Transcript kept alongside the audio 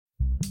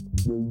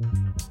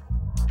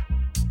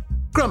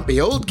Grumpy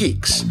Old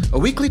Geeks, a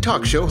weekly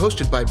talk show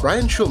hosted by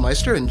Brian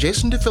Schulmeister and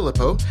Jason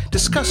DeFilippo,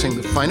 discussing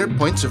the finer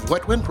points of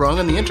what went wrong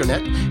on the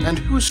internet and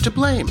who's to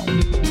blame.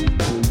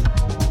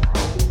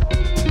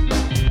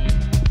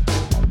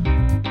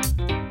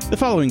 The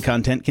following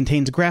content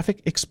contains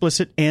graphic,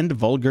 explicit, and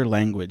vulgar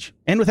language.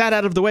 And with that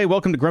out of the way,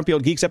 welcome to Grumpy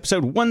Old Geeks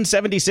episode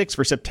 176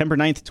 for September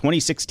 9th,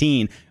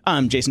 2016.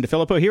 I'm Jason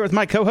DeFilippo here with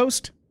my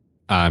co-host.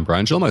 I'm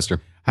Brian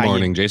Schulmeister.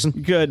 Morning, Jason.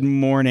 Good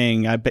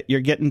morning. I bet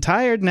you're getting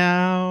tired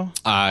now.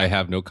 I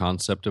have no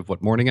concept of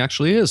what morning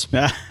actually is.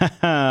 There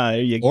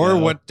you or go.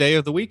 what day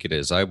of the week it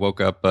is. I woke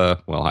up,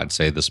 well, I'd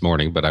say this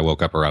morning, but I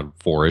woke up around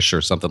 4-ish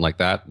or something like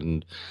that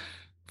and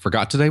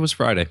forgot today was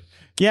Friday.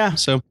 Yeah.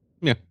 So,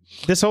 yeah.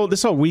 This whole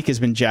week has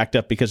been jacked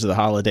up because of the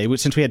holiday.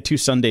 Since we had 2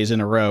 Sundays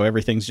in a row,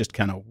 everything's just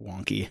kind of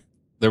wonky.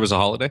 There was a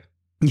holiday?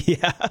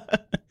 Yeah.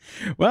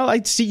 Well,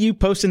 I see you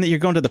posting that you're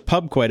going to the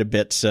pub quite a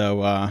bit,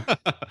 so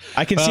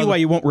I can see why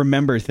you won't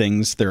remember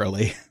things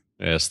thoroughly.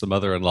 Yes, the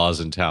mother-in-law's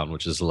in town,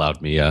 which has allowed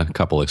me a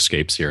couple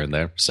escapes here and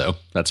there, so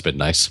that's been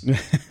nice.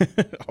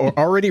 Or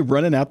already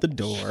running out the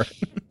door.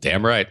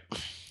 Damn right.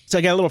 So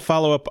I got a little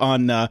follow-up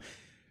on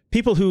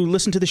people who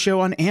listen to the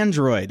show on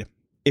Android.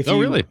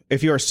 Really?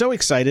 If you are so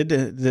excited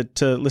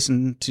to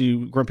listen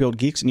to Grumpy Old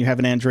Geeks and you have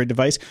an Android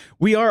device,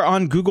 we are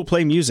on Google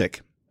Play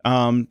Music.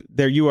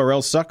 Their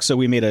URL sucks, so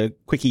we made a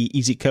quickie,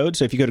 easy code.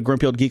 So if you go to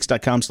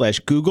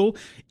grumpyoldgeeks.com/Google,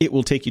 it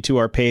will take you to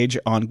our page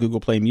on Google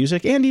Play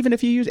Music. And even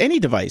if you use any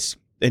device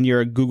and you're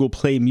a Google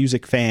Play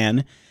Music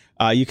fan,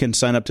 you can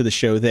sign up to the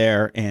show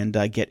there and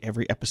get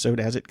every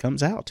episode as it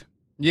comes out.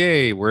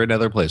 Yay, we're in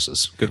other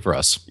places. Good for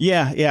us.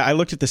 Yeah. I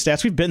looked at the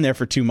stats. We've been there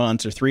for 2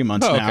 months or 3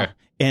 months now. Okay.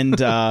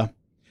 And I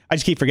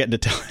just keep forgetting to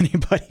tell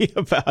anybody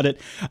about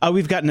it.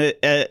 We've gotten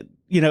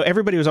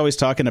everybody was always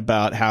talking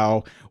about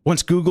how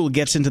once Google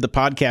gets into the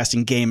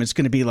podcasting game, it's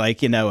going to be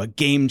like, a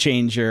game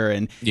changer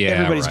and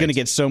everybody's going to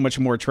get so much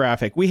more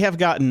traffic. We have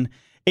gotten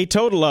a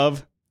total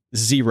of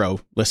 0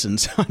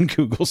 listens on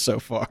Google so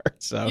far.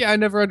 So yeah, I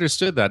never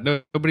understood that.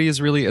 Nobody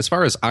is really, as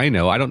far as I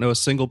know a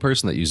single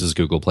person that uses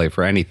Google Play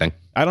for anything.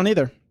 I don't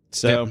either.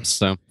 So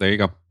there you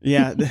go.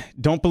 Yeah,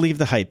 don't believe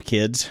the hype,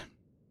 kids.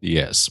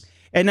 Yes.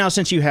 And now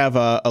since you have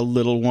a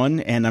little one,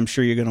 and I'm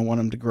sure you're going to want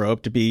him to grow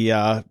up to be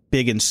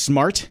big and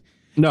smart.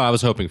 No, I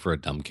was hoping for a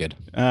dumb kid.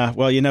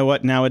 Well, you know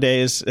what?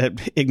 Nowadays,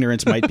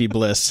 ignorance might be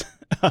bliss.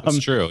 That's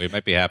true. He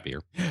might be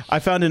happier. I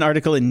found an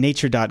article in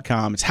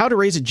nature.com. It's How to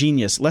Raise a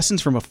Genius,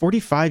 Lessons from a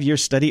 45-Year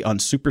Study on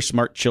Super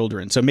Smart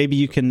Children. So maybe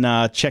you can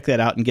check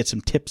that out and get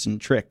some tips and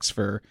tricks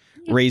for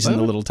raising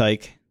the little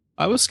tyke.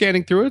 I was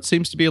scanning through it.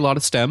 Seems to be a lot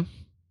of STEM,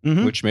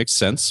 which makes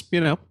sense.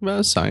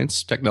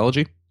 Science,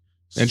 technology,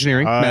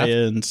 engineering,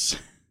 science.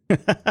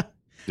 Math.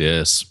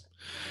 Yes.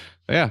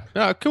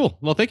 Yeah. Cool.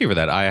 Well, thank you for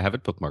that. I have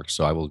it bookmarked,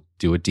 so I will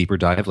do a deeper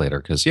dive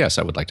later. Because yes,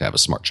 I would like to have a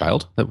smart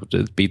child.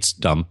 That beats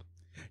dumb.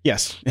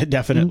 Yes,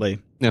 definitely.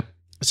 Yeah.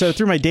 So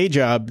through my day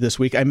job this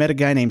week, I met a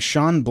guy named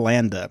Sean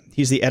Blanda.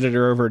 He's the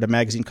editor over at a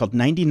magazine called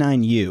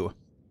 99U.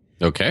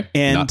 Okay.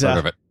 And not heard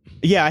of it.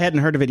 Yeah, I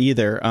hadn't heard of it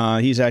either.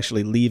 He's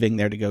actually leaving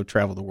there to go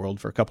travel the world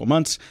for a couple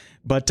months.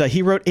 But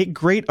he wrote a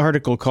great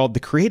article called The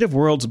Creative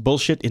World's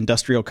Bullshit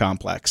Industrial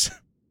Complex.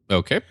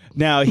 Okay.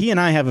 Now, he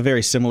and I have a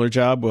very similar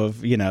job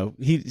of,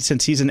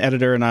 since he's an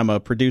editor and I'm a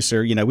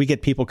producer, we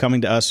get people coming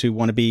to us who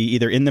want to be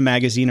either in the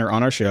magazine or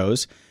on our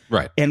shows.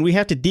 Right. And we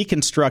have to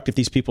deconstruct if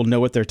these people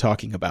know what they're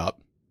talking about.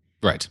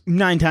 Right.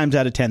 9 times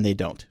out of 10, they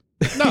don't.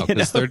 No,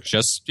 because they're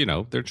just,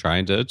 they're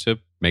trying to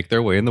make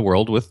their way in the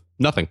world with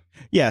nothing.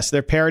 Yes,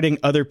 they're parroting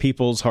other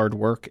people's hard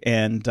work,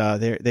 and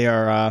they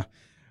are...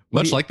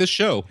 Much like this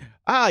show.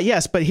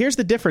 Yes, but here's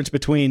the difference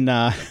between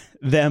them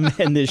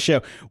and this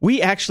show.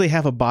 We actually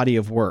have a body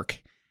of work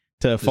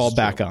to fall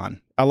back on.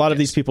 A lot of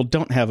these people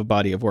don't have a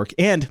body of work.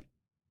 And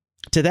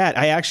to that,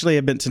 I actually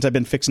have been, since I've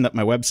been fixing up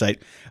my website,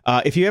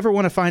 if you ever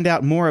want to find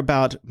out more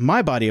about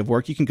my body of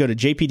work, you can go to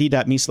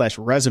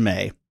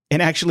jpd.me/resume.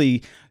 And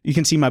actually, you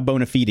can see my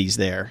bona fides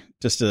there,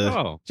 just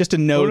to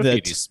know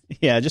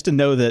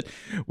that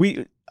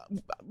we...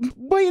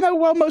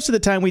 Well, most of the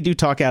time we do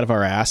talk out of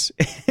our ass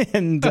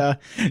and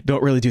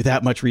don't really do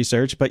that much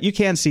research. But you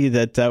can see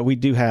that we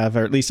do have,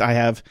 or at least I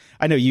have.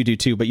 I know you do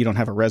too, but you don't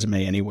have a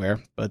resume anywhere.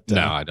 But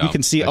no, I don't. You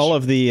can see all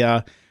of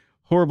the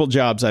horrible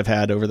jobs I've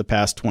had over the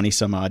past 20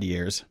 some odd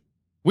years.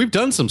 We've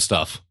done some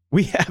stuff.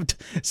 We have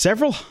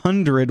several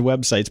hundred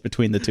websites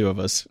between the two of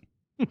us.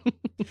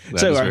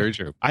 That is very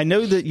true. I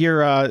know that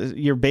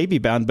you're baby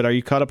bound, but are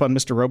you caught up on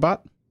Mr.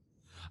 Robot?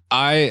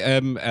 I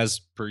am, as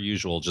per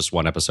usual, just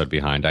one episode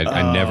behind.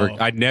 I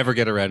never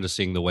get around to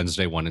seeing the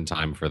Wednesday one in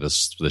time for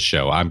this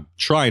show. I'm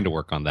trying to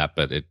work on that,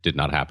 but it did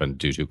not happen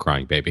due to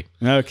crying baby.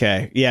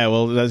 Okay. Yeah,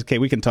 well, okay,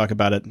 we can talk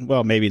about it.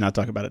 Well, maybe not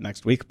talk about it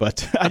next week,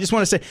 but I just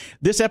want to say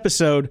this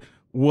episode,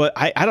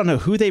 I don't know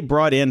who they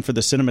brought in for the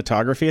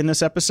cinematography in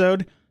this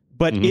episode,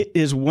 but it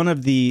is one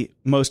of the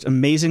most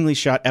amazingly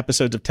shot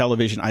episodes of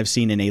television I've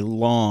seen in a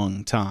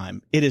long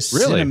time. It is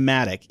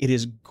cinematic. It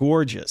is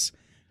gorgeous.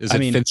 Is it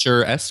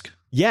Fincher-esque?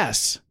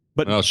 Yes.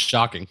 But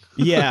shocking.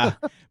 Yeah.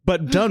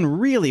 but done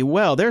really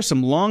well. There's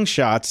some long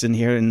shots in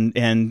here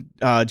and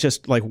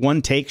just like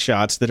one take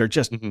shots that are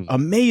just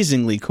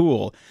amazingly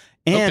cool.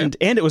 And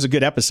it was a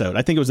good episode.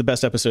 I think it was the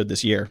best episode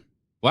this year.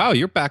 Wow,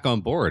 you're back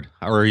on board.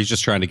 Or he's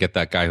just trying to get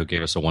that guy who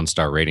gave us a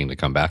 1-star rating to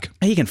come back.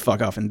 He can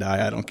fuck off and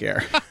die. I don't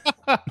care.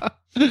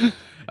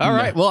 All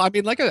right. Well, I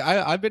mean, like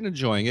I've been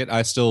enjoying it.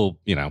 I still,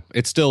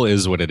 it still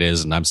is what it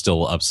is, and I'm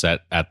still upset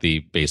at the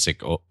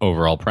basic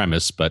overall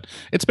premise, but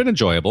it's been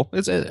enjoyable.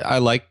 I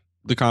like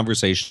the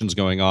conversations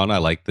going on. I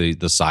like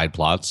the side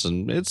plots,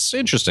 and it's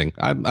interesting.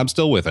 I'm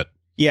still with it.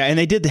 Yeah, and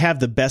they did have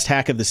the best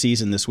hack of the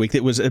season this week.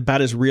 It was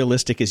about as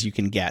realistic as you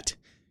can get.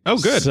 Oh,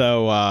 good.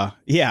 So,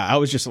 I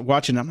was just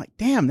watching. I'm like,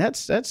 damn,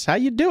 that's how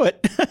you do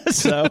it.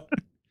 So,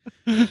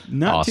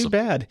 not awesome. too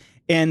bad.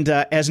 And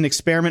as an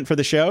experiment for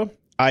the show,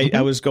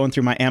 I was going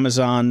through my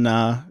Amazon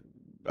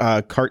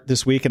cart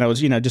this week, and I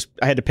was,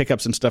 I had to pick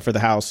up some stuff for the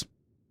house.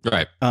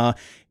 Right.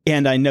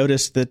 And I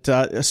noticed that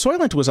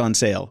Soylent was on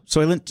sale.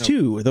 Soylent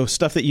 2, the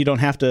stuff that you don't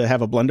have to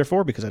have a blender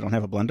for because I don't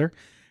have a blender.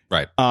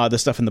 Right. The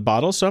stuff in the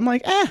bottle. So I'm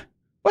like,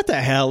 what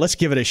the hell? Let's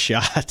give it a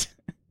shot.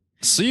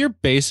 So you're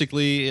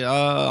basically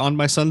on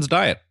my son's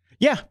diet.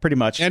 Yeah, pretty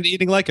much. And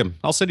eating like him.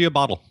 I'll send you a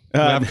bottle.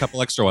 I have a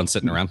couple extra ones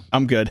sitting around.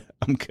 I'm good.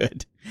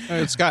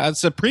 It's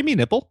a preemie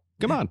nipple.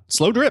 Come on,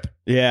 slow drip.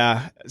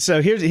 Yeah.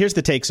 So here's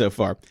the take so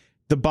far.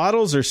 The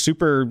bottles are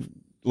super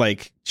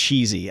like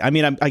cheesy. I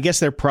mean, I guess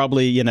they're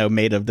probably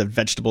made of the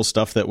vegetable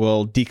stuff that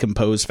will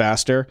decompose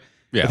faster.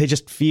 Yeah. But they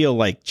just feel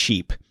like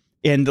cheap,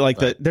 and like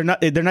they're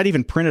not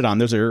even printed on.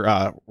 Those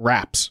are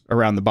wraps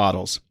around the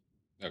bottles.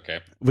 Okay.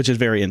 Which is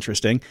very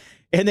interesting.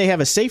 And they have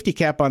a safety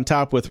cap on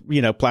top with,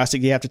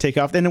 plastic you have to take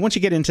off. And then once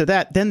you get into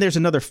that, then there's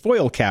another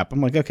foil cap. I'm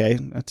like, okay,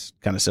 that's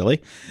kind of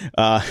silly.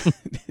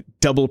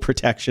 Double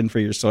protection for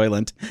your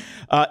Soylent.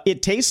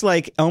 It tastes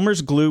like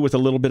Elmer's glue with a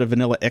little bit of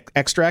vanilla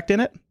extract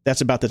in it.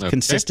 That's about the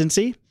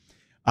consistency.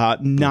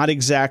 Not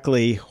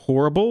exactly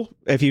horrible.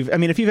 If you've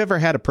ever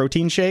had a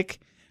protein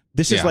shake,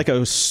 this is like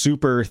a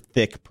super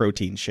thick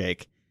protein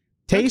shake.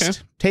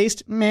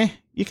 Taste, meh.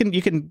 You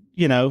can,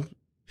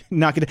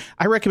 knock it.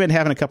 I recommend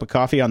having a cup of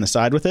coffee on the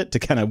side with it to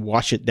kind of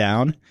wash it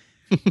down.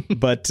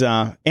 But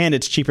and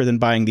it's cheaper than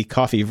buying the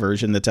coffee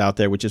version that's out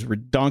there, which is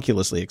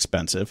redonkulously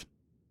expensive.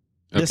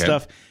 This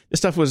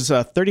stuff was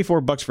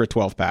 $34 for a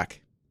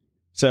 12-pack.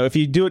 So if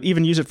you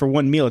even use it for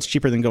one meal, it's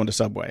cheaper than going to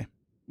Subway.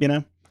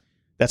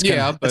 That's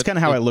kind of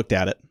how I looked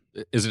at it.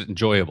 Is it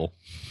enjoyable?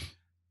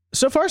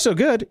 So far, so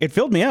good. It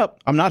filled me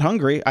up. I'm not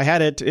hungry. I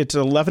had it. It's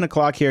 11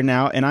 o'clock here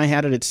now, and I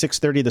had it at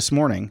 6:30 this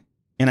morning.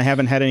 And I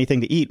haven't had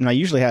anything to eat, and I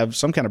usually have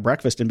some kind of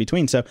breakfast in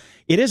between. So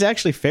it is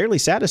actually fairly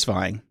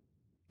satisfying.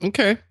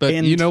 Okay, but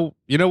you know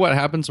what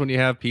happens when you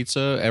have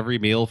pizza every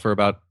meal for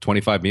about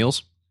 25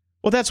 meals?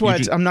 Well, that's why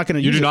I'm not going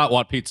to use it. You do not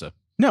want pizza.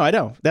 No, I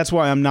don't. That's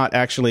why I'm not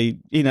actually,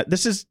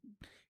 this is,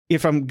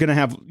 if I'm going to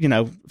have,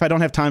 if I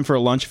don't have time for a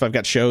lunch, if I've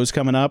got shows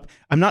coming up,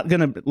 I'm not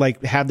going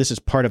to have this as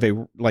part of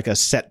a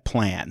set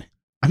plan.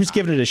 I'm just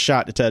giving it a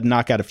shot to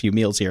knock out a few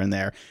meals here and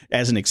there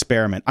as an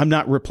experiment. I'm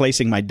not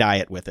replacing my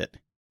diet with it.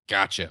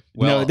 Gotcha.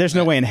 Well, no, there's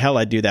no way in hell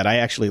I'd do that. I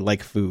actually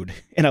like food,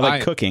 and I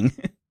like cooking.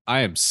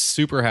 I am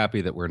super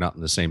happy that we're not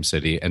in the same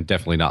city and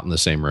definitely not in the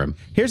same room.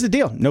 Here's the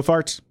deal. No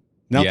farts.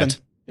 Nothing. Yet.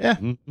 Yeah.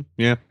 Mm-hmm.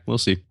 Yeah, we'll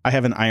see. I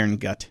have an iron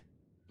gut.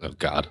 Oh,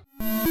 God.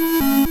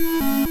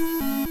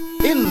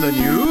 In the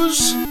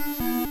news...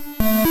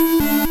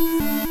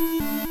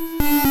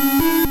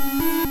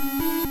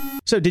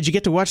 So did you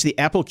get to watch the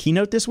Apple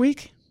keynote this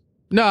week?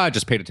 No, I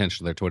just paid attention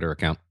to their Twitter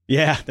account.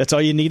 Yeah, that's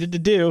all you needed to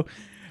do.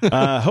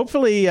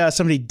 Hopefully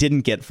somebody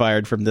didn't get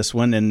fired from this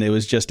one and it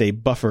was just a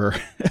buffer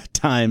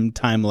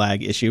time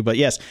lag issue. But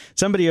yes,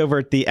 somebody over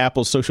at the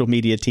Apple social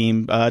media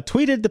team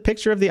tweeted the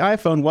picture of the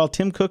iPhone while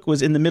Tim Cook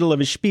was in the middle of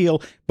his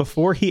spiel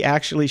before he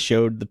actually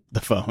showed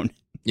the phone.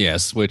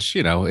 Yes, which,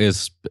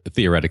 is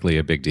theoretically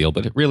a big deal,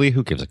 but really,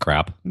 who gives a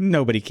crap?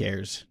 Nobody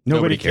cares.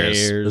 Nobody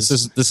cares.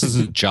 This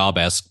isn't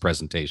job-esque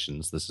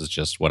presentations. This is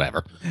just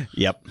whatever.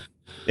 Yep.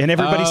 And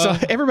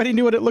everybody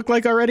knew what it looked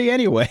like already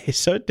anyway,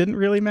 so it didn't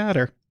really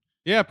matter.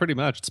 Yeah, pretty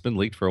much. It's been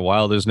leaked for a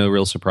while. There's no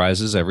real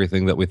surprises.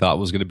 Everything that we thought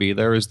was going to be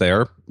there is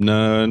there.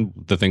 None.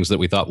 The things that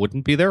we thought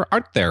wouldn't be there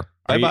aren't there.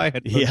 Bye-bye,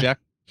 headphone jack.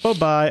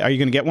 Bye-bye. Are you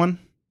going to get one?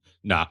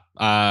 Nah.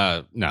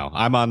 No.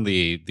 I'm on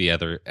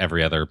the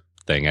every other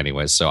thing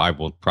anyways, so I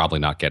will probably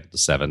not get the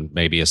 7,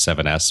 maybe a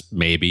 7S,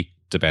 maybe,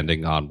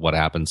 depending on what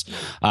happens.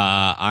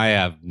 I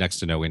have next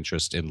to no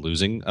interest in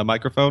losing a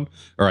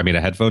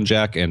headphone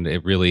jack, and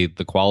it really,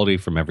 the quality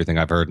from everything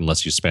I've heard,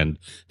 unless you spend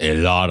a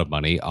lot of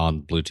money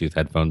on Bluetooth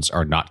headphones,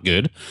 are not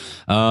good.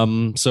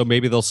 So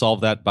maybe they'll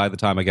solve that by the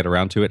time I get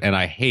around to it. And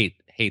I hate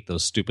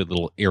those stupid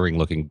little earring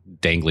looking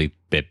dangly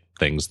bit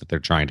things that they're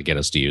trying to get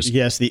us to use.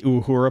 Yes, the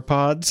Uhura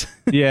pods.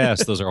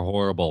 Yes, those are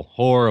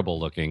horrible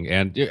looking,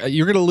 and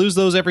you're going to lose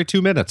those every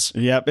 2 minutes.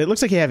 Yep, it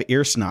looks like you have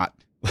ear snot.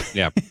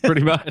 Yeah,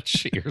 pretty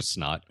much. Ear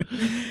snot.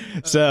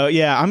 So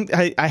yeah,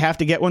 I have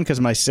to get one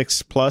because my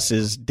 6 Plus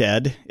is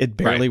dead. It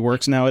barely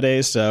works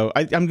nowadays. So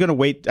I'm gonna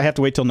wait. I have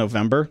to wait till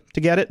November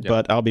to get it,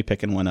 but I'll be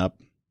picking one up.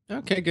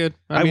 Okay, good.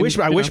 I wish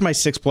my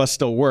 6 Plus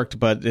still worked,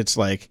 but it's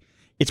like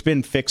it's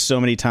been fixed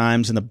so many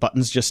times, and the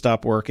buttons just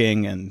stop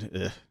working,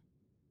 and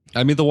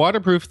I mean, the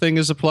waterproof thing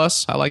is a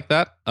plus. I like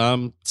that.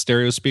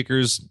 Stereo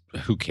speakers,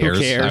 who cares?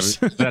 Who cares?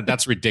 I mean,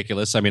 that's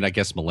ridiculous. I mean, I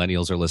guess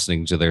millennials are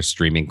listening to their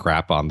streaming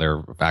crap on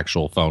their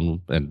actual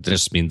phone, and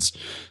this means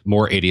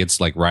more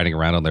idiots like riding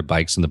around on their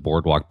bikes in the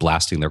boardwalk,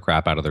 blasting their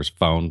crap out of their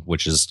phone,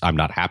 which is I'm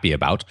not happy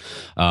about.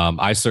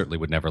 I certainly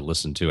would never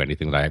listen to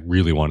anything that I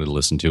really wanted to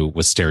listen to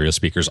with stereo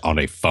speakers on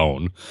a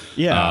phone.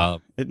 Yeah,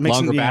 it makes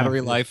longer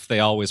battery life. They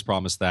always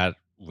promise that.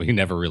 We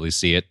never really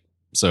see it.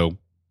 So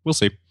we'll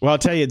see. Well, I'll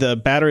tell you, the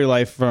battery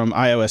life from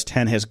iOS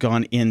 10 has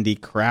gone in the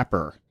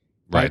crapper.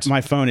 Right. My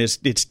phone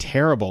it's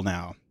terrible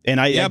now. And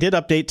I did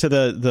update to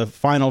the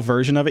final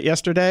version of it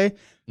yesterday,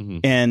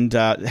 and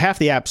half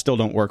the apps still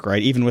don't work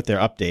right, even with their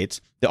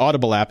updates. The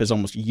Audible app is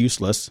almost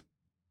useless,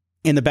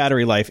 and the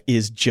battery life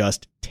is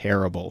just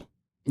terrible.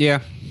 Yeah,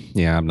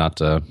 I'm not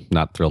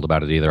thrilled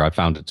about it either. I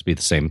found it to be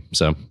the same,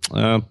 so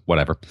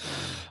whatever.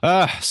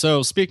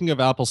 So speaking of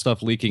Apple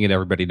stuff leaking and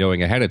everybody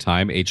knowing ahead of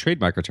time, a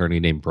trademark attorney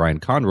named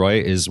Brian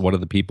Conroy is one of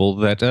the people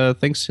that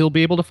thinks he'll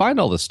be able to find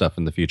all this stuff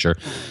in the future.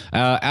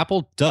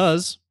 Apple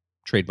does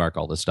trademark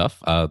all this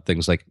stuff.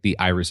 Things like the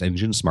Iris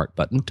Engine smart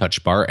button,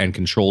 touch bar, and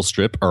control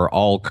strip are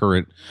all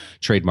current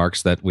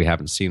trademarks that we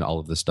haven't seen all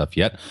of this stuff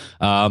yet.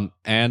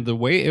 And the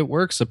way it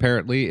works,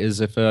 apparently, is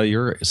if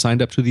you're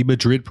signed up to the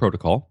Madrid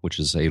Protocol, which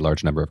is a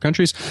large number of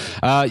countries,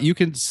 you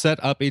can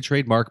set up a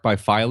trademark by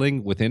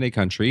filing within a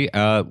country,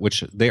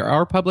 which they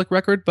are public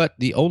record, but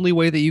the only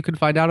way that you can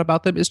find out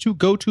about them is to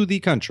go to the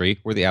country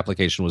where the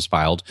application was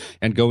filed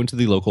and go into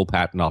the local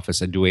patent office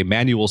and do a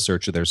manual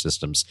search of their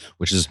systems,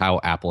 which is how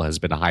Apple has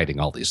been hiding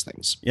all these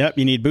things. Yep,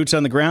 you need boots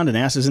on the ground and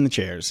asses in the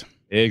chairs.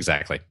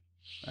 Exactly.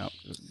 Well,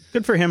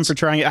 good for him for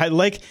trying it. I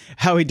like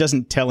how he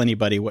doesn't tell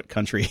anybody what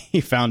country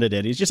he found it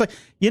in. He's just like,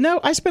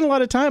 I spent a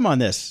lot of time on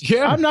this.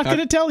 Yeah, I'm not going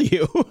to tell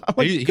you. I'm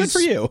like, good for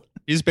you.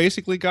 He's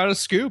basically got a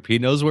scoop. He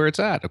knows where it's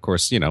at. Of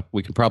course,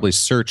 we can probably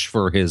search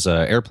for his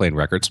airplane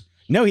records.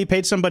 No, he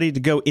paid somebody to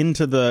go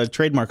into the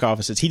trademark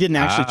offices. He didn't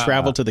actually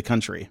travel to the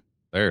country.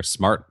 They're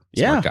smart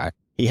guy.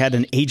 He had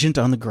an agent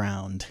on the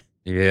ground.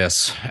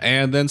 Yes.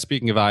 And then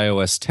speaking of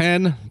iOS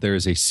 10,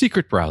 there's a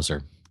secret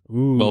browser.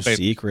 Ooh,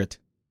 secret.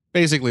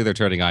 Basically, they're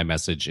turning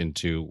iMessage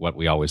into what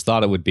we always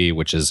thought it would be,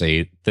 which is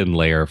a thin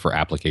layer for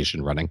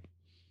application running.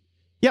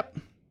 Yep.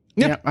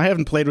 Yeah, I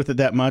haven't played with it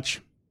that much.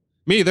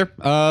 Me either.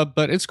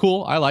 But it's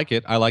cool. I like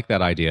it. I like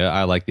that idea.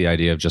 I like the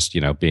idea of just,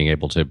 being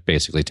able to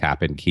basically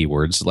tap in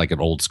keywords like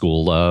an old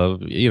school,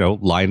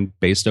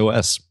 line-based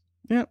OS.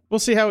 Yeah, we'll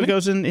see how it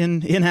goes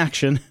in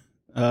action.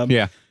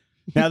 Yeah.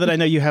 Now that I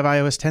know you have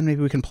iOS 10,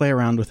 maybe we can play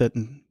around with it.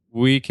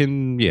 We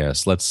can,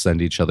 yes. Let's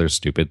send each other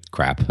stupid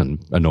crap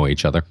and annoy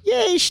each other.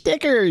 Yay,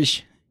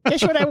 stickers.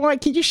 That's what I want.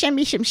 Can you send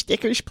me some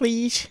stickers,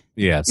 please?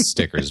 Yeah,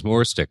 stickers.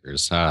 More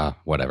stickers.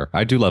 Whatever.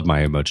 I do love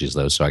my emojis,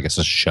 though, so I guess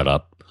I'll shut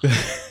up.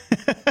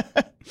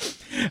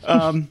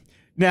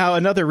 Now,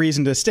 another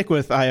reason to stick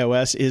with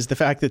iOS is the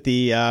fact that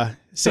the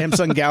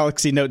Samsung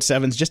Galaxy Note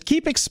 7s just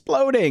keep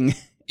exploding.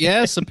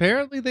 Yes,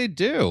 apparently they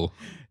do.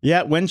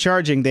 Yeah, when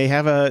charging, they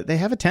have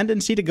a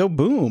tendency to go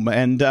boom.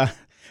 And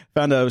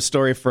found a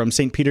story from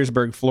St.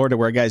 Petersburg, Florida,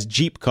 where a guy's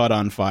Jeep caught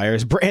on fire.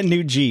 His brand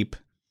new Jeep.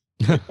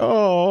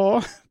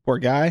 Oh, poor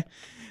guy.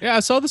 Yeah, I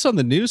saw this on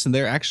the news, and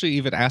they're actually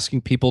even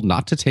asking people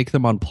not to take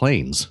them on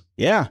planes.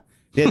 Yeah.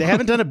 They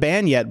haven't done a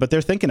ban yet, but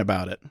they're thinking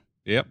about it.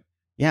 Yep.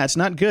 Yeah, it's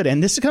not good.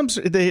 And this comes,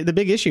 the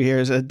big issue here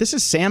is this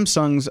is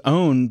Samsung's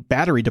own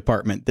battery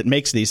department that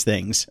makes these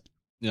things.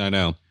 Yeah, I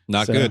know.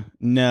 Not good.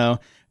 No.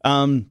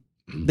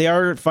 They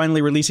are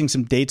finally releasing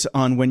some dates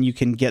on when you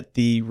can get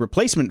the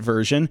replacement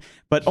version,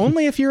 but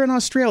only if you're in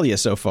Australia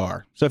so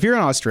far. So if you're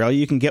in Australia,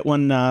 you can get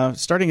one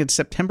starting at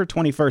September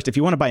 21st. If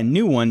you want to buy a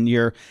new one,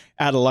 you're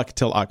out of luck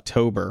till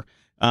October.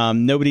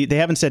 They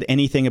haven't said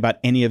anything about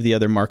any of the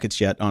other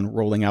markets yet on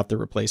rolling out the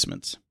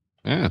replacements.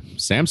 Yeah,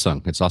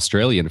 Samsung. It's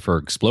Australian for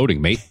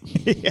exploding, mate.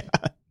 Yeah.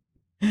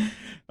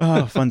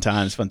 Oh, fun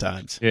times, fun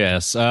times.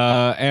 Yes,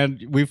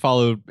 and we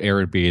followed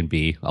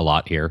Airbnb a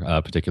lot here,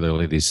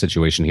 particularly the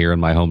situation here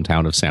in my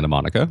hometown of Santa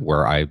Monica,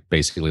 where I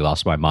basically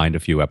lost my mind a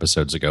few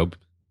episodes ago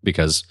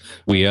because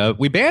we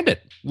banned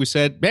it. We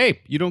said, hey,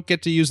 you don't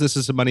get to use this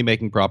as a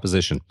money-making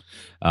proposition.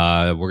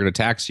 We're going to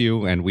tax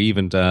you, and we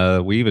even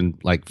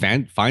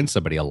fined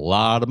somebody a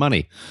lot of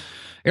money.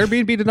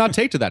 Airbnb did not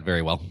take to that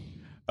very well.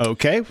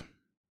 Okay.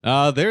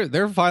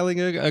 They're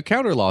filing a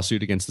counter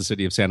lawsuit against the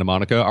city of Santa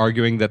Monica,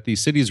 arguing that the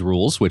city's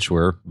rules, which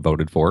were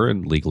voted for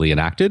and legally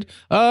enacted,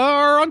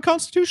 are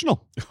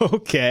unconstitutional.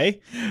 Okay.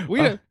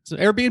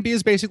 Airbnb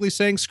is basically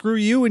saying, screw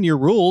you and your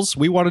rules.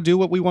 We want to do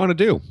what we want to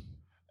do.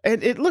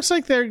 And it looks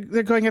like they're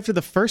going after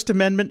the First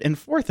Amendment and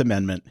Fourth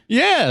Amendment.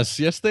 Yes,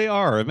 they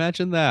are.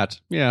 Imagine that.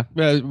 Yeah,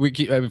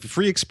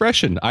 free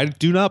expression. I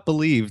do not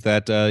believe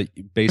that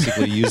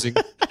basically using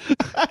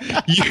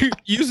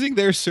using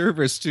their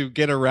service to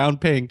get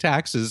around paying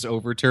taxes,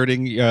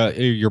 overturning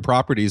your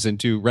properties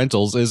into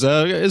rentals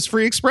is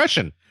free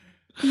expression.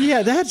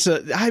 Yeah,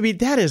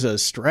 that is a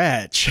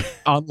stretch.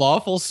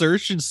 Unlawful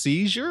search and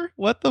seizure?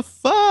 What the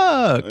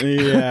fuck?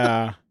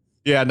 Yeah.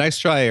 Yeah, nice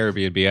try,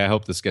 Airbnb. I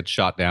hope this gets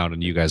shot down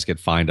and you guys get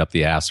fined up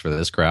the ass for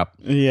this crap.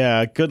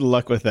 Yeah, good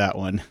luck with that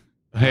one.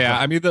 Yeah,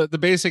 I mean, the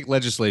basic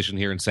legislation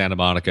here in Santa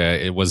Monica,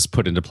 it was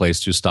put into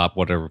place to stop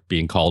what are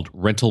being called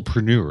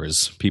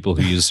rentalpreneurs, people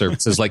who use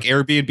services like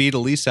Airbnb to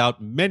lease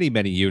out many,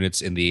 many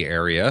units in the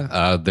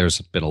area. There's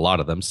been a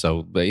lot of them.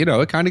 So,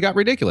 it kind of got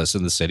ridiculous.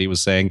 And the city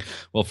was saying,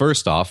 well,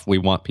 first off, we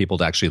want people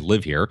to actually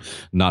live here,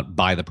 not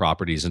buy the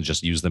properties and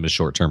just use them as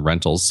short-term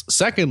rentals.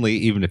 Secondly,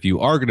 even if you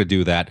are going to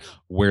do that,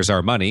 where's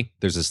our money?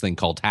 There's this thing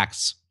called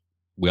tax.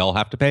 We all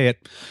have to pay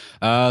it.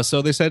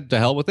 So they said to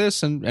hell with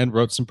this and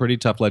wrote some pretty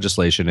tough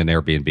legislation, and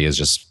Airbnb is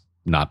just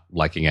not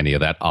liking any of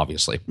that,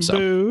 obviously. So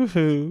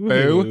Boo-hoo.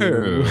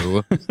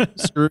 Boo-hoo.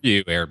 Screw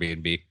you,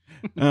 Airbnb.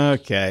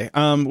 Okay.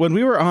 When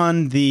we were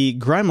on the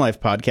Grime Life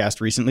podcast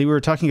recently, we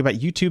were talking about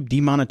YouTube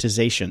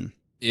demonetization.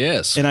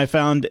 Yes. And I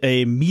found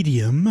a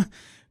medium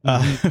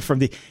from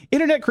the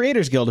Internet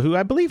Creators Guild, who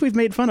I believe we've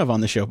made fun of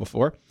on the show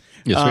before.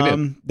 Yes, we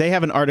did. They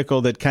have an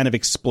article that kind of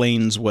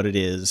explains what it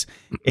is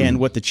and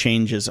what the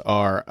changes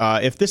are.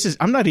 If this is,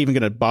 I'm not even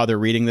going to bother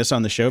reading this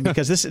on the show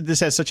because this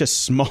has such a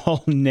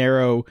small,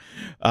 narrow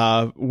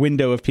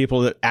window of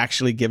people that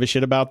actually give a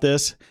shit about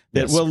this.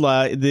 That Yes. will.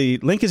 The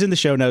link is in the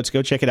show notes.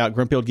 Go check it out.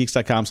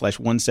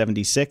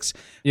 grumpyoldgeeks.com/176.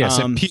 Yes.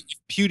 If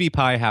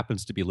PewDiePie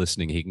happens to be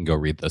listening, he can go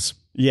read this.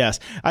 Yes.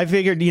 I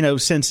figured,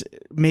 since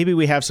maybe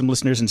we have some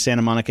listeners in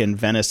Santa Monica and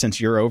Venice, since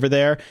you're over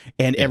there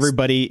and Yes.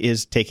 everybody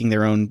is taking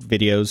their own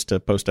videos to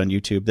post on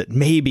YouTube, that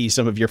maybe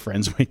some of your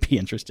friends might be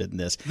interested in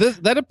this.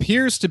 That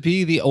appears to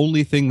be the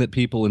only thing that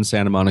people in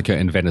Santa Monica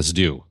and Venice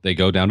do. They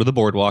go down to the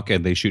boardwalk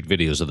and they shoot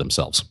videos of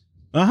themselves.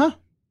 Uh-huh.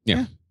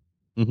 Yeah.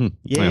 Mm-hmm.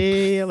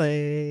 Yay,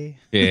 LA.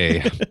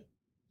 Yeah.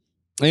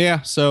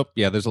 Yeah. So,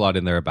 there's a lot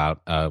in there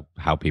about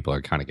how people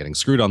are kind of getting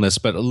screwed on this.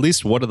 But at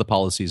least one of the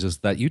policies is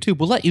that YouTube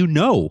will let you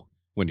know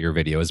when your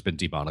video has been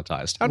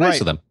demonetized. How nice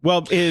of them.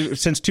 Well,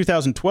 since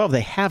 2012,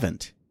 they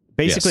haven't.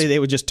 Basically, Yes. they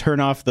would just turn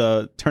off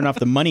the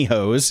money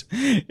hose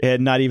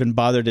and not even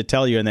bother to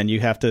tell you, and then you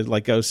have to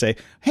go say,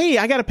 "Hey,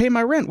 I got to pay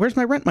my rent. Where's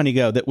my rent money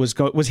go? That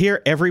was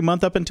here every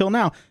month up until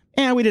now,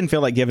 and we didn't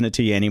feel like giving it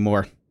to you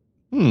anymore."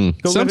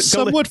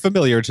 Somewhat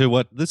familiar to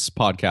what these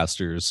two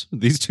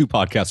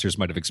podcasters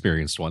might have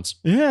experienced once.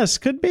 Yes,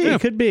 could be,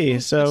 could be.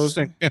 So,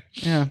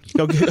 Yeah.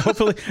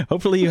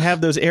 hopefully you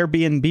have those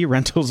Airbnb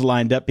rentals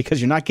lined up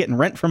because you're not getting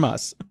rent from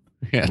us.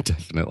 Yeah,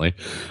 definitely.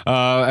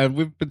 And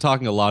we've been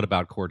talking a lot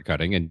about cord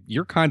cutting, and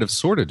you're kind of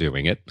sort of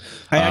doing it.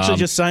 I actually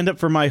just signed up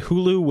for my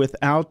Hulu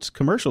without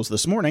commercials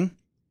this morning.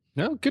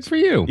 No, good for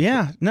you.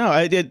 Yeah, no,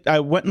 I did. I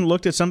went and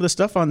looked at some of the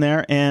stuff on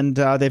there, and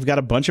they've got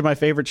a bunch of my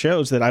favorite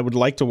shows that I would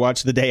like to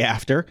watch the day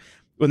after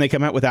when they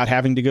come out without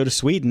having to go to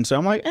Sweden. So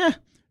I'm like,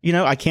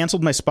 I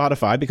canceled my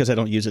Spotify because I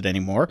don't use it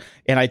anymore,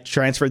 and I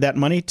transferred that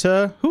money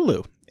to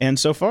Hulu. And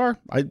so far,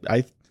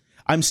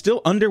 I'm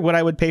still under what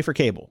I would pay for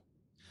cable.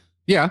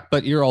 Yeah,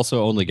 but you're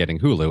also only getting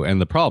Hulu,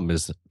 and the problem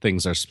is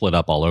things are split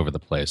up all over the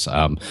place.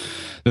 The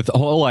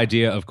whole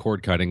idea of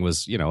cord cutting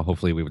was,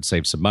 hopefully we would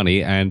save some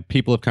money, and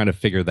people have kind of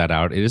figured that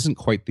out. It isn't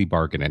quite the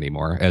bargain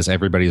anymore, as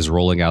everybody is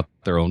rolling out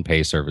their own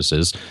pay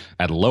services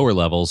at lower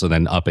levels and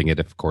then upping it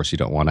if, of course, you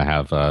don't want to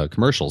have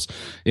commercials.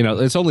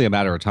 It's only a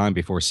matter of time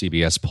before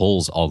CBS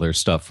pulls all their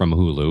stuff from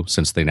Hulu,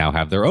 since they now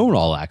have their own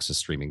all-access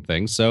streaming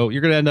thing. So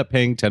you're going to end up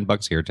paying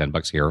 $10 here,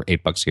 $10 here,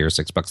 $8 here,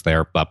 $6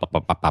 there,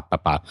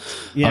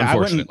 Yeah,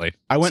 unfortunately.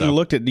 I went and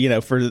looked at,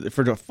 for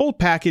the full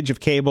package of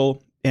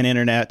cable and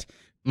internet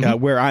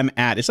where I'm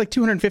at, it's like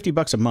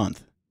 $250 a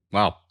month.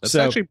 Wow, that's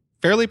actually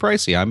fairly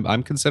pricey.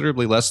 I'm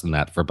considerably less than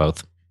that for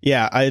both.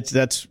 Yeah,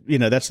 that's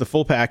the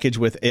full package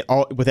with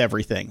with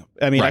everything.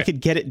 I mean, I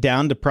could get it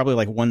down to probably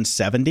like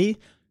 $170.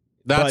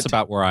 That's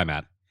about where I'm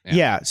at.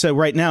 Yeah. So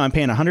right now I'm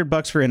paying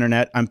 $100 for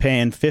internet. I'm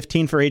paying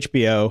 $15 for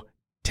HBO,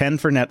 $10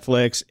 for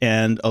Netflix,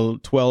 and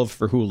 $12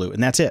 for Hulu,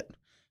 and that's it.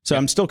 So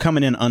I'm still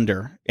coming in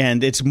under,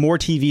 and it's more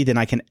TV than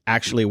I can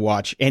actually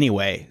watch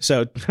anyway.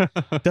 So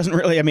it doesn't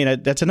really,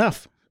 that's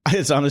enough.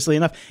 It's honestly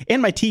enough. And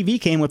my TV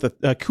came with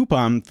a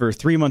coupon for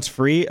 3 months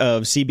free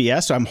of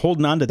CBS. So I'm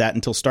holding on to that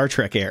until Star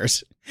Trek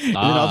airs. And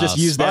then I'll just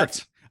use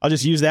that. I'll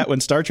just use that when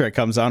Star Trek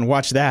comes on,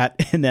 watch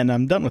that, and then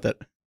I'm done with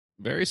it.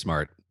 Very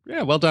smart.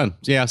 Yeah, well done.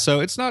 Yeah, so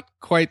it's not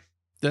quite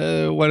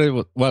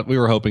what we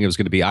were hoping it was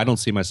going to be. I don't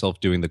see myself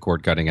doing the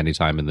cord cutting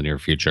anytime in the near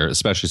future,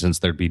 especially since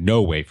there'd be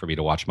no way for me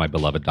to watch my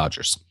beloved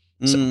Dodgers.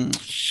 So,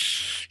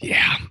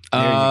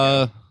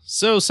 yeah.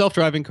 So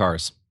self-driving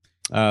cars.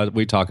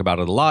 We talk about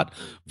it a lot.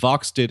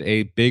 Vox did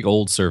a big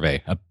old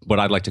survey,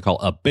 what I'd like to call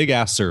a big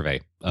ass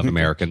survey of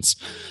Americans,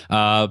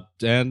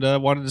 and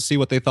wanted to see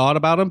what they thought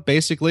about them.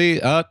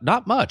 Basically,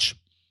 not much.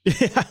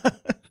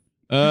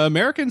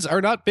 Americans are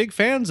not big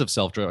fans of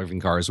self-driving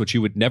cars, which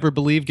you would never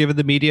believe given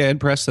the media and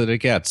press that it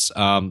gets.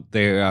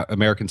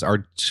 Americans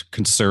are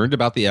concerned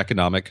about the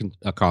economic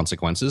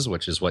consequences,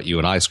 which is what you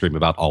and I scream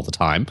about all the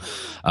time,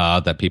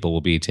 that people will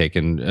be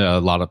taking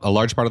a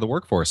large part of the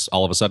workforce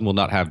all of a sudden will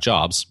not have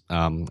jobs,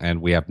 and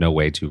we have no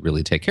way to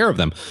really take care of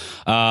them.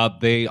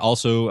 They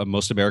also,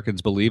 most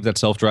Americans believe that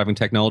self-driving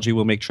technology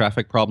will make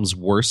traffic problems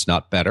worse,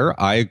 not better.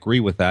 I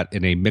agree with that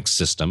in a mixed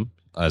system.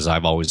 as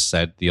I've always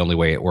said, the only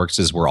way it works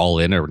is we're all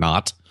in or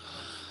not.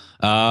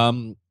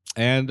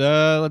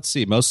 Let's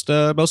see. Most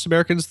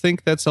Americans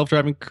think that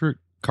self-driving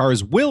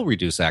cars will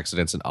reduce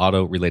accidents and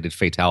auto-related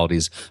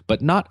fatalities,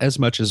 but not as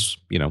much as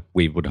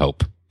we would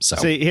hope. So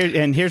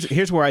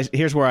here's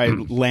where I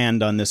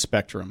land on this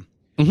spectrum.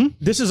 Mm-hmm.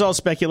 This is all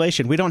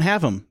speculation. We don't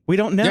have them. We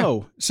don't know.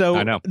 Yeah, so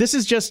I know. This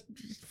is just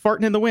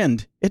farting in the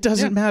wind. It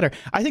doesn't matter.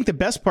 I think the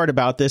best part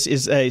about this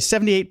is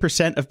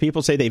 78% of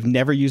people say they've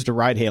never used a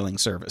ride-hailing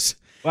service.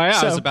 Well,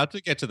 yeah, I was about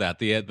to get to that.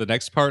 The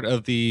next part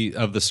of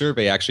the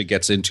survey actually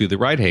gets into the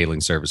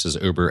ride-hailing services,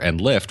 Uber and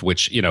Lyft,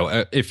 which,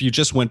 if you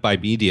just went by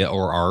media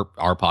or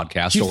our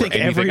podcast you or think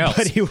anything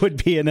everybody else,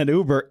 would be in an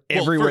Uber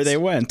everywhere they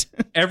went.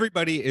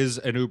 Everybody is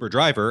an Uber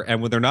driver,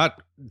 and when they're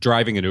not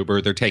driving an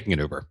Uber, they're taking an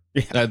Uber.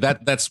 Yeah.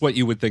 That's what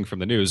you would think from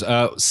the news.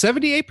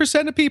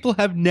 78% of people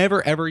have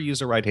never, ever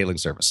used a ride-hailing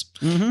service.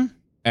 Mm-hmm.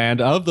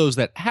 And of those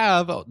that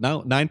have,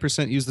 now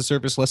 9% use the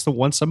service less than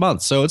once a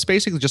month. So it's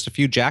basically just a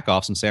few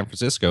jackoffs in San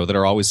Francisco that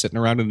are always sitting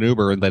around in an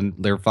Uber, and then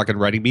they're fucking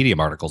writing Medium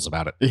articles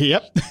about it.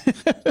 Yep.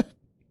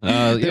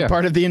 They're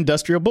part of the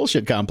industrial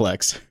bullshit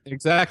complex.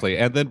 Exactly.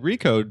 And then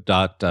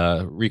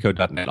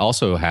Recode.net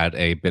also had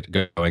a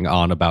bit going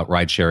on about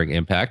ride-sharing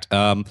impact.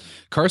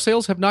 Car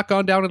sales have not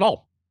gone down at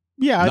all.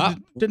 Yeah, I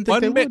didn't think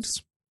they would.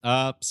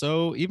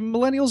 So even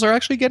millennials are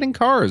actually getting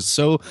cars.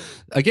 So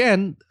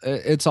again,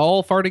 it's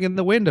all farting in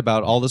the wind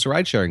about all this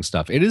ride sharing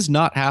stuff. It is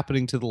not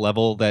happening to the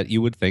level that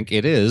you would think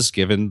it is,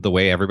 given the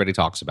way everybody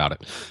talks about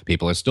it.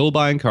 People are still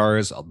buying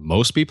cars.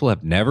 Most people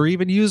have never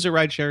even used a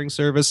ride sharing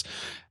service.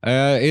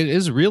 It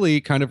is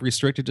really kind of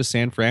restricted to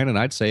San Fran, and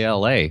I'd say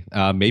LA.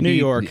 Maybe New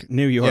York,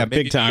 yeah,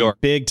 big time, New York.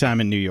 Big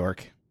time in New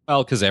York.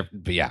 Well, because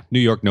New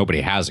York,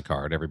 nobody has a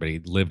car. Everybody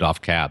lived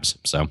off cabs.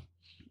 So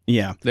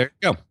yeah, there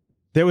you go.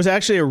 There was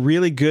actually a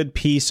really good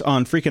piece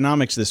on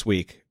Freakonomics this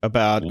week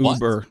about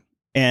Uber.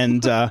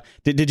 And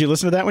did you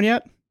listen to that one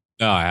yet?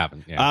 No, I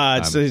haven't.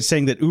 Yeah. It's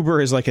saying that Uber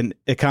is like an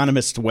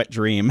economist's wet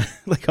dream,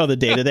 like all the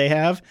data they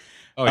have.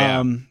 Oh,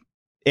 yeah.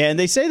 And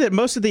they say that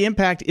most of the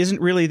impact isn't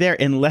really there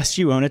unless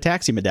you own a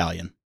taxi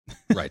medallion.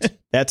 Right.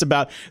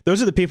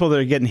 Those are the people that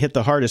are getting hit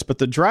the hardest, but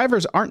the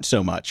drivers aren't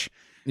so much.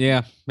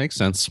 Yeah, makes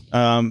sense.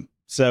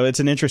 So it's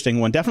an interesting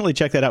one. Definitely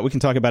check that out. We can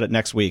talk about it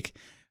next week.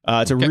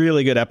 It's a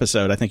really good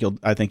episode. I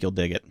think you'll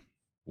dig it.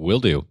 Will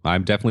do.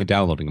 I'm definitely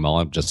downloading them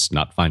all. I'm just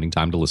not finding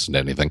time to listen to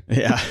anything.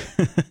 Yeah.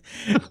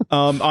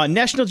 On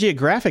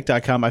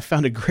NationalGeographic.com, I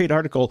found a great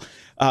article.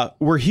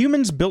 Were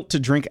humans built to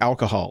drink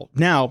alcohol?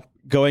 Now,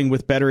 going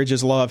with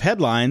Betteridge's law of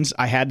headlines,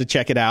 I had to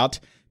check it out.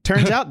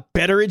 Turns out,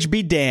 Betteridge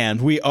be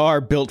damned. We are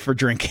built for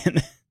drinking.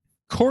 Of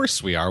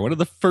course we are. One of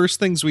the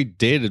first things we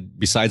did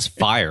besides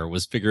fire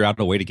was figure out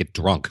a way to get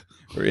drunk.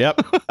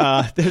 Yep.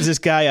 There's this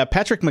guy,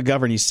 Patrick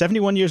McGovern. He's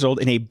 71 years old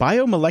and a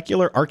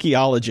biomolecular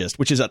archaeologist,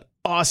 which is an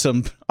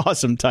awesome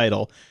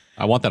title.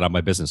 I want that on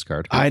my business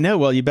card. I know.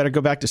 Well, you better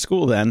go back to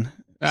school then.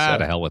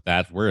 To hell with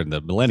that. We're in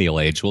the millennial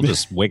age. We'll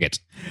just wing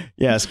it.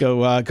 Yes.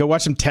 Go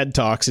watch some TED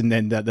Talks, and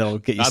then that'll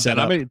get you set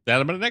up.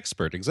 I'm an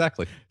expert.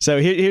 Exactly. So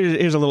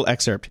here's a little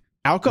excerpt.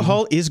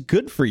 Alcohol is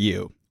good for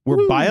you.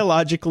 We're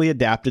biologically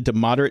adapted to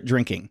moderate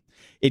drinking.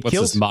 What's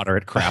this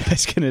moderate crap? I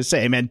was going to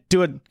say, man,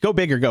 do it. Go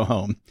big or go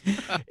home.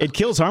 It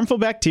kills harmful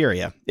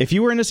bacteria. If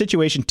you were in a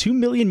situation 2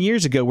 million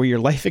years ago where your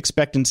life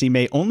expectancy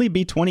may only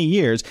be 20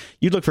 years,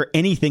 you'd look for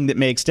anything that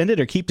may extend it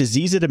or keep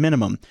disease at a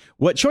minimum.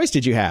 What choice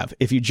did you have?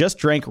 If you just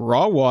drank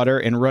raw water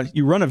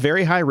you run a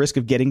very high risk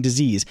of getting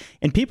disease.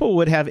 And people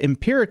would have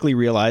empirically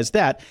realized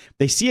that.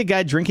 They see a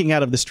guy drinking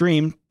out of the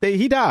stream,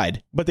 he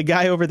died. But the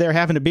guy over there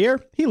having a beer,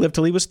 he lived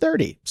till he was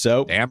 30.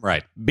 So damn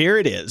right. Beer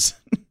it is.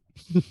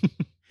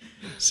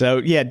 So,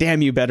 yeah,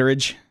 damn you,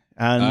 Betteridge.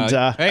 And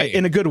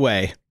in a good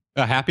way.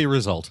 A happy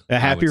result. A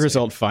happy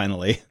result,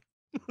 finally.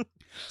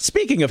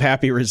 Speaking of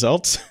happy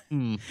results,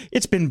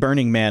 it's been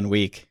Burning Man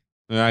week.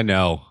 I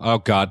know. Oh,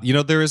 God.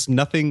 There is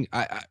nothing.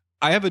 I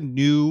have a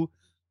new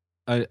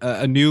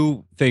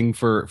thing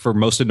for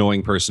most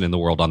annoying person in the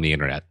world on the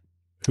internet.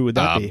 Who would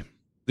that be?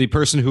 The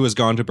person who has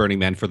gone to Burning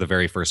Man for the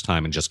very first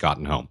time and just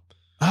gotten home.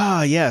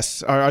 Ah,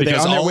 yes. Are they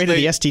on their way to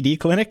the STD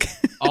clinic?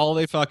 All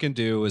they fucking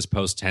do is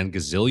post 10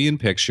 gazillion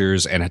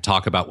pictures and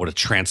talk about what a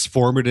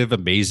transformative,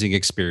 amazing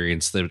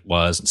experience that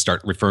was and start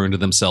referring to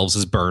themselves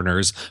as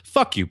burners.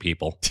 Fuck you,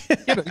 people.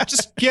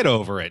 Just get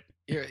over it.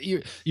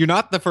 You're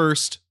not the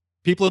first.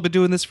 People have been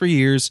doing this for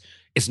years.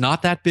 It's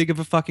not that big of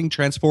a fucking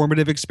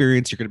transformative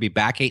experience. You're going to be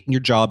back hating your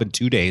job in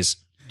 2 days.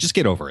 Just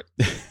get over it.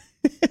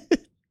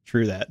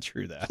 True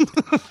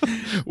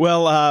that.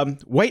 Well,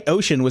 White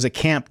Ocean was a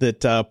camp that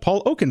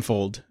Paul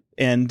Oakenfold,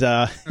 and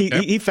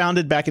he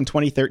founded back in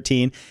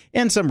 2013,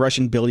 and some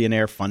Russian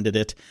billionaire funded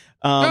it.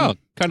 Kind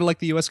of like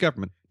the U.S.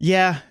 government.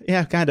 Yeah,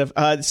 kind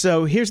of.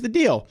 So here's the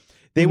deal.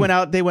 They went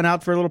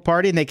out for a little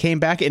party, and they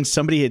came back, and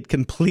somebody had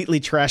completely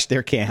trashed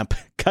their camp,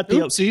 cut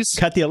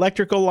the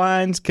electrical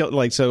lines,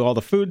 so all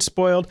the food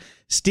spoiled,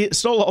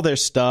 stole all their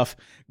stuff,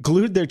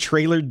 glued their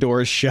trailer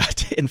doors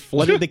shut, and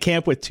flooded the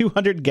camp with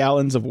 200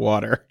 gallons of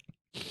water.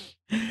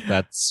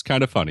 That's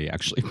kind of funny,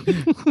 actually.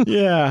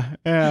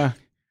 Yeah.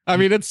 I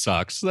mean, it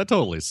sucks. That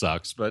totally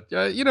sucks. But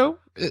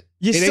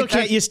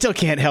you still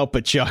can't help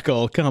but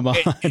chuckle. Come on.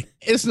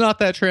 It's not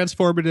that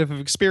transformative of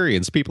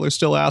experience. People are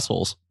still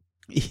assholes.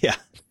 Yeah.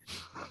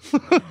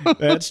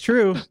 That's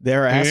true.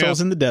 There are assholes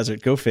in the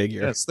desert. Go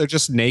figure. Yes, they're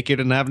just naked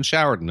and haven't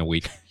showered in a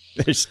week.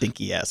 They're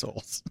stinky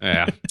assholes.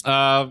 Yeah.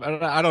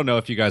 I don't know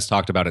if you guys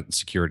talked about it in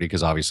security,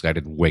 because obviously I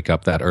didn't wake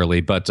up that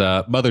early, but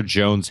Mother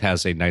Jones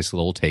has a nice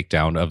little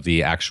takedown of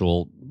the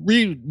actual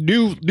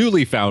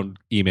newly found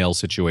email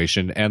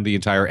situation and the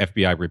entire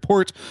FBI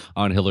report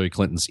on Hillary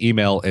Clinton's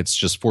email. It's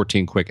just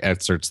 14 quick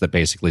excerpts that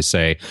basically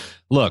say,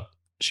 look,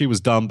 she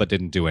was dumb but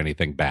didn't do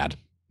anything bad.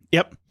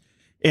 Yep.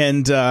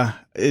 And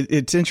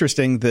it's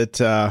interesting that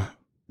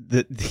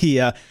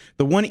the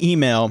one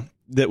email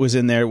that was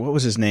in there, what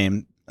was his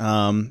name?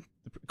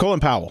 Colin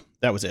Powell.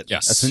 That was it.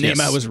 Yes. That's the name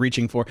I was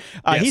reaching for.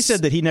 He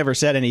said that he never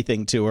said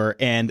anything to her,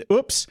 and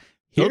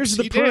here's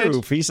the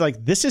proof. He's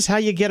like, this is how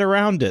you get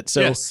around it.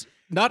 So yes.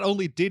 Not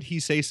only did he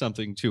say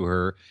something to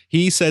her,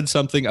 he said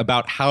something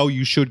about how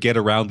you should get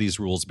around these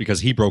rules,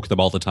 because he broke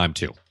them all the time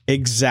too.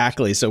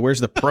 Exactly. So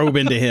where's the probe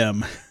into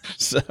him?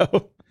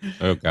 So,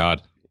 oh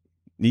God.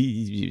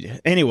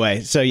 Anyway,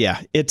 so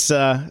yeah, it's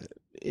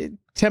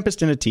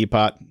tempest in a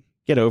teapot.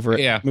 Get over it.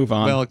 Yeah. Move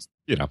on. Well,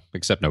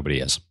 except nobody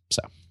is.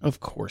 So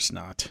of course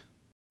not.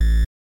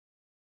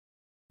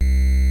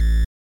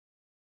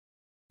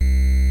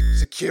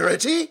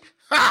 Security?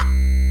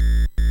 Ha!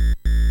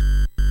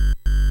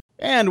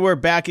 And we're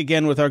back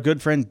again with our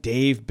good friend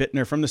Dave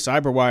Bittner from the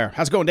Cyberwire.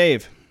 How's it going,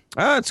 Dave?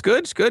 It's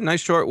good. It's good.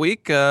 Nice short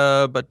week,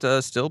 but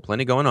still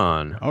plenty going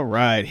on. All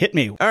right. Hit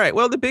me. All right.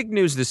 Well, the big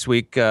news this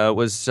week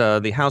was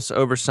the House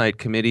Oversight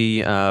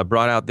Committee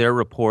brought out their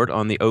report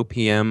on the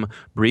OPM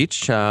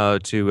breach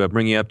to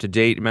bring you up to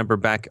date. Remember,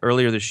 back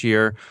earlier this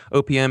year,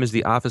 OPM is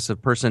the Office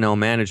of Personnel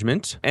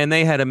Management, and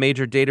they had a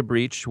major data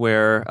breach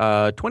where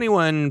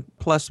 21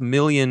 plus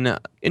million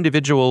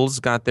individuals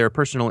got their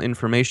personal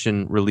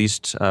information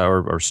released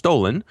or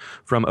stolen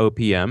from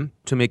OPM.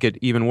 To make it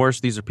even worse,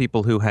 these are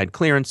people who had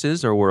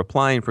clearances or were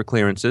applying for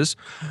clearances.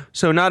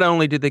 So not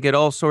only did they get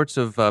all sorts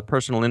of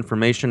personal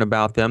information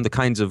about them, the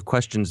kinds of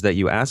questions that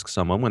you ask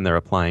someone when they're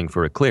applying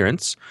for a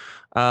clearance,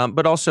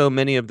 but also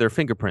many of their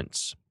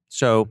fingerprints.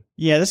 So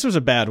yeah, this was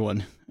a bad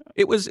one.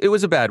 It was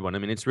a bad one. I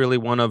mean, it's really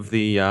one of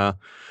the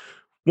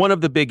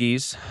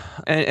biggies,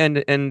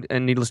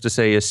 and needless to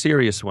say, a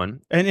serious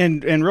one.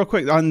 And real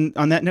quick on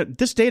that note,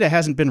 this data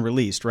hasn't been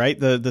released, right?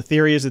 The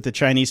theory is that the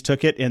Chinese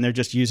took it and they're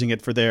just using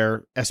it for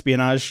their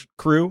espionage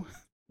crew.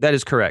 That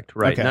is correct,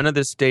 right? Okay. None of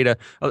this data.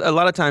 A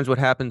lot of times, what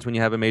happens when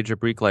you have a major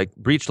breach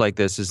like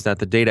this is that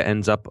the data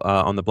ends up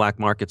on the black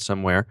market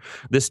somewhere.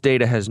 This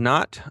data has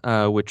not,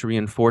 which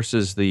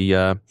reinforces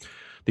the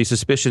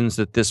suspicions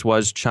that this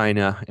was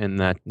China and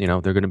that they're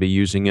going to be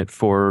using it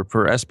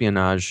for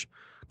espionage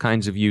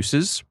kinds of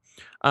uses.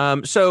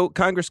 So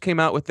Congress came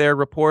out with their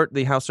report,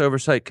 the House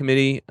Oversight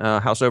Committee,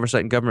 House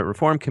Oversight and Government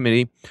Reform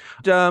Committee.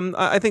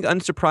 I think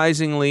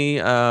unsurprisingly,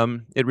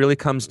 it really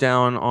comes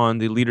down on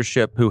the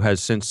leadership who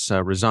has since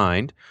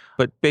resigned,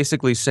 but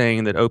basically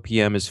saying that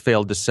OPM has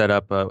failed to set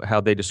up how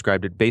they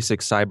described it,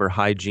 basic cyber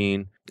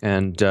hygiene,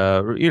 and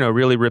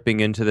really ripping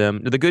into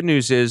them. The good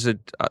news is that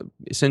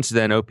since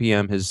then,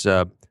 OPM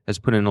has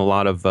put in a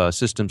lot of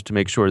systems to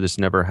make sure this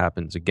never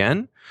happens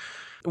again.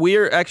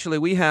 We're going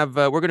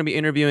to be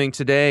interviewing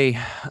today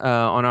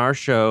on our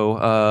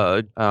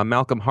show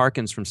Malcolm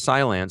Harkins from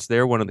Cylance.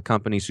 They're one of the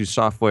companies whose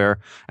software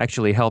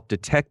actually helped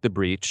detect the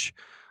breach.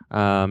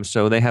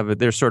 So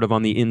they're sort of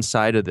on the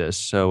inside of this.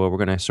 So we're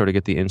going to sort of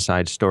get the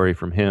inside story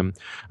from him.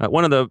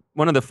 One of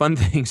the fun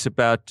things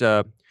about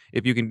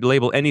if you can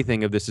label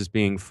anything of this as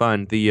being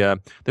fun, the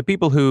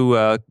people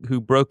who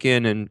broke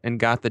in and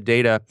got the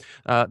data,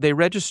 they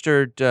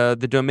registered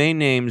the domain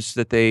names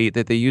that they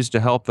used to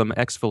help them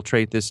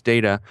exfiltrate this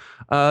data.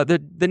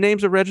 The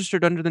names are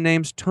registered under the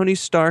names Tony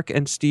Stark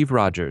and Steve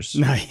Rogers.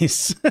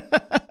 Nice.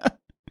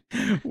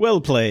 Well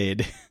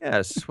played.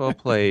 Yes, well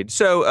played.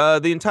 So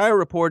the entire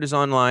report is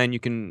online. You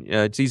can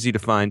it's easy to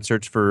find.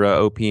 Search for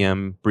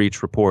OPM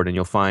breach report, and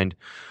you'll find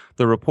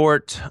the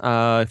report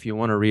if you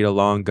want to read a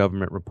long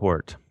government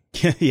report.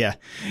 Yeah,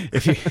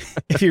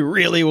 if you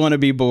really want to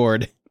be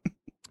bored.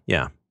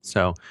 Yeah,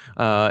 so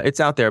it's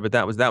out there, but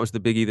that was the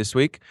biggie this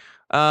week.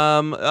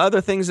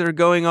 Other things that are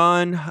going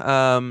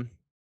on.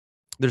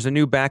 There's a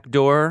new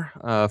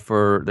backdoor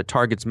for that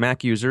targets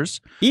Mac users.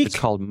 Eek.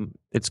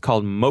 It's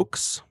called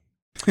Mokes.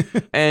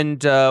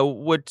 And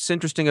what's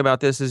interesting about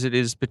this is it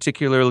is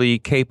particularly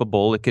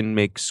capable. It can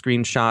make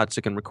screenshots.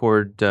 It can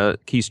record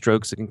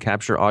keystrokes. It can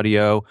capture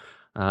audio.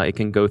 It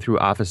can go through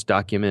Office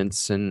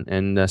documents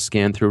and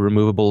scan through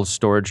removable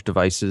storage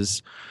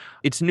devices.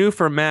 It's new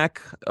for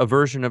Mac. A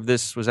version of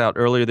this was out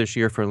earlier this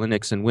year for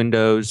Linux and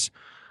Windows.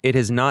 It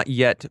has not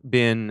yet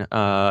been,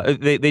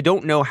 they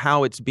don't know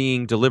how it's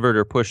being delivered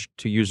or pushed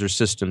to user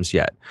systems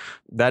yet.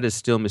 That is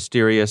still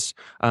mysterious.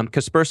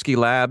 Kaspersky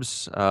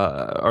Labs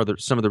are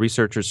some of the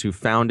researchers who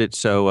found it.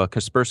 So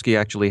Kaspersky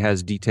actually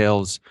has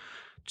details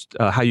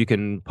how you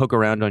can poke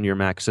around on your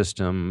Mac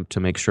system to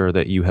make sure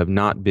that you have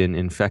not been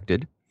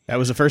infected. That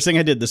was the first thing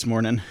I did this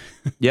morning.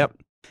 Yep.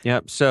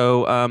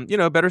 So,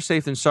 better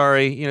safe than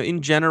sorry.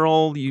 In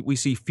general, we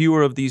see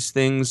fewer of these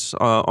things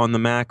on the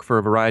Mac for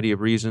a variety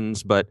of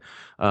reasons, but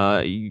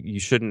you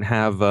shouldn't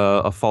have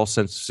a false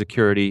sense of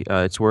security.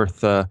 It's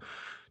worth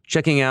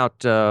checking out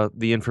the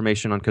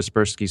information on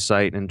Kaspersky's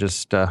site, and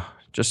just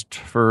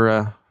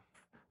for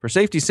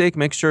safety's sake,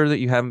 make sure that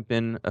you haven't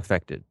been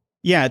affected.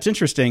 Yeah, it's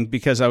interesting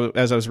because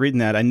as I was reading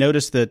that, I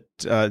noticed that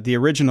the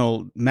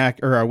original Mac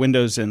or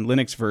Windows and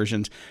Linux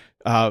versions,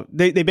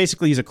 they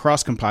basically use a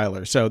cross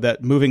compiler, so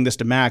that moving this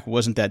to Mac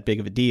wasn't that big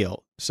of a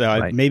deal.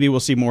 So maybe we'll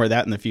see more of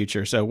that in the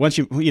future. So once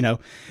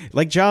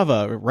like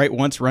Java, write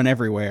once, run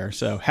everywhere.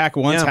 So hack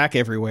once, hack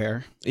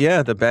everywhere.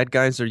 Yeah, the bad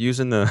guys are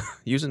using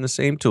the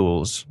same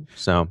tools.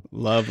 So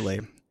lovely.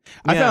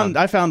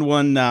 I found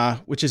one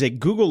which is a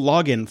Google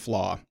login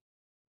flaw.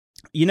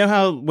 You know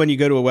how when you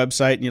go to a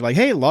website and you're like,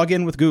 hey, log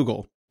in with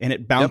Google, and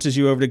it bounces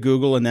you over to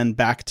Google and then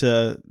back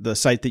to the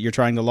site that you're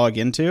trying to log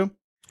into?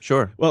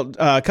 Sure. Well,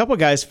 a couple of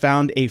guys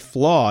found a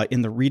flaw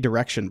in the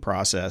redirection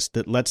process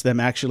that lets them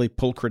actually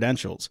pull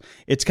credentials.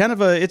 It's kind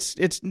of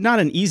it's not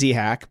an easy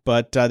hack,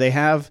 but they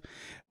have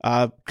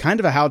kind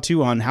of a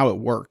how-to on how it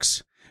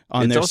works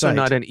on their site. It's also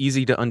not an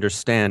easy to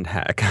understand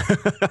hack.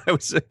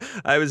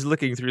 I was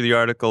looking through the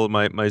article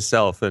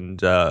myself,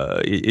 and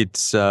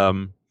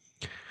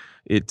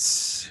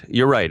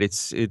you're right.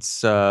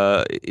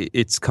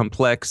 It's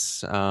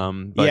complex,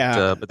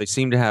 but they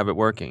seem to have it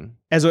working.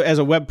 As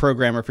a web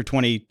programmer for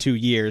 22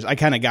 years, I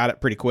kind of got it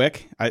pretty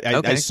quick.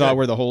 I saw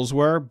where the holes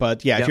were,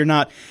 but if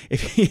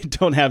you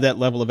don't have that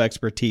level of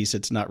expertise,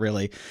 it's not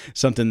really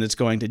something that's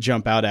going to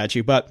jump out at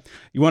you. But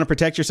you want to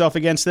protect yourself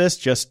against this,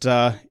 just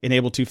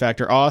enable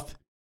two-factor auth.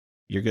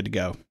 You're good to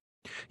go.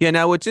 Yeah.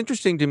 Now, what's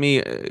interesting to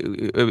me,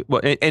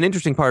 an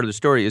interesting part of the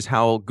story is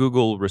how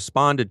Google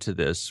responded to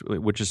this,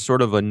 which is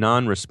sort of a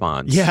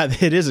non-response. Yeah,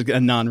 it is a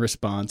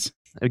non-response.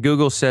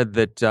 Google said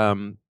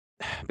that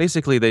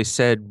basically they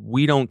said,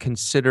 we don't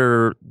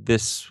consider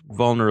this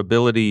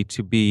vulnerability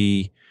to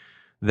be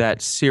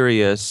that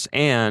serious,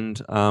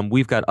 and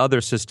we've got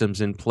other systems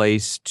in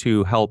place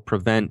to help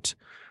prevent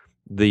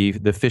the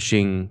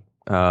phishing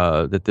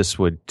that this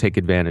would take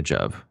advantage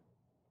of.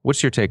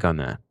 What's your take on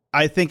that?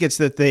 I think it's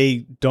that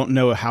they don't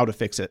know how to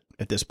fix it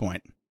at this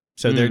point.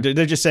 So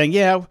they're just saying,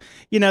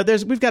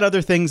 we've got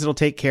other things that'll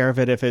take care of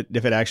it if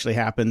it actually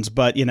happens.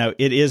 But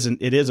it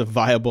is a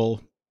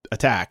viable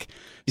attack.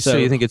 So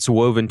you think it's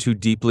woven too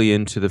deeply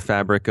into the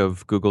fabric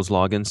of Google's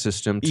login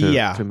system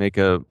to make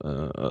a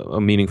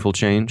meaningful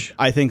change?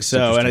 I think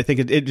so, and I think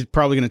it's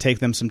probably going to take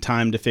them some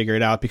time to figure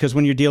it out, because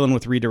when you're dealing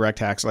with redirect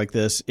hacks like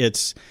this,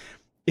 it's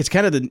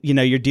kind of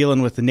you're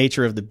dealing with the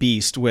nature of the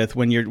beast with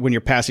when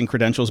you're passing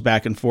credentials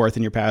back and forth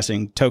and you're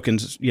passing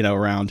tokens,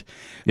 around.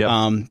 Yep.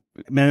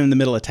 Man in the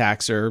middle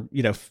attacks are,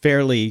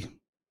 fairly,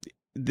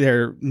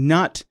 they're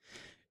not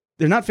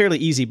fairly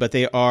easy, but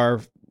they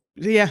are,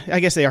 I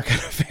guess they are kind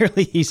of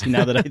fairly easy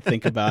now that I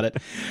think about it.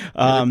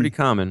 They're pretty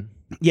common.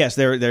 Yes,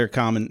 they're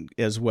common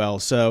as well.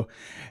 So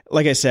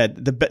like I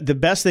said, the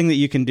best thing that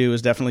you can do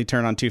is definitely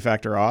turn on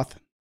two-factor auth,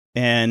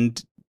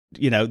 and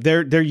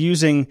they're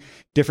using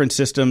different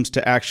systems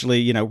to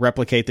actually,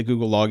 replicate the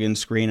Google login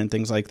screen and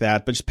things like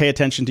that. But just pay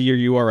attention to your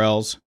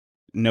URLs,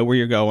 know where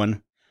you're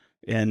going.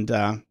 And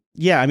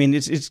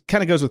it's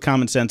kind of goes with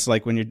common sense.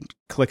 Like when you're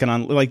clicking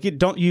on, you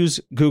don't use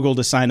Google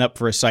to sign up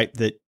for a site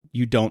that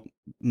you don't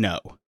know.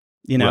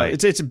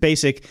 Right. It's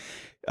basic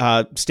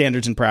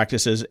standards and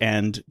practices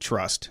and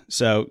trust.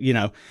 So,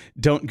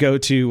 don't go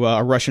to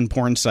a Russian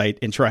porn site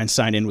and try and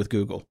sign in with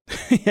Google.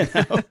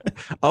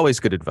 Always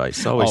good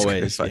advice. Always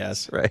good advice.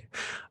 Yes. Right.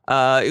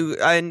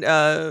 And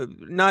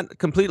not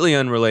completely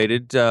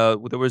unrelated, there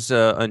was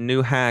a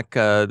new hack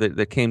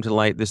that came to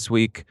light this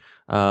week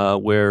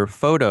where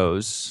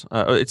photos,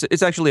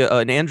 it's actually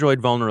an Android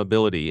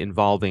vulnerability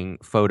involving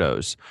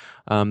photos.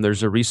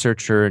 There's a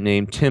researcher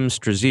named Tim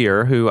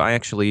Strazier who I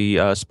actually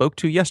spoke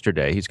to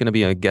yesterday. He's going to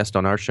be a guest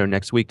on our show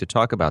next week to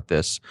talk about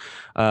this.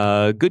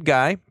 Good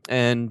guy.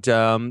 And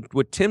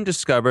what Tim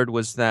discovered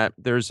was that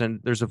there's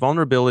a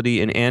vulnerability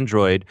in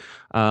Android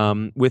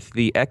with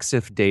the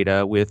EXIF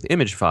data with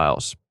image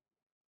files.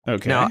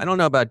 Okay. Now, I don't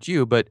know about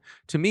you, but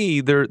to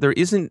me, there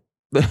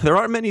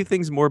aren't many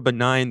things more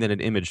benign than an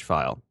image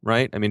file,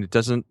 right? I mean, it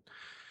doesn't.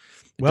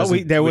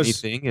 There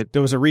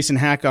was a recent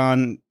hack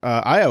on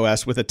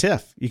iOS with a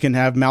TIFF. You can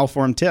have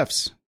malformed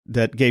TIFFs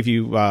that gave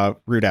you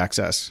root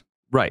access.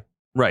 Right,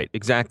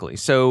 exactly.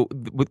 So,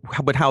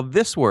 but how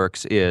this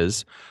works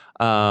is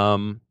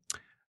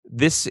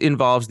this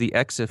involves the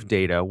EXIF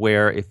data,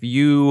 where if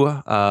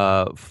you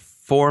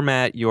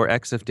format your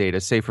EXIF data,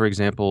 say for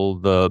example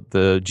the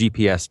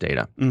GPS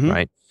data,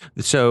 right?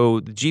 So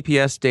the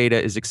GPS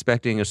data is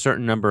expecting a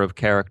certain number of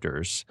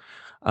characters.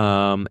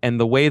 And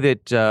the way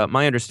that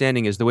my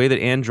understanding is the way that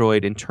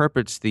Android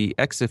interprets the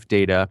EXIF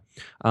data,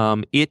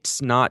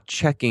 it's not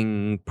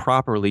checking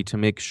properly to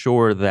make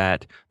sure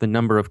that the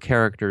number of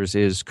characters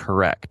is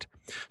correct.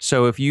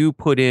 So if you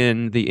put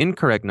in the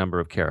incorrect number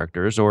of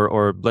characters,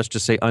 or let's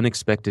just say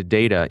unexpected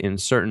data in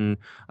certain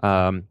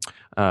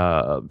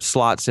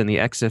slots in the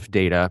EXIF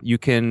data, you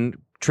can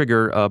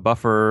trigger a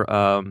buffer.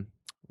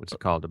 What's it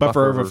called?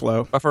 Buffer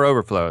overflow. Buffer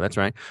overflow. That's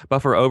right.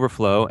 Buffer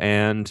overflow,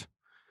 and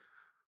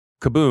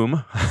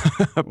kaboom!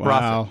 Wow.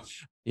 Profit.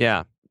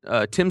 Yeah.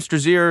 Tim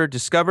Strazier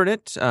discovered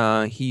it.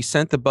 He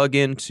sent the bug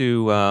in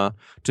to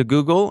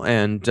Google,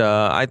 and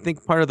I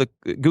think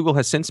Google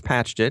has since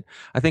patched it.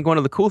 I think one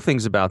of the cool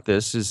things about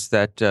this is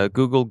that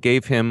Google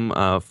gave him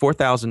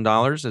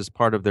 $4,000 as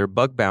part of their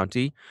bug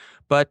bounty.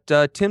 But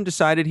Tim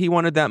decided he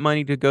wanted that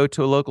money to go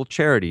to a local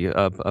charity,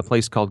 a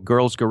place called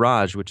Girls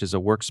Garage, which is a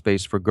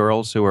workspace for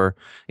girls who are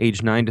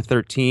age 9 to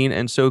 13.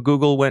 And so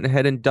Google went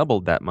ahead and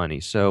doubled that money.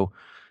 So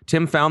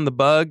Tim found the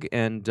bug,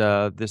 and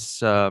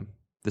this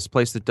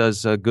place that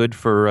does good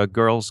for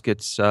girls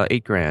gets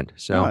 $8,000.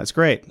 So that's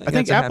great. I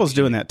think Apple's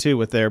doing that too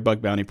with their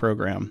bug bounty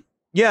program.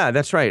 Yeah,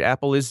 that's right.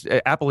 Apple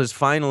has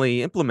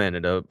finally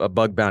implemented a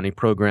bug bounty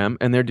program,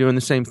 and they're doing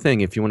the same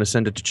thing. If you want to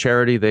send it to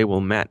charity, they will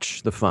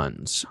match the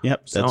funds.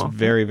 Yep, that's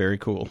very, very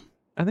cool.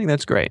 I think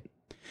that's great.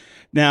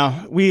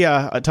 Now, we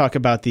talk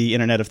about the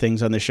Internet of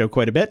Things on this show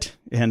quite a bit,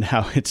 and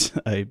how it's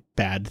a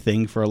bad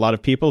thing for a lot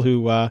of people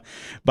who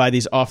buy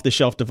these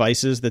off-the-shelf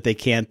devices that they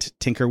can't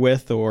tinker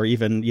with or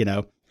even,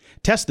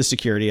 test the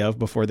security of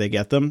before they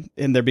get them.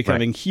 And they're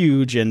becoming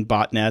huge in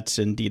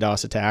botnets and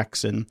DDoS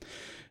attacks, and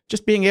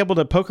just being able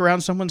to poke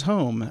around someone's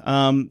home.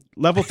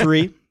 Level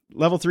 3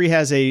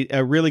 has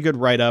a really good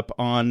write-up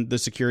on the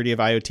security of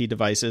IoT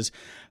devices.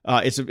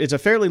 It's a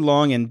fairly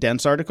long and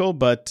dense article,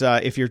 but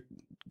if you're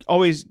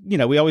always,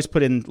 we always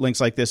put in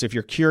links like this if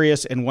you're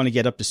curious and want to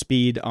get up to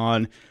speed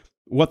on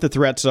what the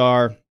threats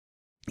are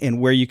and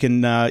where you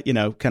can,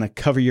 kind of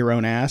cover your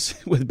own ass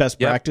with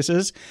best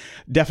practices.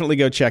 Definitely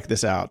go check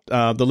this out.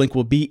 The link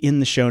will be in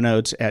the show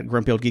notes at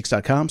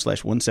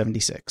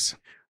grumpyoldgeeks.com/176.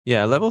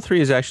 Yeah, Level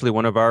 3 is actually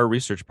one of our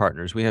research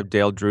partners. We have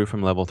Dale Drew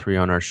from Level 3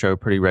 on our show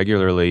pretty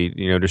regularly,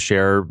 to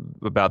share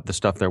about the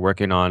stuff they're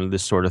working on,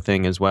 this sort of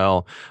thing as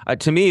well.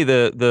 To me,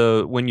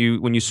 the when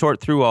you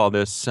sort through all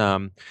this,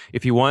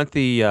 if you want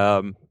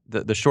the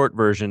short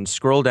version,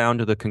 scroll down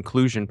to the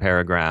conclusion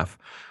paragraph,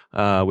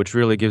 which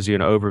really gives you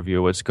an overview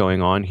of what's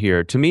going on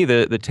here. To me,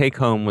 the take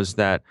home was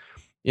that,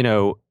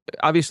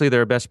 obviously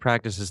there are best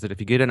practices that if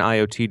you get an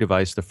IoT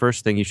device, the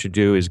first thing you should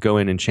do is go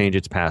in and change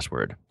its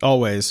password.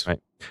 Always. Right.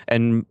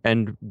 And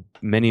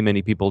many,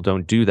 many people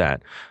don't do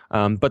that.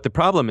 But the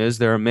problem is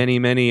there are many,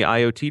 many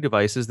IoT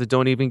devices that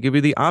don't even give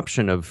you the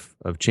option of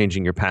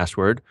changing your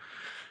password.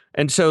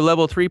 And so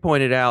Level 3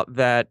 pointed out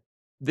that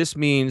this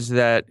means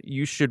that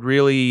you should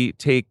really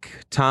take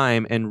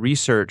time and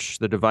research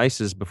the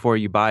devices before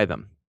you buy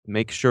them.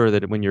 Make sure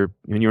that when you're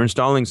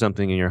installing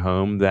something in your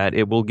home, that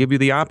it will give you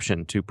the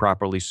option to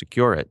properly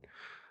secure it.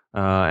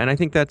 And I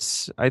think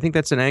that's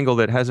an angle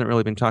that hasn't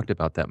really been talked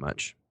about that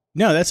much.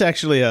 No, that's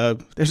actually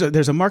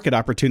there's a market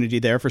opportunity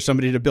there for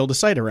somebody to build a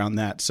site around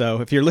that. So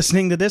if you're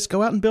listening to this,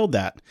 go out and build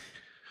that.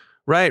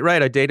 Right.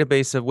 A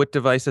database of what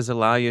devices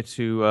allow you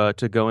to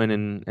go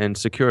in and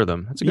secure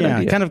them. That's a good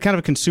idea. kind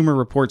of consumer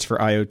reports for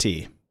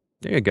IoT.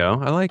 There you go.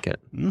 I like it.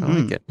 Mm-hmm. I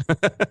like it.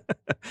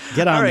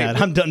 Get on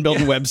that. I'm done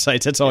building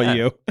websites. That's all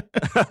you.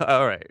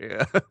 All right.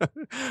 Yeah.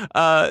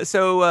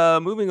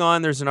 So moving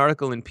on, there's an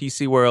article in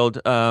PC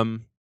World.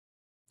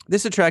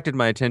 This attracted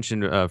my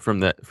attention from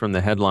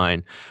the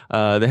headline.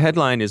 The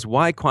headline is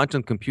 "Why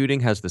Quantum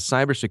Computing Has the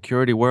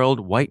Cybersecurity World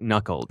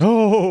White-Knuckled."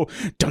 Oh,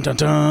 dun dun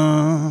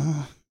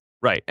dun.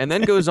 Right, and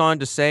then goes on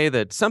to say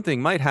that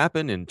something might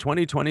happen in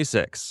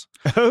 2026.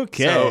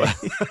 Okay.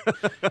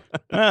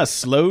 So,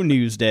 slow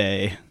news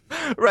day.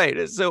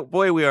 Right. So,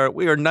 boy, we are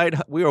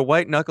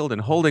white-knuckled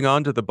and holding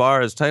on to the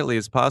bar as tightly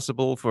as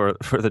possible for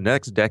the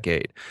next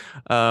decade.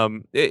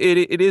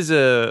 It is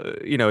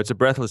it's a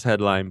breathless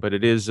headline, but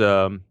it is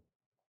a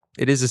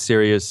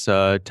serious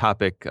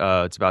topic.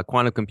 It's about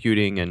quantum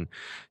computing, and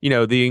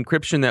the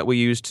encryption that we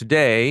use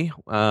today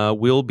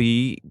will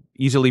be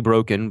easily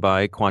broken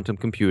by quantum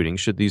computing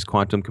should these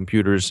quantum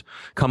computers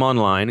come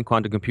online.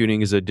 Quantum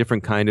computing is a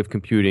different kind of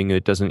computing.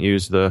 It doesn't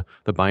use the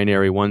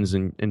binary ones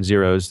and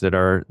zeros that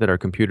our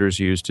computers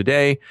use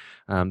today.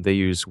 They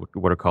use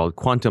what are called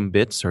quantum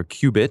bits or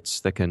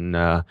qubits that can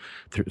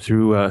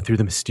through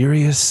the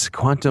mysterious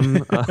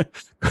quantum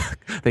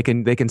they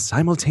can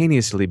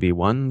simultaneously be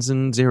ones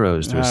and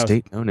zeros through a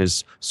state known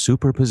as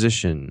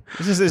superposition.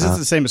 This is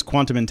the same as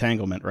quantum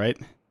entanglement, right?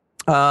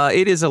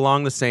 It is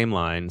along the same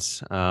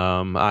lines.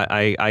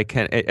 I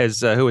can,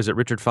 as who was it?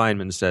 Richard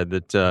Feynman said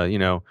that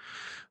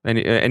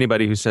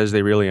anybody who says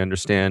they really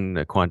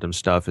understand quantum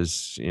stuff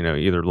is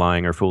either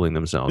lying or fooling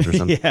themselves or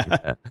something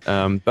like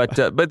that.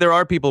 But there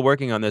are people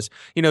working on this.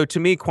 To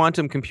me,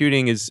 quantum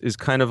computing is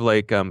kind of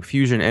like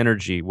fusion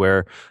energy,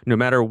 where no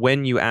matter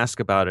when you ask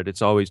about it,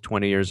 it's always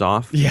 20 years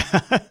off. Yeah,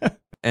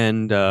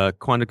 and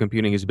quantum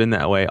computing has been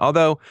that way.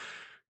 Although,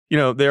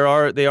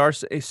 they are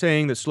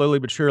saying that slowly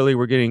but surely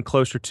we're getting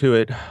closer to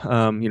it.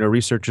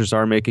 Researchers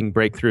are making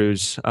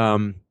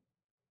breakthroughs.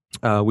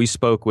 We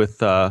spoke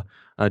with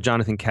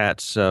Jonathan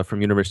Katz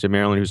from University of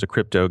Maryland, who's a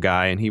crypto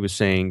guy, and he was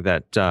saying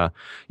that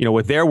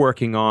what they're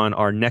working on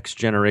are next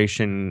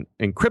generation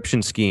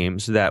encryption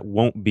schemes that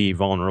won't be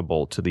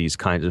vulnerable to these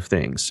kinds of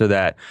things. So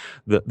that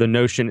the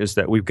notion is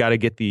that we've got to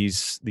get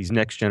these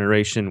next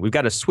generation, we've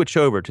got to switch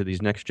over to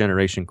these next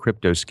generation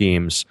crypto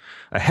schemes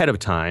ahead of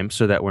time,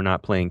 so that we're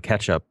not playing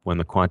catch up when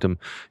the quantum,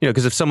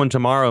 because if someone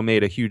tomorrow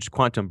made a huge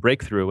quantum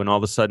breakthrough and all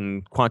of a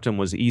sudden quantum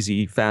was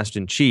easy, fast,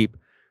 and cheap,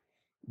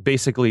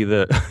 basically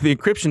the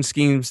encryption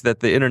schemes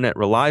that the internet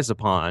relies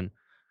upon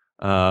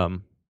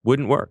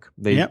wouldn't work.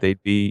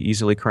 They'd be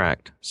easily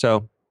cracked.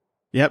 So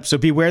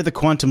beware the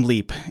quantum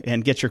leap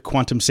and get your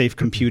quantum safe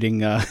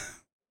computing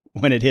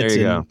when it hits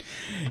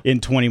in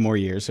 20 more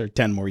years or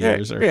 10 more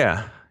years.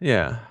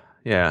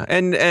 Yeah.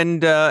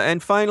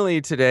 And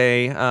finally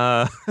today,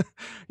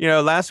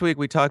 last week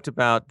we talked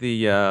about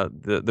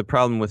the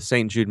problem with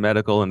St. Jude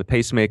Medical and the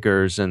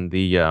pacemakers and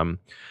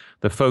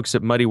the folks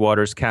at Muddy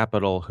Waters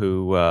Capital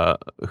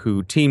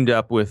who teamed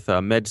up with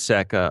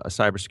MedSec, a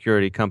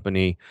cybersecurity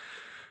company,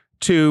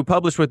 to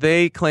publish what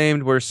they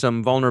claimed were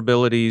some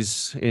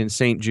vulnerabilities in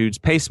St. Jude's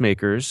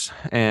pacemakers.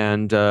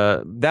 And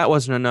that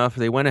wasn't enough.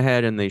 They went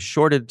ahead and they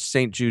shorted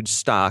St. Jude's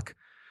stock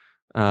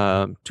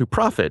to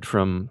profit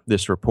from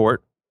this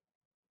report.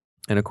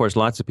 And of course,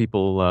 lots of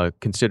people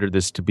consider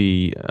this to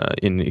be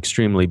in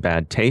extremely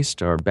bad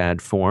taste or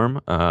bad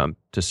form,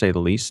 to say the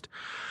least.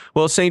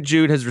 Well, St.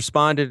 Jude has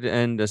responded,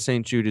 and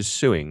St. Jude is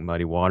suing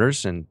Muddy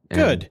Waters and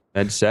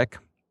MedSec.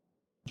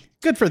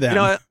 Good for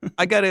them.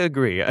 I got to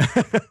agree.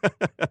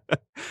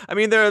 I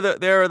mean,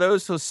 there are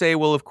those who say,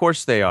 well, of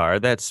course they are.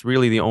 That's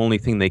really the only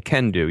thing they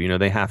can do.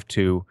 They have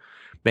to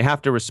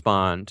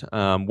respond,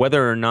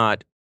 whether or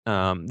not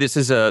this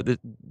is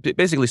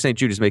basically St.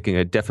 Jude is making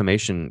a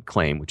defamation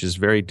claim, which is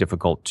very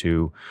difficult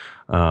to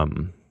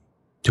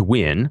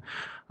win.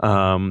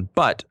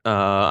 But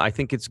I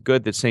think it's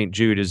good that St.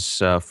 Jude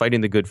is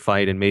fighting the good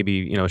fight and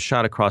maybe, a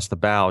shot across the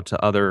bow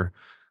to other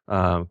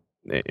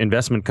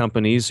investment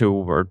companies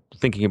who are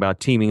thinking about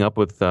teaming up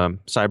with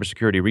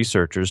cybersecurity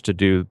researchers to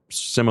do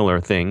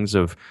similar things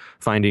of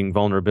finding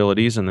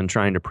vulnerabilities and then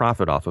trying to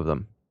profit off of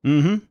them.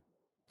 Mm-hmm.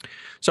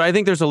 So I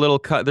think there's a little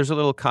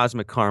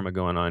cosmic karma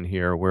going on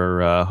here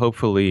where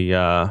hopefully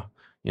I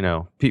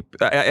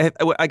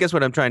guess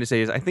what I'm trying to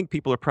say is I think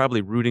people are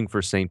probably rooting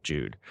for St.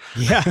 Jude.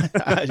 Yeah,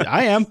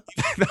 I am.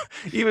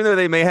 Even though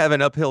they may have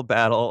an uphill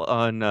battle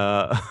on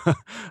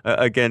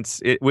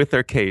against it with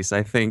their case,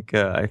 I think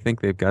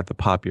they've got the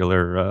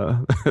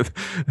popular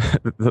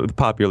the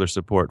popular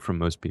support from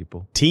most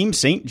people. Team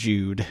St.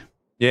 Jude.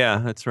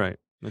 Yeah, that's right.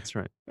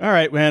 All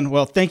right, man.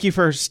 Well, thank you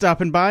for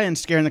stopping by and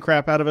scaring the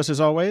crap out of us as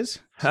always.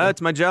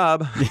 It's my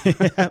job.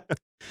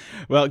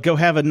 Well, go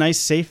have a nice,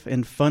 safe,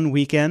 and fun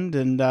weekend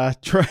and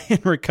try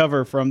and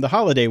recover from the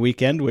holiday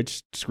weekend,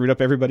 which screwed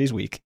up everybody's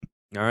week.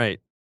 All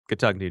right. Good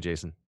talking to you,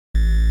 Jason.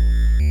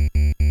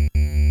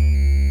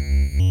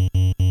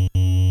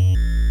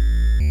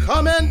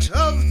 Comment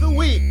of the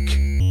week.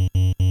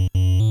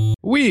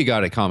 We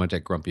got a comment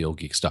at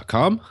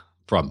grumpyoldgeeks.com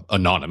from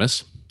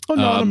Anonymous.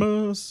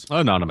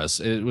 Anonymous.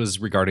 It was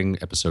regarding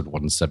episode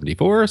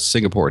 174,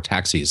 Singapore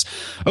taxis.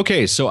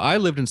 Okay, so I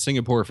lived in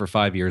Singapore for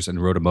 5 years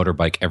and rode a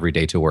motorbike every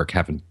day to work.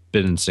 Haven't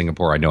been in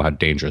Singapore. I know how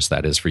dangerous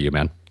that is for you,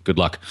 man. Good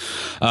luck.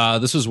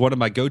 This was one of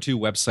my go-to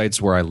websites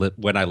where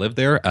when I lived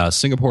there.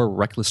 Singapore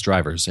Reckless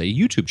Drivers, a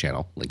YouTube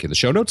channel. Link in the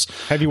show notes.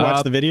 Have you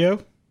watched the video?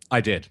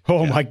 I did.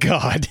 Oh, my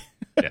God.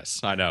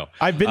 Yes, I know.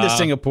 I've been to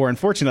Singapore.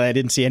 Unfortunately, I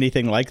didn't see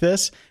anything like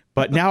this,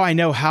 but now I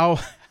know how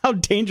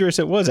dangerous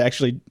it was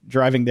actually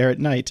driving there at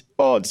night.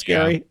 Oh, it's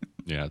scary.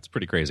 Yeah, it's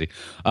pretty crazy.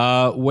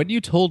 When you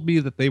told me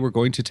that they were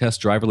going to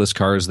test driverless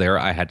cars there,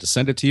 I had to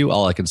send it to you.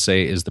 All I can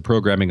say is the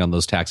programming on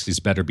those taxis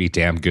better be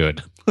damn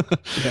good.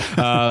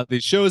 The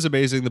show is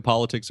amazing. The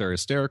politics are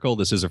hysterical.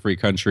 This is a free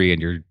country,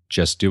 and you're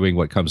just doing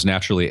what comes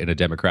naturally in a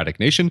democratic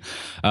nation.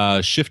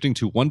 Shifting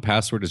to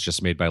 1Password has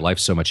just made my life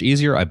so much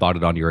easier. I bought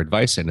it on your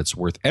advice, and it's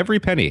worth every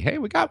penny. Hey,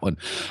 we got one.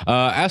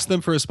 Ask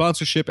them for a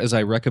sponsorship as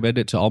I recommend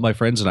it to all my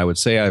friends, and I would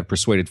say I've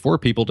persuaded 4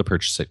 people to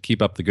purchase it.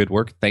 Keep up the good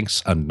work.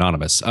 Thanks,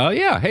 Anonymous.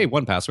 Yeah, hey,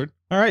 1Password.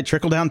 All right,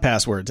 trickle down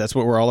passwords. That's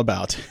what we're all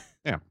about.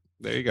 Yeah,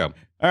 there you go.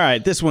 All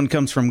right, this one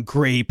comes from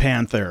Gray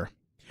Panther.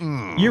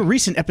 Your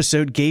recent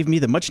episode gave me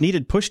the much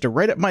needed push to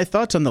write up my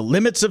thoughts on the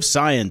limits of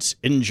science.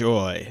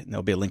 Enjoy. And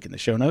there'll be a link in the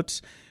show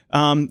notes.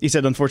 He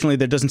said, unfortunately,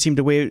 there doesn't seem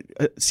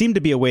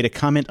to be a way to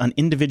comment on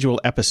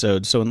individual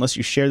episodes. So unless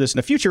you share this in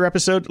a future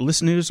episode,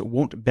 listeners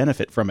won't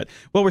benefit from it.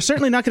 Well, we're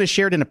certainly not going to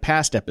share it in a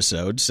past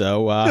episode.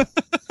 So,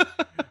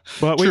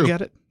 but we've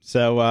got it.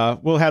 So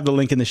we'll have the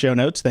link in the show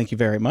notes. Thank you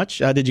very much.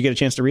 Did you get a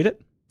chance to read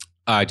it?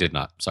 I did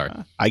not. Sorry.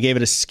 I gave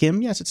it a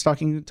skim. Yes, it's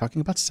talking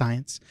about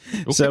science.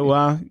 Okay.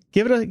 So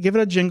give it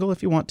a jingle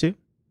if you want to.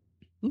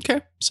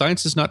 Okay.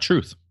 Science is not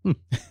truth.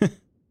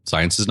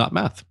 Science is not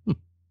math.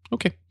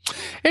 Okay.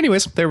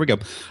 Anyways, there we go.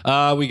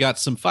 We got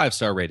some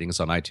 5-star ratings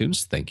on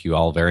iTunes. Thank you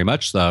all very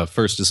much. The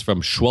first is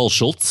from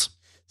Schwellschultz.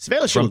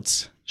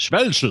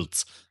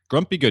 Schwellschultz.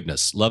 Grumpy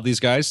goodness. Love these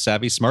guys.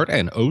 Savvy, smart,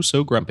 and oh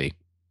so grumpy.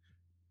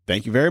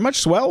 Thank you very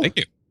much, Swell.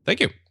 Thank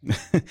you.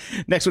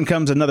 Next one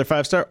comes another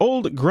 5-star.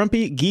 Old,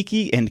 grumpy,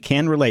 geeky, and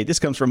can relate. This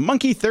comes from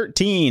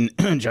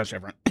Monkey13. John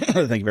Chevron.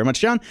 Thank you very much,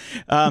 John.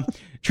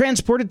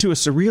 Transported to a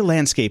surreal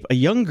landscape, a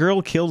young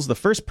girl kills the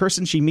first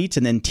person she meets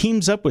and then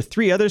teams up with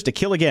 3 others to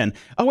kill again.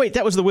 Oh, wait,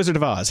 that was The Wizard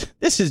of Oz.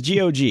 This is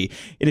GOG.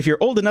 And if you're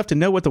old enough to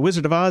know what The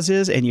Wizard of Oz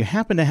is, and you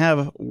happen to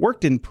have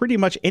worked in pretty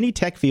much any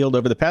tech field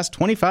over the past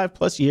 25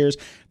 plus years,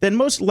 then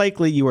most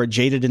likely you are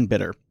jaded and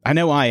bitter. I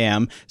know I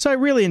am, so I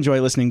really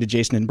enjoy listening to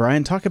Jason and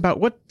Brian talk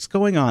about what's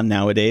going on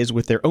nowadays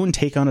with their own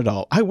take on it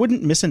all. I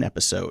wouldn't miss an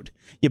episode.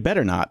 You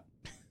better not.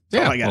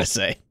 That's all I gotta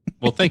say.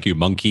 Well, thank you,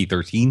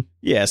 Monkey13.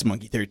 Yes,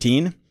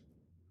 Monkey13.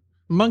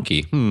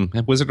 Monkey.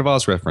 A Wizard of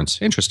Oz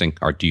reference. Interesting.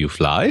 Do you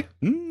fly?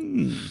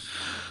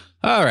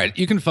 All right.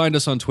 You can find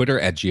us on Twitter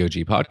at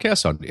GOG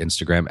Podcast, on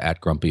Instagram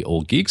at Grumpy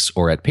Old Geeks,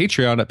 or at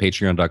Patreon at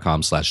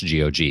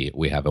patreon.com/GOG.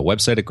 We have a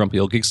website at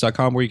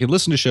grumpyoldgeeks.com where you can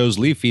listen to shows,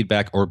 leave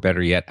feedback, or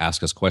better yet,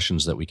 ask us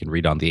questions that we can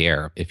read on the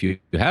air. If you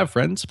have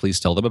friends, please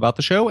tell them about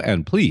the show.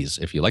 And please,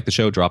 if you like the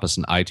show, drop us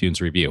an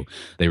iTunes review.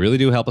 They really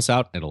do help us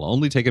out. It'll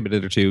only take a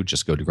minute or two.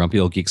 Just go to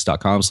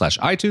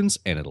grumpyoldgeeks.com/iTunes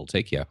and it'll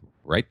take you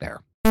right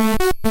there.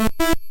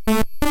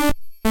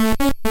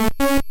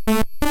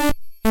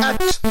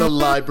 At the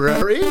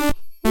library.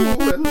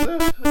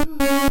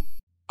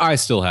 I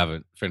still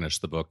haven't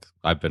finished the book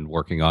I've been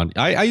working on.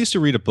 I used to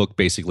read a book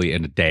basically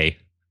in a day.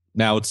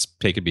 Now it's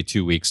taken me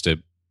 2 weeks to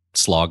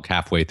slog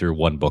halfway through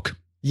one book.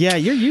 Yeah,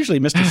 you're usually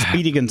Mr.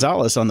 Speedy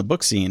Gonzalez on the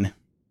book scene.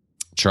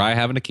 Try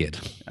having a kid.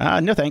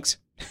 No thanks.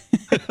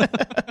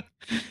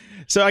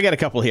 So I got a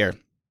couple here.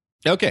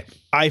 Okay.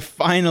 I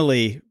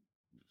finally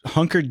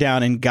hunkered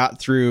down and got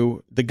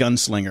through The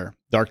Gunslinger,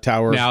 Dark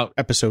Tower, now,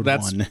 episode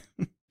 1.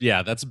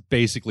 Yeah, that's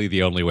basically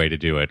the only way to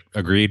do it.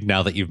 Agreed,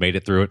 now that you've made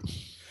it through it?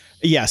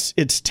 Yes,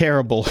 it's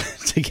terrible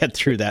to get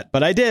through that,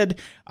 but I did.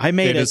 I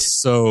made it. It is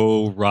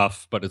so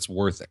rough, but it's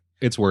worth it.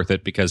 It's worth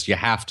it because you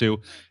have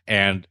to,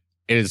 and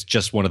it is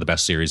just one of the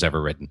best series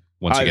ever written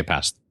once you get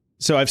past.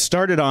 So I've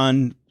started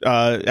on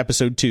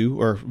episode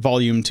 2 or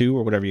volume 2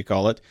 or whatever you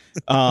call it.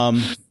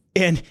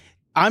 And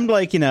I'm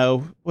like,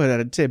 what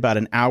I'd say about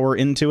an hour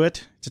into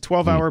it. It's a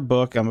 12-hour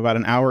book. I'm about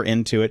an hour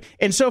into it.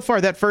 And so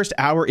far, that first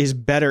hour is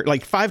better,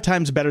 like 5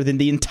 times better than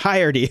the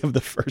entirety of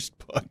the first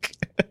book.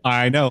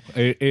 I know.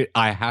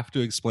 I have to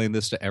explain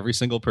this to every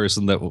single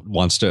person that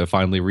wants to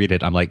finally read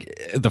it. I'm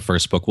like, the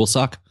first book will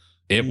suck.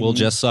 It will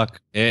just suck.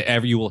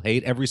 You will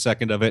hate every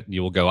second of it. And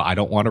you will go, I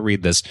don't want to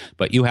read this,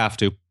 but you have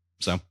to.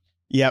 So,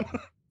 yep.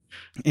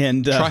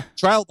 And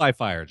trial by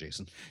fire,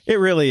 Jason. It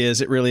really is.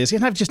 It really is.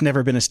 And I've just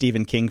never been a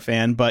Stephen King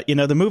fan, but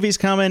the movie's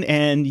coming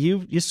and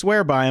you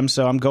swear by him.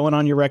 So I'm going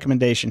on your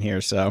recommendation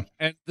here. So,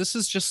 and this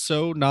is just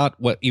so not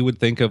what you would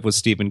think of with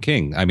Stephen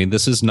King. I mean,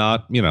 this is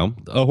not,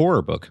 a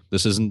horror book.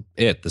 This isn't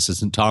it. This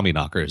isn't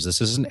Tommyknockers. This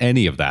isn't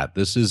any of that.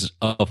 This is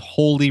a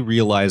wholly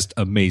realized,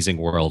 amazing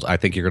world. I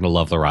think you're going to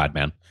love the ride,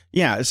 man.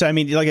 Yeah. So, I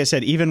mean, like I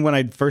said, even when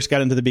I first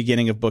got into the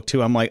beginning of book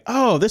 2, I'm like,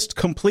 oh, this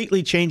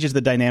completely changes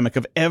the dynamic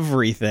of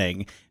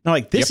everything. And I'm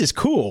like, this is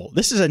cool.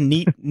 This is a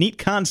neat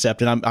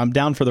concept. And I'm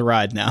down for the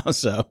ride now.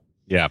 So,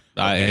 yeah,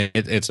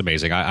 it's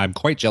amazing. I'm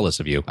quite jealous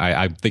of you.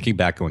 I'm thinking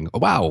back going, oh,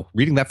 wow,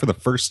 reading that for the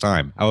first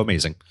time. How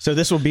amazing. So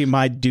this will be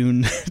my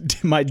Dune,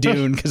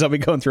 because I'll be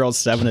going through all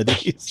 7 of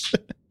these.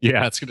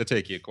 Yeah, it's going to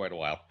take you quite a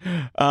while.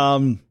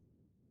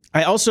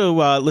 I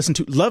also listened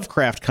to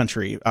Lovecraft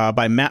Country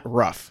by Matt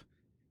Ruff.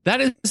 That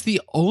is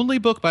the only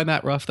book by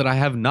Matt Ruff that I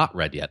have not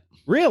read yet.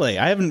 Really?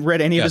 I haven't read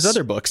any of his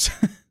other books.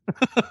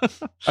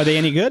 Are they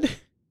any good?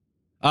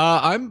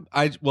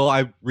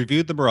 I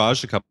reviewed The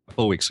Mirage a couple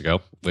of weeks ago,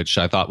 which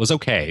I thought was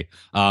okay.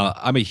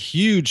 I'm a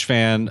huge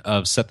fan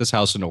of Set This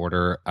House in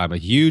Order. I'm a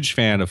huge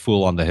fan of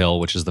Fool on the Hill,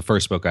 which is the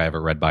first book I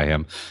ever read by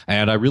him.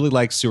 And I really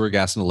like Sewer,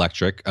 Gas, and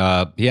Electric.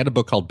 He had a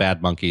book called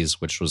Bad Monkeys,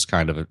 which was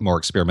kind of more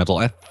experimental.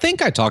 I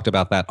think I talked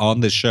about that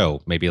on this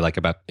show, maybe like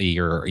about a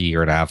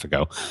year and a half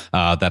ago,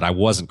 that I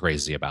wasn't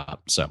crazy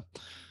about. So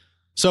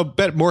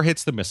bet more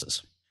hits than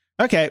misses.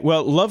 Okay,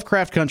 well,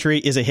 Lovecraft Country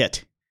is a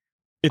hit.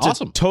 It's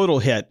awesome. A total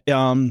hit.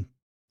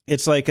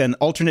 It's like an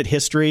alternate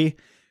history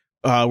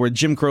where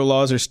Jim Crow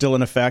laws are still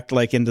in effect,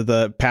 like into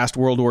the past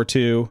World War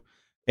II.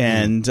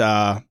 And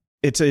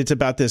it's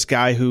about this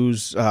guy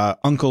whose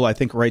uncle, I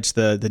think, writes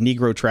the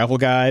Negro Travel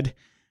Guide.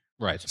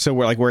 Right. So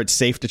where it's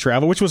safe to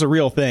travel, which was a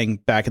real thing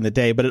back in the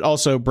day, but it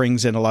also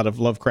brings in a lot of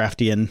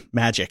Lovecraftian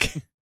magic.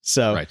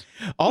 So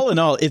all in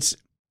all,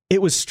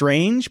 it was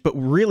strange, but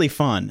really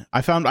fun.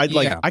 I found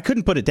I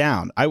couldn't put it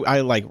down.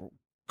 I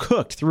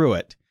cooked through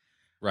it.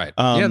 Right.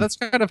 Yeah, that's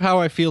kind of how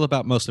I feel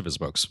about most of his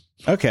books.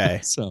 Okay.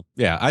 So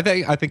yeah, I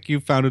think you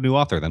found a new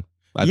author then.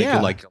 I think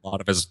you like a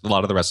lot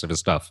of the rest of his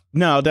stuff.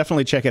 No,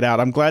 definitely check it out.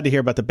 I'm glad to hear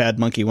about the Bad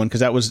Monkey one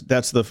because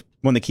that's the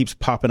one that keeps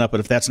popping up. But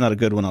if that's not a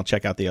good one, I'll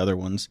check out the other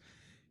ones.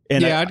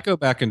 And I'd go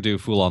back and do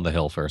Fool on the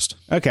Hill first.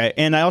 Okay,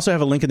 and I also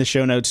have a link in the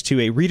show notes to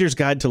a Reader's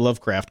Guide to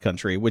Lovecraft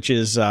Country, which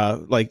is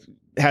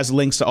has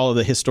links to all of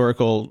the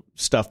historical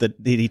stuff that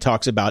he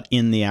talks about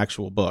in the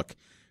actual book,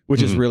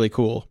 which is really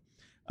cool.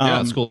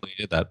 Yeah, it's cool that you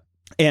did that.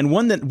 And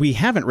one that we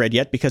haven't read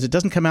yet because it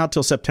doesn't come out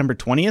till September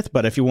 20th.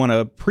 But if you want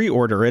to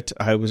pre-order it,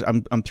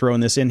 I'm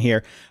throwing this in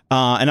here,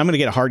 and I'm going to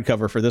get a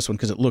hardcover for this one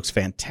because it looks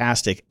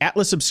fantastic.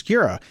 Atlas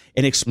Obscura,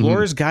 an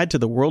explorer's guide to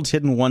the world's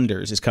hidden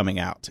wonders, is coming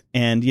out,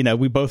 and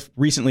we both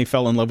recently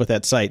fell in love with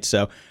that site.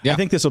 So I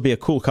think this will be a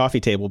cool coffee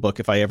table book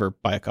if I ever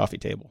buy a coffee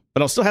table.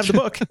 But I'll still have the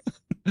book.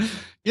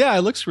 Yeah,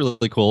 it looks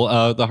really cool.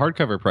 The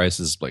hardcover price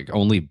is like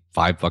only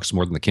 $5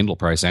 more than the Kindle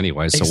price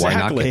anyway. So why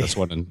not get this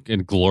one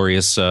in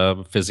glorious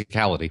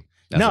physicality?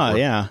 No,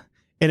 yeah.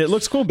 And it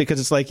looks cool because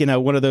it's like,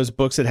 one of those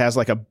books that has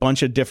like a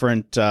bunch of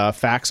different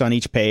facts on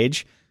each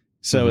page.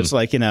 So it's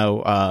like,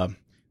 what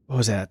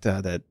was that?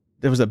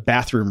 There was a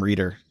bathroom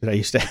reader that I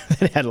used to have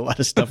that had a lot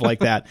of stuff like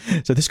that.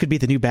 So this could be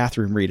the new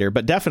bathroom reader,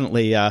 but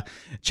definitely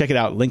check it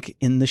out. Link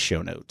in the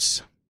show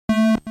notes.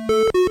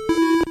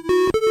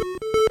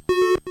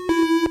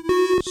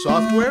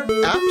 Software,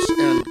 apps,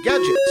 and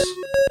gadgets.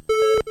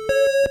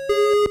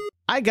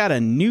 I got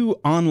a new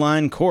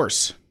online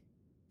course.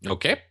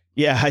 Okay.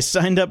 Yeah, I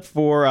signed up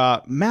for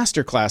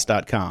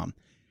masterclass.com.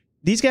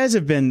 These guys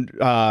have been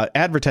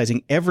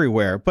advertising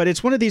everywhere, but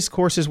it's one of these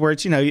courses where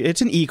it's,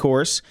 it's an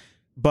e-course,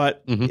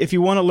 but if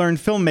you want to learn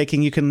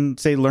filmmaking, you can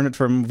say learn it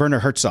from Werner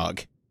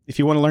Herzog. If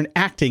you want to learn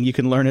acting, you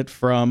can learn it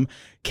from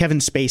Kevin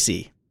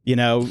Spacey.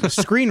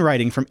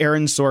 Screenwriting from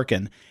Aaron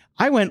Sorkin.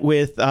 I went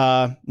with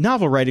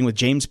novel writing with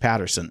James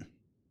Patterson.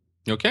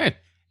 Okay.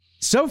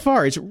 So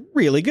far, it's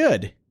really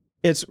good.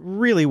 It's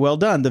really well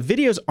done. The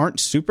videos aren't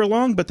super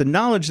long, but the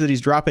knowledge that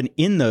he's dropping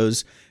in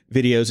those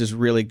videos is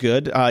really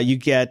good. You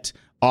get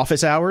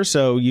office hours,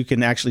 so you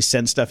can actually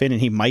send stuff in,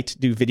 and he might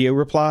do video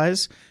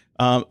replies.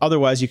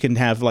 Otherwise, you can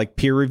have like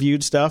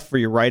peer-reviewed stuff for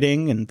your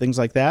writing and things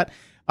like that.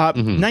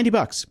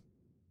 $90.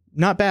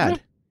 Not bad. Yeah,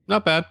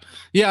 not bad.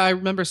 Yeah, I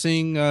remember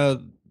seeing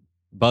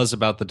buzz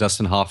about the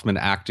Dustin Hoffman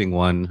acting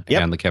one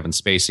and the Kevin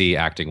Spacey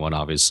acting one,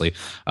 obviously.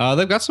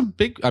 They've got some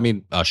big,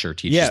 Usher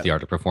teaches the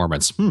art of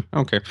performance.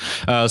 Okay.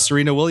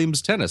 Serena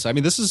Williams tennis.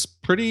 This is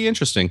pretty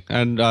interesting,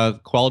 and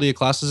quality of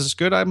classes is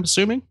good, I'm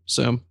assuming.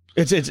 So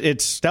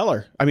it's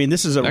stellar.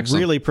 This is a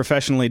really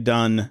professionally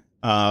done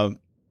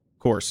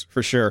course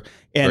for sure.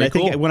 And very I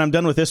think when I'm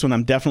done with this one,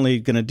 I'm definitely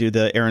going to do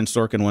the Aaron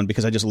Sorkin one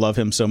because I just love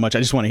him so much. I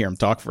just want to hear him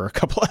talk for a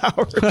couple of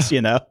hours, I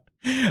think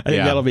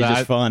that'll be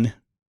just fun.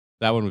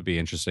 That one would be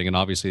interesting. And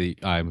obviously,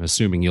 I'm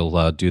assuming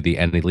you'll do the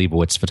Annie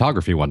Leibovitz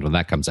photography one when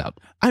that comes out.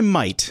 I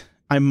might.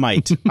 I've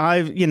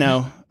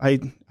done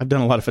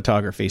a lot of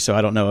photography, so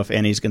I don't know if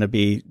Annie's going to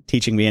be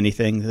teaching me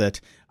anything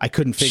that I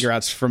couldn't figure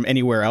out from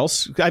anywhere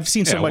else. I've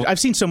seen so much. I've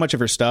seen so much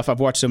of her stuff. I've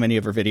watched so many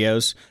of her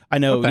videos. I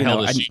know. What the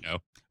hell does she know?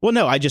 Well,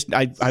 no,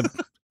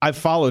 I've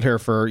followed her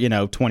for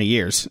 20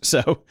 years,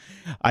 so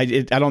I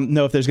don't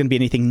know if there's going to be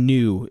anything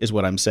new, is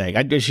what I'm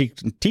saying. She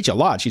can teach a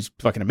lot. She's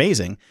fucking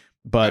amazing,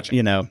 but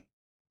gotcha.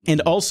 And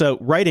also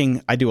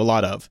writing, I do a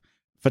lot of.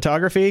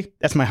 Photography,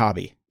 that's my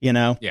hobby,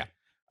 Yeah.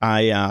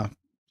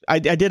 I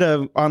did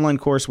an online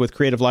course with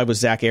Creative Live with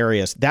Zach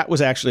Arias. That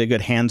was actually a good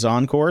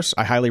hands-on course.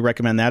 I highly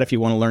recommend that if you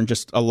want to learn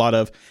just a lot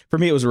of, for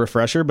me it was a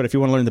refresher, but if you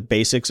want to learn the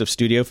basics of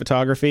studio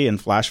photography and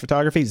flash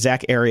photography,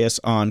 Zach Arias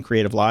on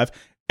Creative Live,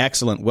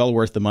 excellent, well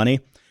worth the money.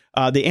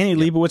 The Annie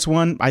Leibovitz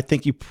one, I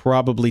think you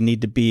probably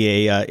need to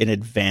be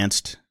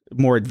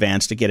more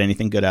advanced to get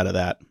anything good out of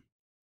that.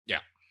 Yeah.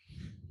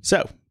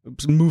 So,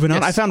 moving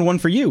on, I found one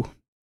for you.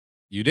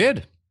 You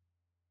did.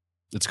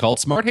 It's called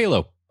Smart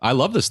Halo. I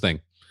love this thing.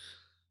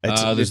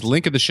 There's a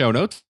link in the show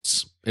notes.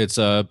 It's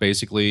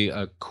basically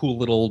a cool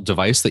little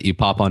device that you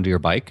pop onto your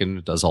bike, and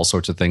it does all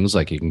sorts of things.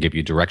 Like, it can give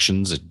you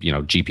directions,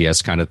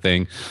 GPS kind of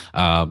thing.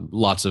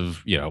 Lots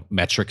of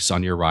metrics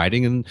on your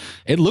riding, and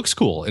it looks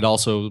cool. It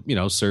also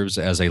serves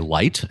as a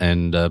light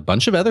and a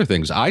bunch of other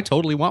things. I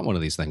totally want one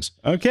of these things.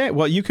 Okay,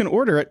 well, you can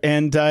order it,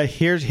 and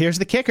here's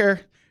the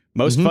kicker: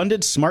 most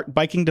funded smart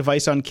biking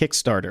device on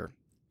Kickstarter.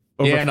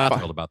 Not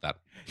thrilled about that.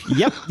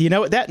 Yep. You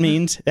know what that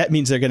means? That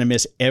means they're going to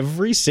miss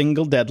every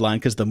single deadline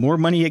because the more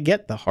money you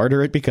get, the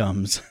harder it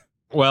becomes.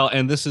 Well,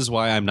 and this is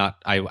why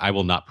I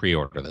will not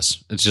pre-order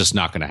this. It's just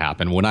not going to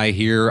happen. When I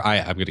hear,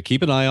 I'm going to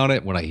keep an eye on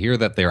it. When I hear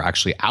that they're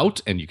actually out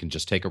and you can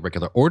just take a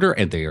regular order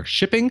and they are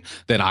shipping,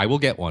 then I will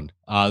get one.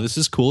 This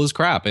is cool as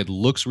crap. It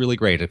looks really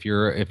great. If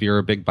you're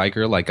a big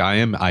biker like I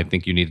am, I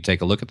think you need to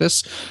take a look at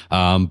this.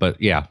 But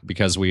yeah,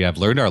 because we have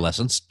learned our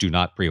lessons, do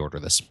not pre-order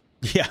this.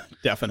 Yeah,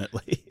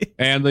 definitely.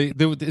 And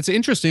it's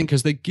interesting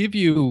because they give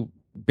you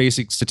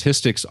basic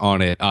statistics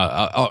on it,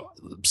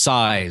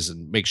 size,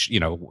 and make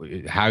sure,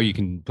 how you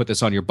can put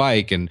this on your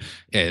bike and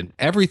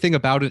everything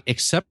about it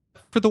except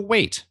for the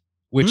weight.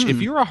 Which,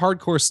 if you're a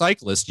hardcore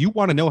cyclist, you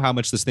want to know how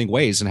much this thing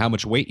weighs and how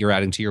much weight you're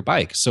adding to your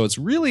bike. So it's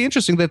really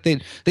interesting that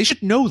they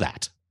should know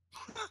that.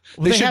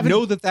 Well, they should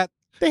know that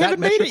they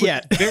haven't made it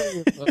yet.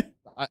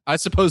 I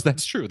suppose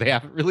that's true. They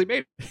haven't really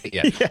made it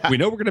yet. Yeah. We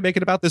know we're going to make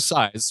it about this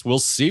size. We'll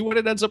see what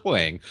it ends up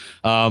weighing.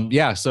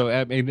 So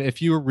I mean,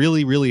 if you're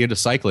really, really into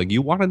cycling,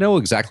 you want to know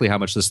exactly how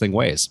much this thing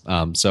weighs.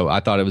 So I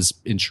thought it was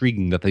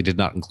intriguing that they did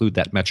not include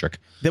that metric.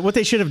 That what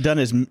they should have done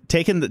is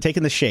taken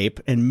the shape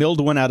and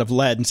milled one out of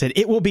lead and said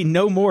it will be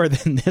no more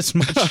than this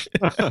much.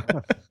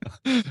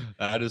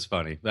 That is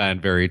funny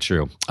and very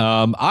true.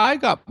 I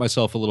got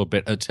myself a little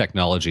bit of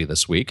technology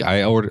this week.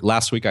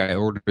 Last week I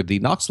ordered the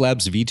Knox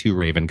Labs V2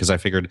 Raven because I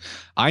figured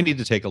I need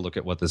to take a look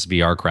at what this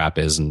VR crap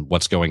is and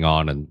what's going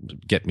on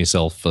and get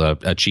myself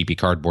a cheapy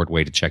cardboard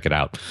way to check it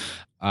out.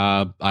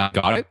 I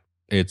got it.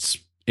 It's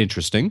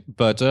interesting,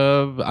 but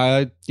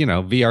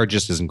VR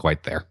just isn't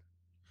quite there.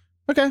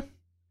 Okay.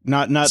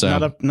 Not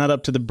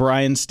up to the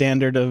Brian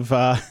standard of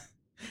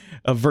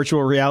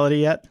virtual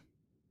reality yet.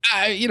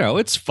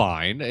 It's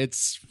fine.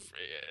 It's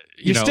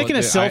You're sticking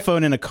a cell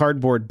phone in a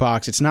cardboard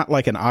box. It's not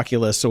like an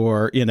Oculus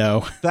or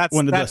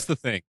that's the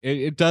thing.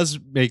 It does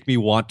make me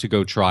want to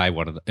go try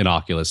an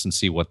Oculus and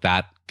see what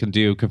that can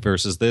do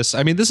versus this.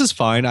 I mean, this is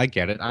fine. I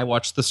get it. I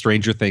watched the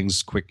Stranger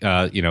Things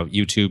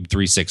YouTube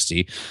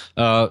 360.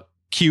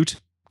 Cute,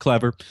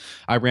 clever.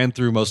 I ran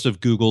through most of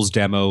Google's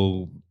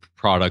demo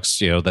products,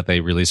 that they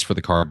released for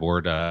the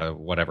cardboard,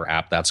 whatever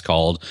app that's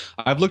called.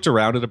 I've looked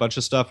around at a bunch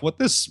of stuff. What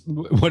is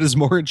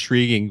more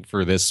intriguing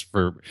for this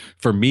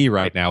for me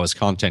right now is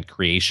content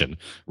creation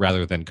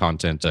rather than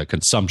content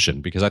consumption,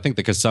 because I think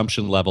the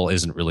consumption level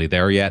isn't really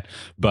there yet,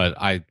 but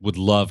I would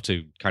love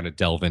to kind of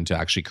delve into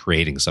actually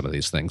creating some of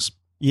these things.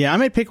 Yeah, I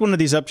might pick one of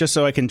these up just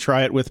so I can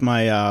try it with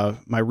my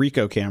my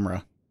Ricoh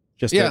camera.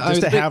 Just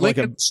to have like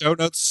a show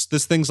notes.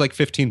 This thing's like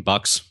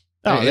 $15.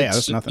 Oh yeah,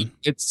 that's nothing.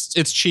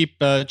 It's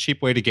cheap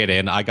way to get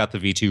in. I got the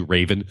V2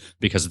 Raven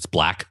because it's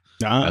black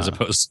as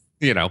opposed,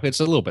 it's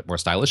a little bit more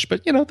stylish.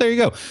 But there you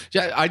go.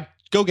 Yeah, I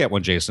go get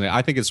one, Jason.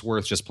 I think it's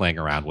worth just playing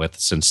around with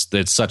since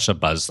it's such a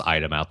buzz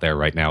item out there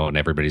right now, and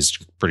everybody's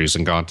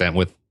producing content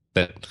with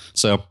it.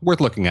 So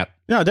worth looking at.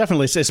 No,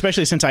 definitely,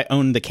 especially since I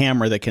own the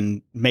camera that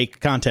can make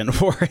content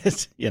for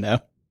it. Yeah.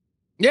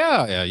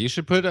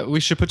 We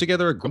should put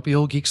together a Grumpy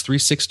Old Geeks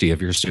 360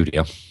 of your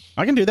studio.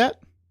 I can do that.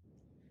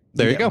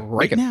 There you go.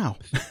 Right now.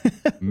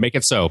 Make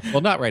it so.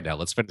 Well, not right now.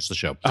 Let's finish the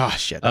show. Oh,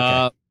 shit.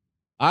 Okay.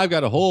 I've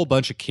got a whole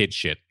bunch of kid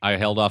shit. I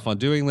held off on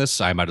doing this.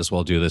 I might as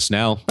well do this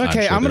now.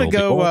 Okay, I'm gonna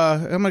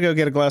go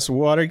get a glass of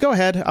water. Go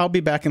ahead. I'll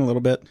be back in a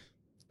little bit.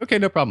 Okay,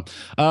 no problem.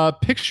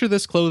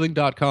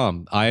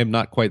 PictureThisClothing.com. I am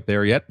not quite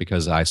there yet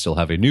because I still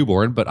have a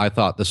newborn, but I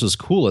thought this was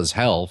cool as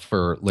hell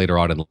for later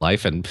on in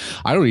life, and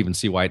I don't even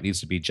see why it needs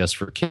to be just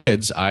for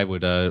kids. I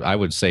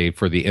would say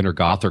for the inner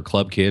goth or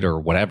club kid or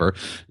whatever,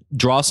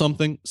 draw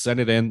something,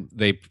 send it in.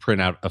 They print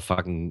out a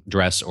fucking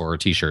dress or a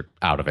t-shirt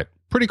out of it.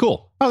 Pretty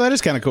cool. Oh, that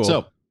is kind of cool.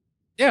 So,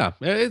 yeah,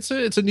 it's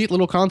a neat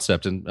little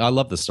concept, and I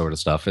love this sort of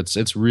stuff.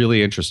 It's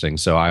really interesting.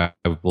 So I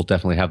will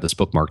definitely have this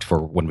bookmarked for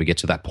when we get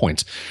to that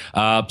point.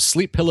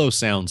 Sleep Pillow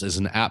Sounds is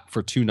an app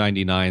for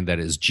 $2.99 that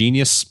is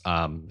genius.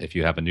 If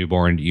you have a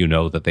newborn, you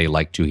know that they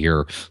like to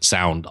hear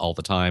sound all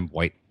the time,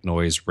 white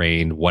noise,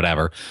 rain,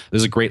 whatever.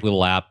 This is a great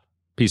little app.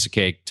 Piece of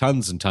cake,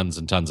 tons and tons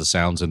and tons of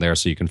sounds in there,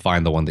 so you can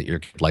find the one that your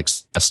kid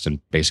likes best and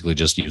basically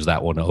just use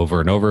that one over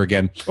and over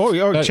again. Check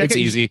it's it.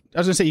 Easy. I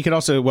was gonna say you could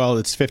also,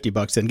 it's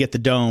 $50 and get the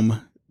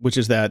Dome, which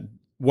is that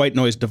white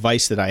noise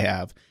device that I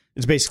have.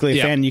 It's basically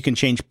a fan. You can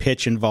change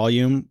pitch and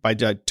volume by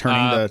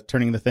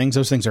turning the things.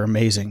 Those things are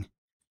amazing.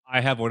 I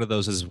have one of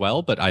those as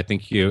well, but I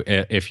think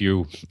if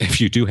you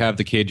do have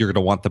the kid, you're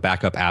going to want the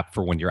backup app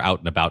for when you're out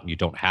and about and you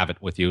don't have it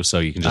with you, so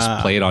you can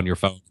just play it on your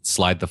phone,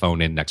 slide the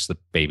phone in next to the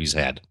baby's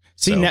head.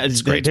 See, now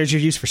there's your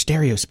use for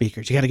stereo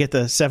speakers. You got to get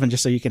the 7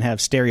 just so you can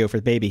have stereo for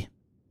the baby.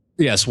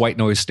 Yes, white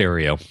noise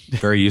stereo.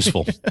 Very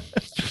useful.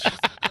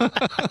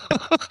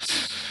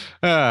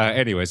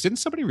 Anyways, didn't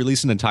somebody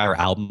release an entire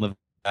album of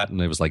that, and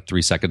it was like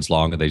 3 seconds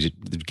long, and they just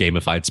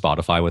gamified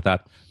Spotify with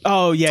that?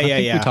 Oh yeah,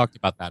 yeah. We talked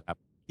about that.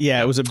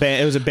 Yeah, it was a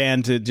band. It was a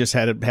band that just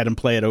had them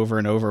play it over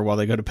and over while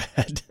they go to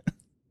bed.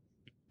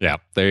 Yeah,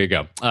 there you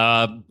go.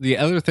 The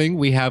other thing,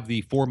 we have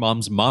the Four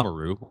Moms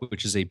Mamaroo,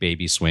 which is a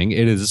baby swing.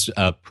 It is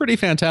pretty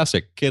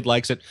fantastic. Kid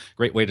likes it.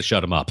 Great way to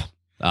shut him up.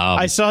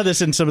 I saw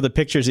this in some of the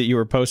pictures that you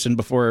were posting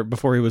before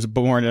he was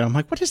born, and I'm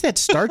like, what is that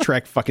Star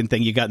Trek fucking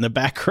thing you got in the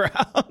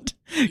background?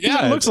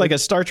 Yeah, it looks like a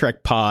Star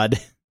Trek pod.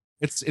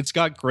 It's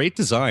got great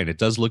design. It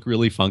does look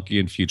really funky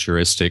and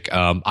futuristic.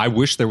 I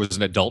wish there was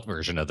an adult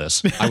version of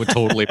this. I would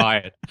totally buy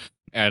it.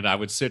 And I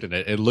would sit in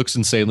it. It looks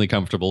insanely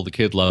comfortable. The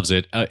kid loves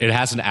it. It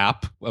has an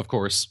app, of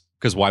course,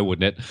 because why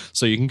wouldn't it?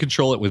 So you can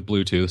control it with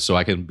Bluetooth. So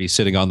I can be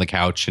sitting on the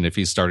couch, and if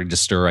he's starting to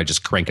stir, I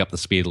just crank up the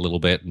speed a little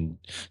bit and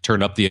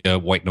turn up the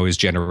white noise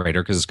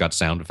generator because it's got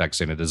sound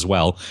effects in it as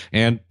well.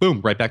 And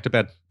boom, right back to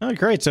bed. Oh,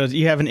 great. So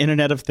you have an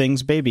Internet of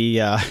Things baby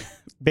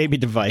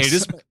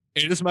device.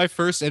 It is my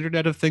first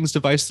Internet of Things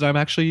device that I'm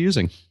actually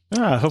using.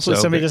 Hopefully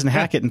somebody doesn't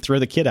hack it and throw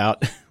the kid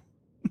out.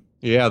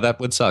 Yeah, that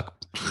would suck.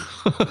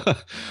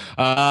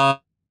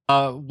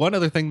 one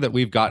other thing that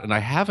we've got, and I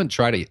haven't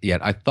tried it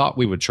yet. I thought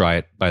we would try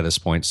it by this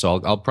point,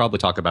 so I'll probably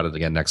talk about it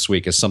again next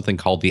week. Is something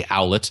called the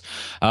Owlet.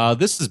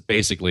 This is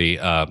basically,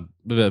 for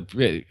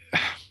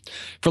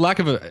lack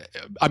of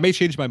I may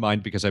change my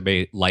mind because I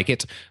may like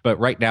it, but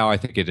right now I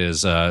think it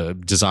is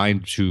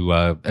designed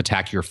to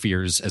attack your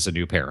fears as a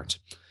new parent.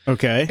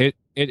 Okay.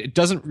 It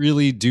doesn't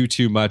really do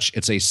too much.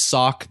 It's a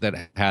sock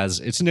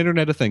it's an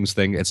Internet of Things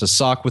thing. It's a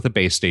sock with a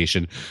base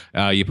station.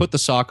 You put the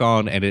sock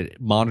on and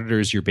it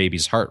monitors your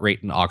baby's heart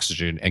rate and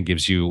oxygen and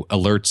gives you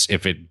alerts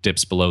if it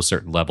dips below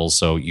certain levels.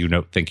 So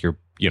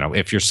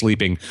if you're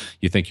sleeping,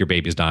 you think your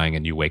baby's dying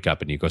and you wake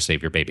up and you go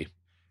save your baby.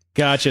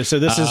 Gotcha. So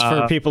this is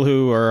for people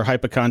who are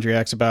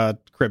hypochondriacs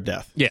about crib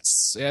death.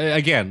 Yes.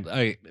 Again,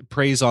 I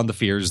praise on the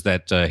fears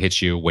that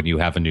hit you when you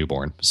have a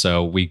newborn.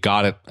 So we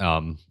got it.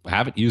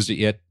 Haven't used it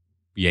yet.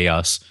 Yay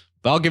us.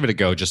 But I'll give it a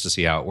go just to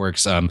see how it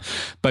works.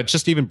 But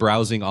just even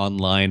browsing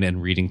online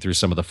and reading through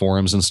some of the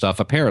forums and stuff,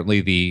 apparently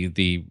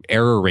the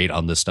error rate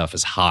on this stuff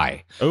is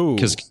high. Oh,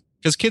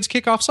 because kids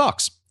kick off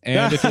socks,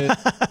 and if it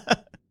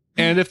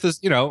and if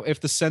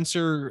the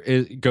sensor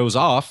goes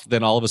off,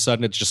 then all of a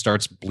sudden it just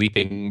starts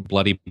bleeping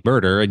bloody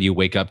murder, and you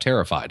wake up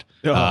terrified.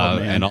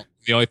 Man. And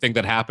the only thing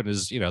that happened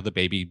is the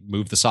baby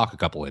moved the sock a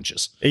couple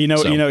inches.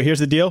 Here's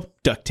the deal: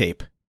 duct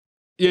tape.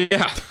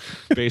 Yeah,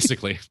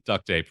 basically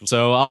duct tape.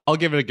 So I'll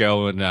give it a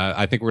go, and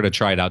I think we're going to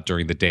try it out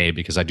during the day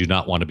because I do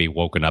not want to be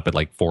woken up at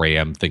like 4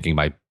 a.m. thinking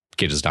my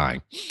kid is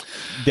dying.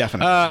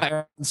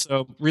 Definitely.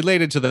 So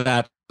related to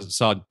that, I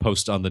saw a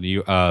post on the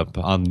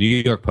New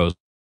York Post.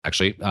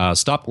 Actually,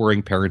 Stop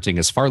Worrying, Parenting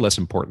is Far Less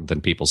Important Than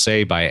People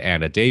Say by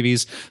Anna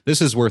Davies.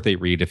 This is worth a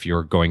read if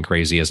you're going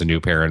crazy as a new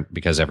parent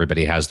because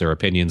everybody has their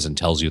opinions and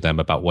tells you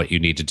them about what you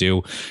need to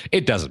do.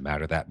 It doesn't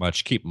matter that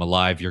much. Keep them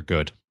alive. You're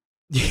good.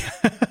 Yeah.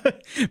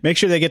 Make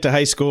sure they get to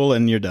high school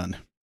and you're done.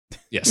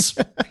 Yes.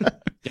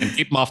 And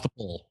keep them off the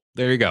pole.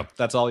 There you go.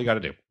 That's all you got to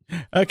do.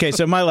 Okay,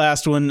 so my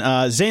last one,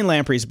 Zane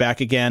Lamprey's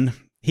back again.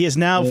 He has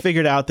now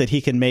figured out that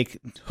he can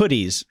make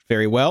hoodies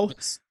very well.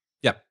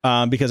 Yep.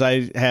 Because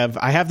I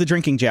have the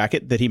drinking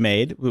jacket that he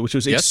made, which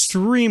was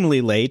extremely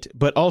late,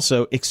 but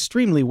also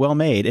extremely well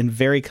made and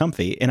very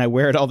comfy, and I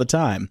wear it all the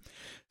time.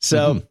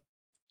 So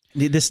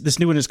this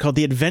new one is called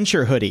the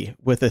Adventure Hoodie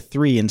with a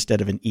 3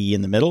 instead of an E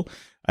in the middle.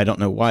 I don't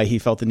know why he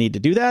felt the need to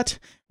do that,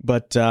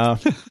 but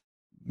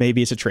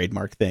maybe it's a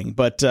trademark thing.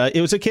 But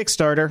it was a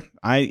Kickstarter.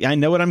 I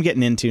know what I'm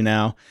getting into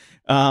now.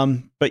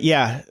 But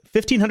yeah,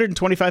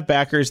 1,525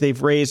 backers.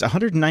 They've raised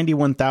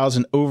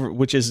 $191,000 over,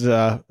 which is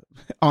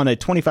on a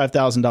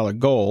 $25,000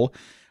 goal.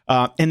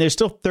 And there's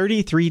still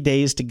 33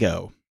 days to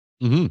go.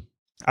 Mm-hmm.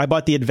 I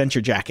bought the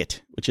Adventure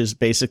Jacket, which is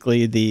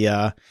basically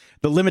the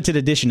limited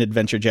edition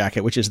Adventure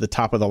Jacket, which is the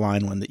top of the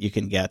line one that you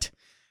can get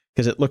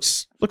because it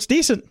looks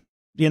decent.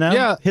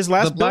 Yeah, his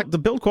last the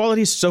build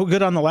quality is so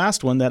good on the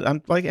last one that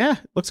I'm like, it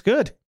looks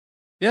good.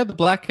 Yeah, the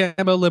Black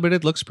Camo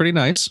Limited looks pretty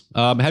nice.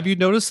 Have you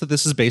noticed that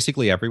this is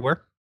basically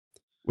everywhere?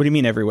 What do you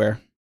mean everywhere?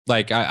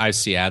 Like I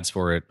see ads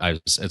for it.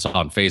 It's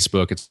on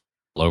Facebook. It's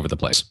all over the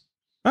place.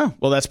 Oh,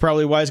 well, that's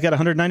probably why he's got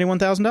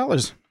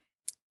 $191,000.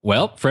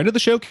 Well, friend of the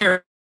show,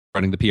 Karen,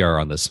 running the PR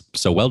on this.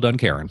 So well done,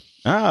 Karen.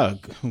 Oh,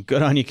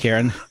 good on you,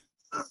 Karen.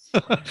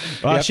 Well,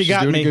 yep, she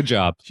got me. A good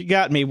job. She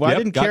got me. Why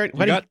didn't Karen?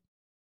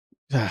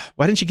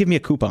 Why didn't she give me a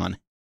coupon?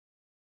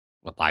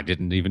 Well, I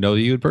didn't even know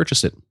that you would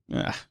purchase it.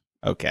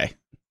 Okay.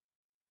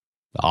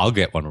 I'll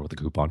get one with a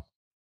coupon.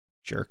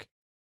 Jerk.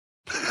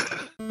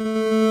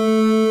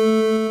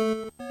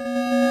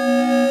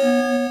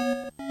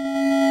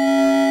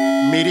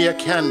 Media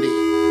Candy.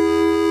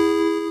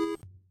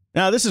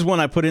 Now, this is one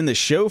I put in the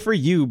show for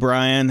you,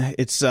 Brian.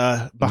 It's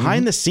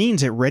behind the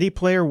scenes at Ready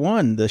Player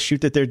One, the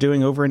shoot that they're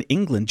doing over in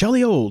England.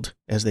 Jolly old,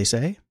 as they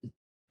say.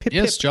 Pip,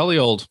 yes, pip. jolly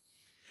old.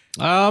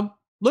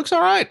 Looks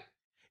all right.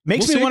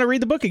 Makes me want to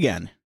read the book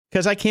again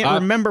because I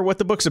can't remember what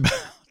the book's about.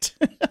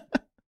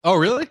 Oh,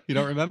 really? You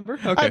don't remember?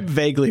 Okay. I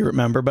vaguely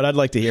remember, but I'd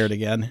like to hear it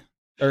again.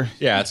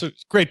 Yeah, it's a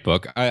great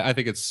book. I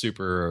think it's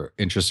super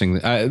interesting.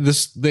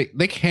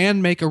 They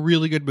can make a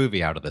really good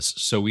movie out of this,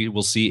 so we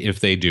will see if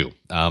they do.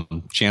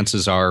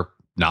 Chances are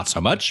not so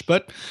much,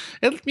 but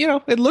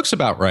it looks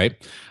about right.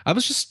 I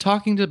was just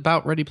talking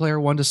about Ready Player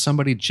One to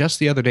somebody just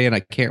the other day, and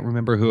I can't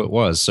remember who it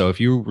was. So if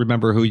you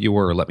remember who you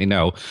were, let me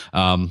know.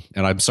 And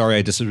I'm sorry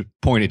I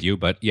disappointed you,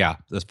 but yeah,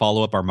 the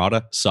follow-up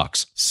Armada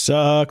sucks.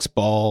 Sucks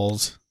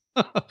balls.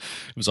 It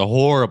was a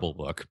horrible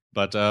book,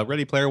 but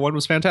Ready Player One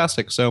was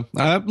fantastic. So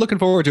I'm looking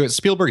forward to it.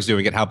 Spielberg's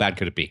doing it. How bad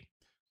could it be?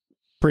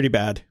 Pretty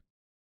bad.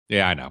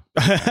 Yeah, I know.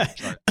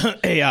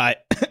 AI.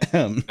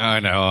 I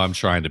know. I'm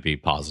trying to be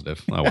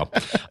positive. Oh,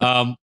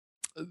 well.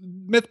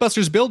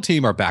 Mythbusters build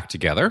team are back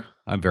together.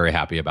 I'm very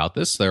happy about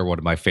this. They're one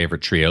of my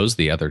favorite trios.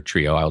 The other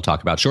trio I'll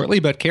talk about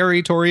shortly. But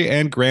Carrie, Tori,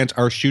 and Grant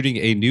are shooting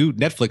a new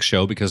Netflix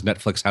show because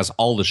Netflix has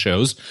all the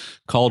shows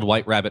called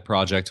White Rabbit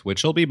Project,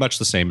 which will be much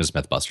the same as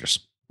Mythbusters.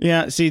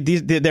 Yeah, see,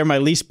 they're my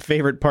least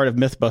favorite part of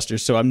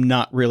Mythbusters, so I'm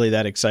not really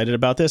that excited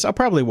about this. I'll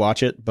probably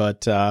watch it,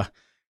 but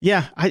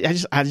yeah, I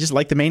just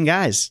like the main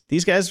guys.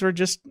 These guys were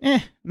just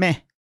meh.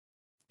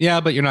 Yeah,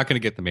 but you're not going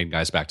to get the main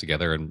guys back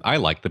together. And I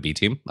like the B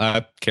team.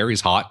 Carrie's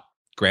hot.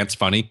 Grant's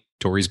funny.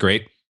 Tori's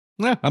great.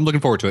 I'm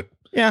looking forward to it.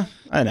 Yeah,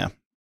 I know.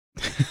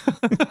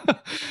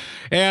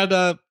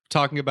 And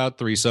talking about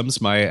threesomes,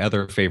 my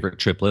other favorite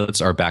triplets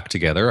are back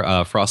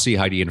together. Frosty,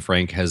 Heidi, and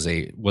Frank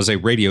was a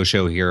radio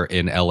show here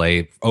in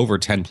LA over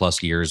 10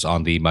 plus years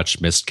on the much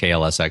missed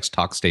KLSX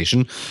talk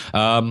station.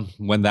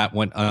 When that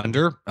went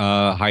under,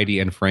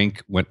 Heidi and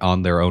Frank went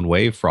on their own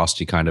way.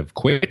 Frosty kind of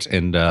quit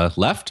and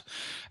left.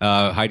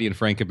 Heidi and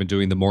Frank have been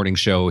doing the morning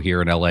show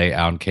here in LA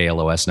on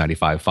KLOS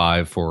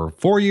 95.5 for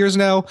 4 years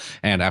now.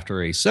 And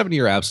after a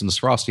 7-year absence,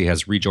 Frosty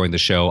has rejoined the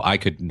show. I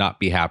could not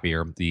be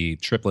happier. The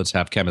triplets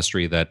have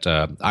chemistry that,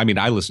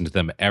 I listened to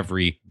them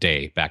every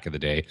day back in the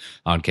day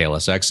on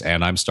KLSX,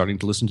 and I'm starting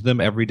to listen to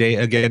them every day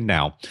again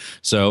now.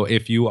 So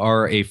if you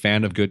are a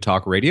fan of good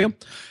talk radio,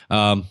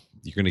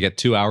 you're going to get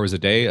 2 hours a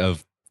day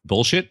of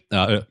bullshit.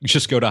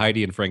 Just go to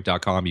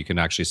HeidiandFrank.com. You can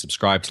actually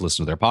subscribe to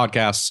listen to their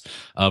podcasts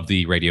of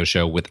the radio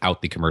show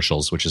without the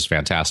commercials, which is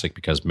fantastic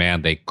because,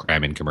 man, they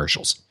cram in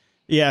commercials.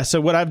 Yeah. So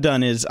what I've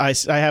done is I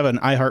have an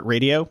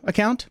iHeartRadio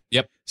account.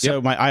 Yep.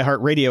 So my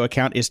iHeartRadio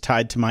account is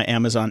tied to my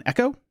Amazon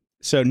Echo.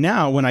 So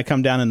now when I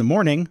come down in the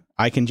morning,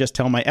 I can just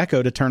tell my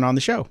Echo to turn on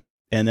the show.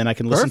 And then I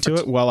can listen to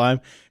it while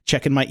I'm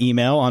checking my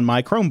email on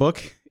my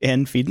Chromebook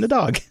and feeding the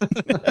dog.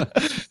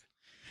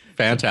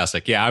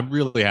 Fantastic. Yeah, I'm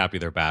really happy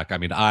they're back. I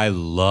mean, I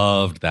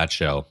loved that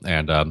show,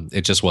 and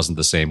it just wasn't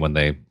the same when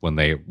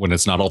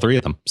it's not all three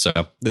of them. So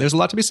there's a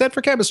lot to be said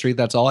for chemistry.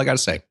 That's all I got to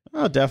say.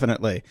 Oh,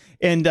 definitely.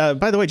 And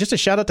by the way, just a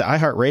shout out to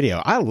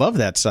iHeartRadio. I love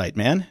that site,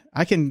 man.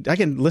 I can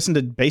listen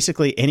to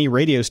basically any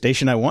radio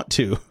station I want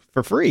to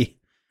for free.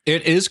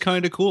 It is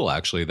kind of cool,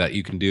 actually, that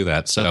you can do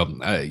that. So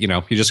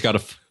you just got to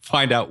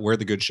find out where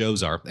the good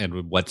shows are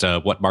and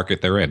what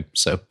market they're in.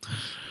 So.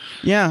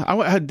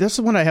 Yeah, that's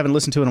the one I haven't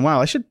listened to in a while.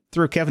 I should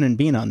throw Kevin and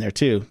Bean on there,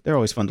 too. They're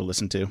always fun to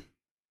listen to.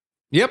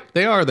 Yep,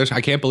 they are. I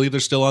can't believe they're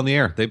still on the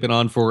air. They've been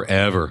on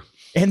forever.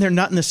 And they're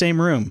not in the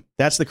same room.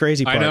 That's the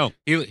crazy part. I know.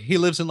 He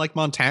lives in like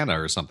Montana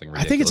or something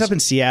ridiculous. I think it's up in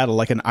Seattle,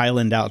 like an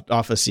island out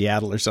off of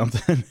Seattle or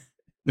something.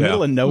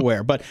 Middle of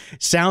nowhere. But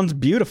sounds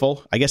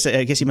beautiful. I guess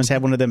he must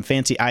have one of them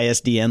fancy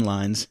ISDN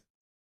lines.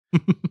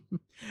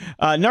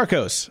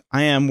 Narcos.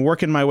 I am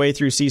working my way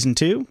through season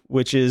 2,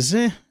 which is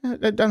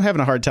I'm having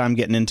a hard time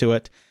getting into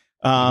it.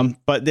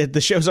 But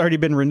the show's already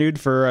been renewed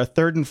for a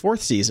 3rd and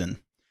 4th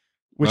season,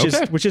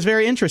 which is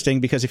very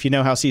interesting because if you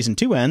know how season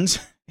 2 ends,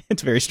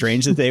 it's very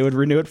strange that they would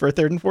renew it for a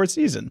 3rd and 4th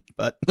season.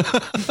 But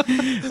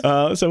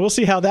so we'll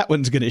see how that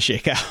one's going to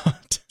shake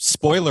out.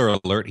 Spoiler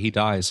alert: he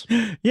dies.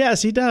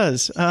 Yes, he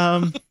does.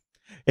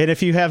 And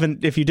if you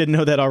didn't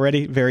know that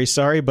already, very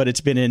sorry, but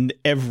it's been in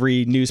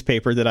every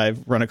newspaper that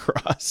I've run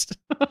across.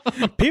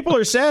 People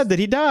are sad that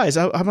he dies.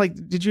 I'm like,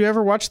 did you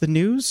ever watch the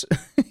news?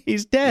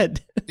 He's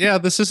dead. Yeah,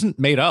 this isn't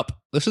made up.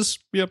 This is,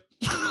 yep.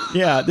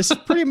 Yeah, this is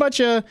pretty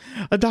much a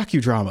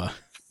docudrama.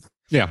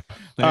 Yeah.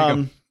 There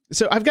you go.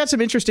 So I've got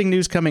some interesting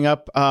news coming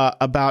up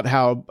about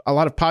how a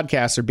lot of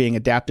podcasts are being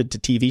adapted to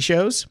TV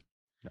shows.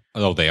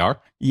 Oh, they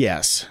are?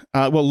 Yes.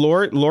 Well,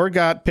 Lore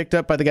got picked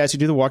up by the guys who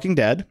do The Walking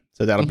Dead.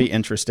 So that'll be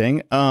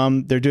interesting.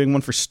 They're doing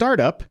one for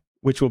Startup,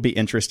 which will be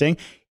interesting.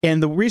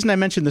 And the reason I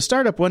mentioned the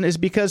Startup one is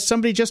because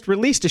somebody just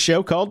released a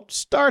show called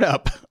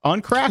Startup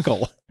on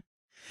Crackle.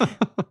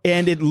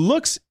 And it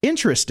looks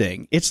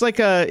interesting. It's like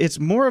it's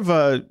more of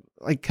a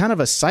kind of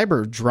a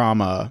cyber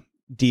drama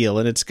deal.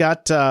 And it's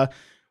got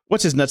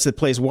what's his nuts that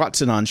plays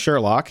Watson on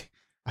Sherlock.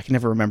 I can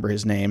never remember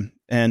his name.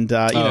 And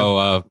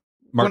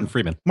Martin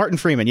Freeman. Martin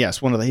Freeman, yes,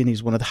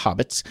 he's one of the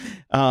hobbits.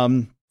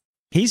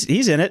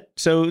 He's in it,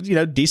 so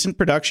decent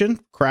production.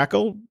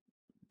 Crackle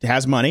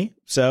has money,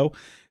 so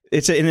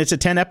it's a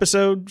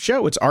 10-episode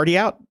show. It's already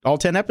out, all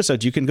 10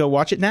 episodes. You can go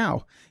watch it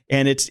now,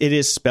 and it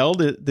is spelled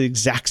the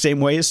exact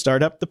same way as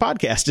Startup the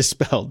podcast is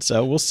spelled.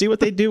 So we'll see what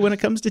they do when it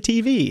comes to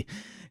TV,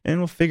 and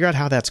we'll figure out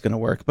how that's going to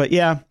work. But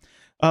yeah,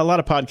 a lot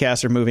of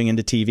podcasts are moving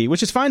into TV,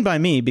 which is fine by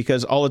me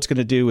because all it's going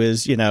to do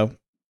is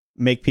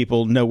make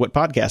people know what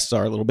podcasts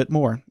are a little bit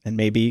more and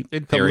maybe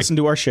come listen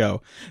to our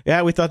show.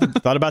 Yeah, we thought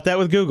about that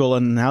with Google,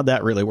 and how'd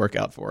that really work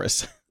out for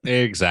us?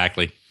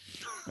 Exactly.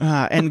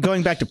 And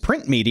going back to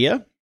print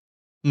media,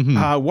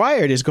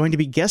 Wired is going to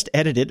be guest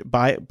edited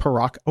by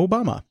Barack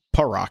Obama.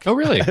 Barack. Oh,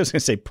 really? I was going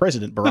to say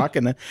President Barack,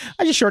 and then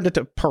I just shortened it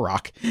to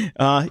Barack.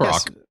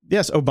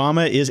 Yes,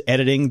 Obama is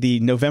editing the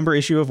November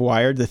issue of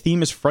Wired. The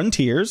theme is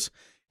Frontiers.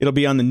 It'll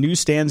be on the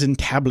newsstands and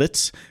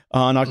tablets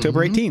on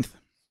October 18th.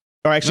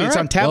 Or actually, it's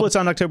on tablets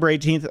on October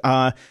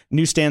 18th,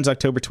 newsstands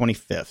October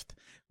 25th.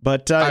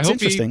 But it's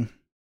interesting.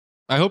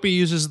 I hope he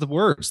uses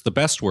the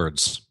best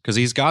words, because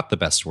he's got the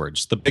best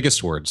words, the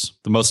biggest words,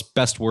 the most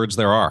best words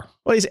there are.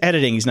 Well, he's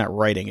editing. He's not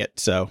writing it,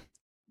 so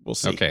we'll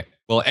see. Okay.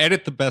 Well,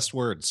 edit the best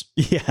words.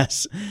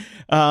 Yes.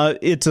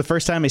 It's the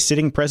first time a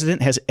sitting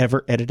president has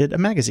ever edited a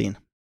magazine.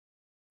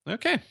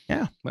 Okay.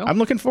 Yeah. Well, I'm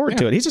looking forward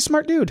to it. He's a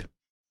smart dude.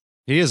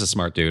 He is a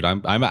smart dude.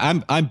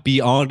 I'm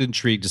beyond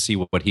intrigued to see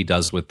what he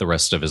does with the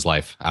rest of his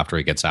life after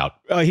he gets out.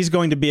 He's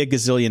going to be a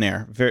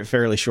gazillionaire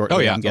fairly shortly. Oh,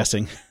 yeah. I'm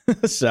guessing.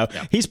 So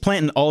he's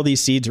planting all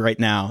these seeds right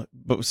now,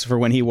 but for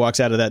when he walks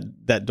out of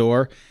that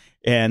door.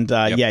 And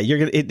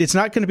it's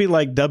not going to be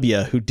like W,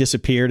 who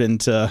disappeared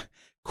into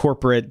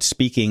corporate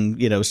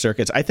speaking,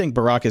 circuits. I think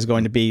Barack is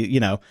going to be,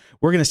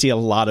 we're going to see a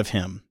lot of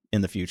him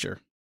in the future.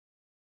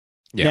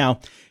 Yeah. Now,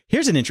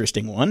 here's an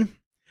interesting one.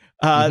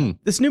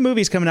 This new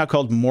movie is coming out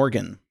called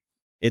Morgan.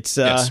 It's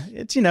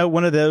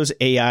one of those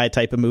AI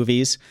type of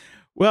movies.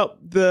 Well,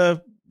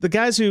 the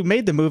guys who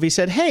made the movie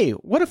said, "Hey,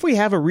 what if we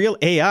have a real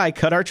AI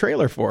cut our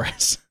trailer for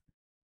us?"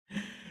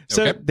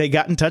 So they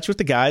got in touch with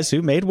the guys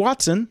who made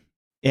Watson,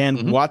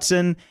 and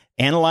Watson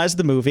analyzed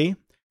the movie,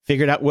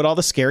 figured out what all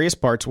the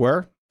scariest parts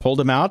were, pulled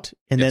them out,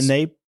 and then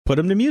they put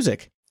them to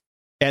music.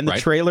 And the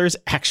trailer's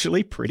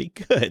actually pretty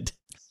good.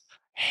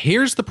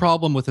 Here's the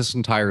problem with this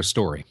entire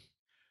story.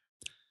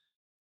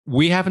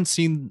 We haven't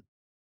seen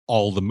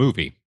all the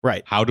movie.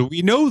 Right. How do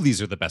we know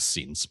these are the best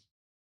scenes?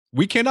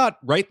 We cannot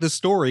write the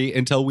story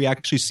until we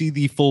actually see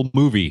the full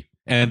movie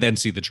and then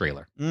see the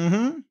trailer.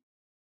 Mm-hmm.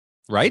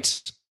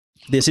 Right?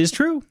 This is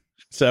true.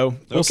 So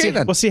we'll see.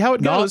 Then. We'll see how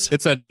it goes.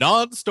 It's a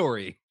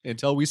non-story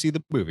until we see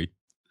the movie.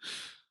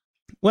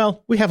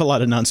 Well, we have a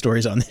lot of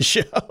non-stories on this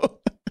show.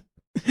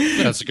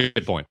 That's a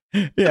good point.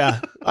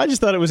 Yeah, I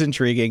just thought it was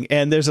intriguing.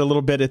 And there's a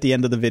little bit at the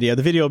end of the video.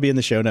 The video will be in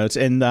the show notes,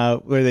 and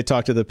where they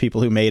talk to the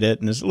people who made it,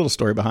 and there's a little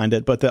story behind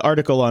it. But the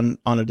article on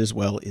it as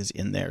well is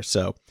in there.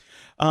 So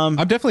I'm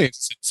definitely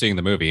interested in seeing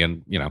the movie,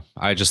 and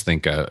I just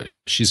think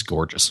she's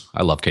gorgeous.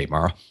 I love Kate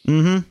Mara.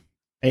 Mm-hmm.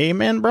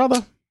 Amen,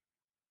 brother.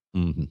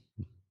 Mm-hmm.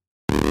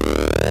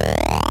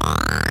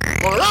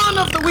 Moron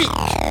of the week.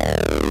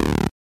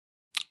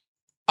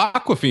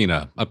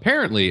 Aquafina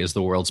apparently is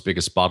the world's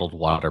biggest bottled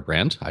water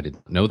brand. I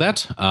didn't know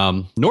that.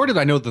 Nor did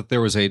I know that there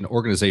was an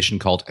organization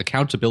called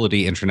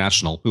Accountability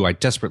International, who I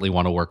desperately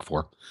want to work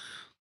for.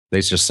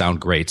 They just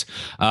sound great.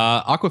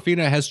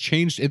 Aquafina has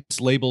changed its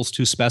labels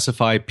to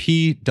specify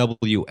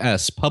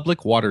PWS,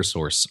 public water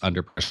source,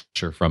 under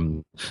pressure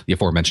from the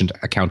aforementioned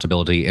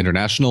Accountability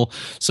International.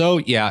 So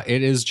yeah,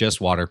 it is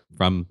just water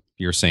from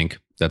your sink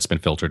that's been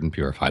filtered and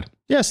purified.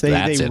 Yes, they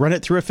run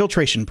it through a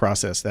filtration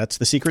process. That's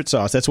the secret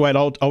sauce. That's why it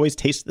always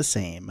tastes the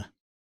same.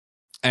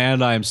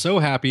 And I'm so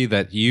happy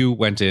that you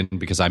went in,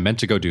 because I meant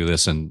to go do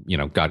this and,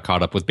 got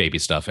caught up with baby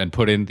stuff and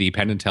put in the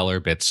Penn and Teller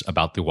bits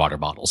about the water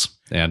bottles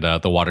and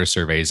the water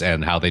surveys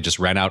and how they just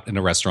ran out in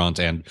a restaurant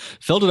and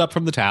filled it up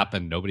from the tap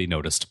and nobody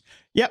noticed.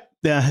 Yep.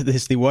 This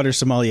is the water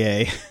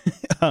sommelier.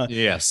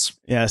 Yes.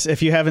 Yes.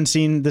 If you haven't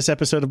seen this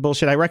episode of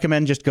Bullshit, I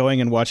recommend just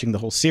going and watching the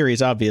whole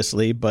series,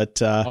 obviously. But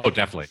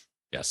definitely.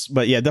 Yes.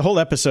 But yeah, the whole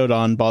episode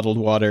on bottled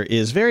water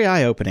is very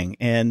eye-opening.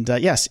 And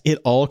yes, it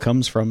all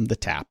comes from the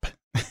tap.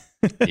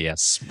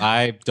 Yes.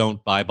 I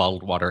don't buy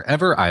bottled water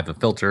ever. I have a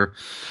filter.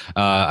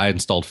 I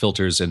installed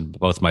filters in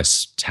both my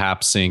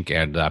tap sink,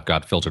 and I've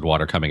got filtered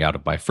water coming out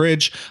of my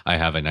fridge. I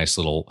have a nice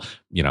little,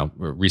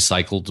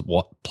 recycled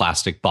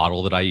plastic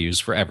bottle that I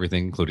use for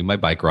everything, including my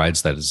bike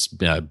rides, that is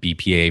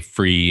BPA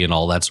free and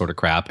all that sort of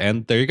crap.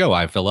 And there you go.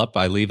 I fill up,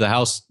 I leave the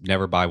house,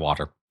 never buy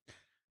water.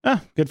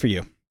 Ah, good for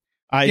you.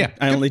 I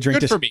only drink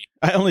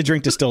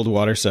distilled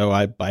water, so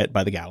I buy it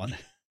by the gallon.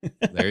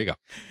 There you go.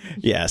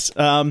 Yes.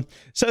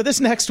 So this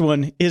next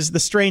one is the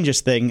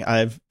strangest thing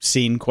I've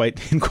seen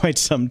in quite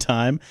some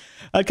time.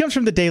 It comes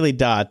from the Daily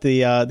Dot.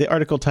 The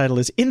article title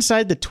is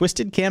 "Inside the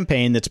Twisted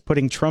Campaign That's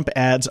Putting Trump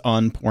Ads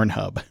on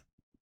Pornhub."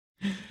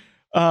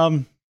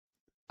 I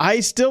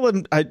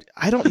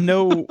don't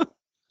know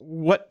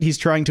what he's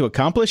trying to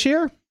accomplish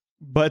here,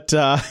 but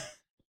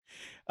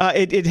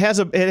it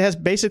has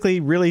basically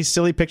really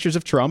silly pictures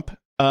of Trump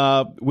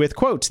with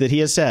quotes that he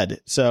has said.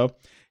 So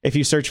if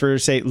you search for,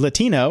 say,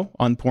 Latino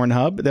on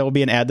Pornhub, there will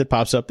be an ad that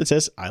pops up that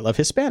says, "I love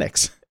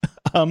Hispanics."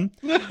 And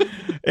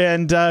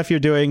if you're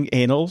doing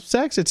anal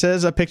sex, it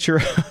says a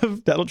picture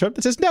of Donald Trump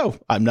that says, "No,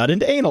 I'm not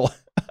into anal."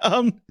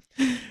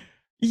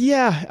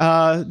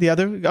 The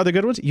other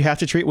good ones: you have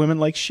to treat women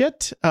like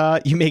shit.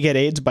 You may get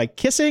AIDS by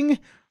kissing.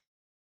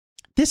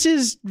 This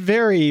is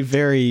very,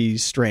 very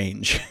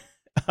strange.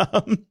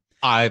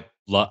 I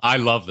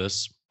love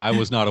this. I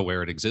was not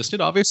aware it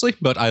existed, obviously,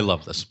 but I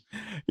love this.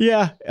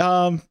 Yeah.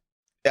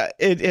 That's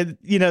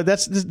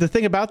the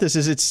thing about this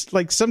is it's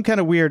like some kind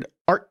of weird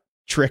art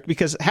trick,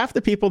 because half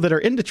the people that are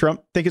into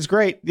Trump think it's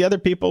great. The other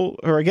people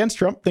who are against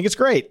Trump think it's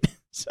great.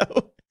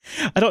 So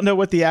I don't know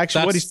what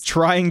he's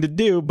trying to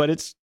do, but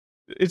it's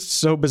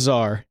so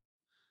bizarre.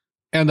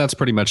 And that's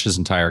pretty much his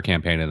entire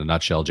campaign in a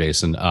nutshell,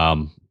 Jason.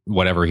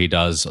 Whatever he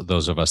does,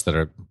 those of us that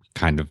are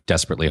kind of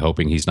desperately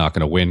hoping he's not going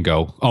to win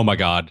go, "Oh my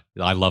God,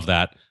 I love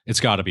that. It's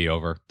got to be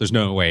over. There's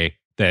no way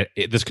that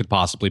this could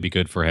possibly be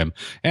good for him."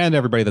 And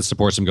everybody that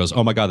supports him goes,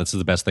 "Oh my God, this is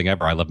the best thing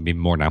ever. I love him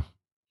even more now."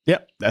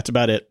 Yep, that's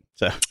about it.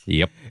 So,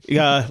 yep.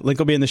 Link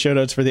will be in the show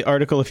notes for the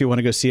article if you want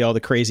to go see all the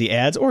crazy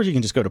ads, or you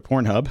can just go to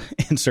Pornhub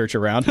and search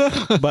around.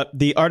 But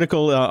the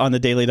article on the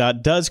Daily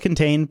Dot does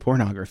contain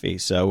pornography.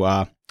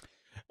 So,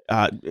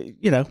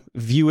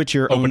 view at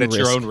your own risk. Open at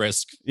your own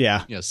risk.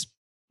 Yeah. Yes.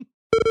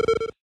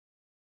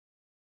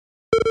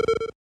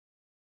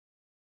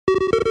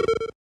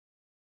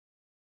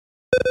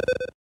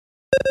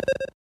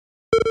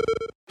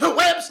 The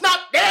web's not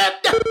dead!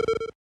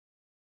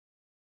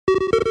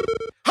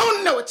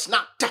 Oh, no, it's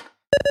not. Did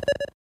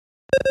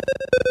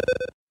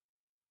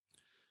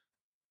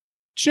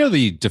you know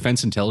the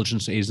Defense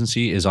Intelligence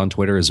Agency is on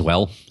Twitter as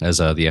well as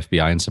the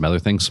FBI and some other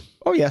things?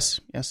 Oh, yes.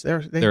 Yes,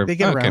 they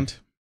get around.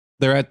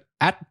 They're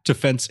at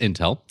Defense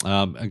Intel.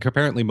 And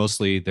apparently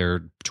mostly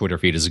their Twitter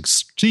feed is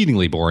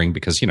exceedingly boring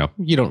because,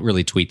 you don't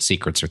really tweet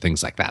secrets or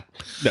things like that.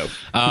 No.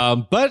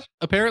 But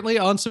apparently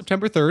on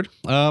September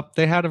 3rd,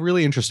 they had a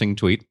really interesting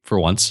tweet for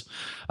once.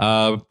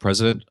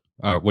 President,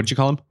 what did you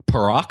call him?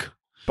 Barack?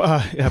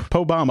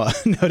 Obama.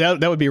 No,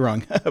 that would be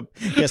wrong.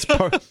 Yes,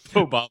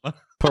 Obama.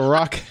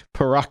 Barack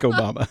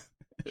Obama.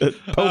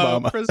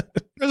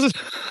 President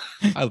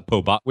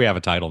we have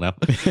a title now.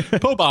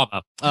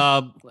 Obama.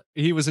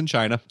 He was in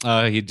China.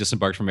 He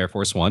disembarked from Air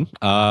Force One,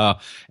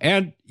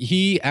 and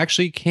he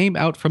actually came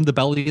out from the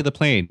belly of the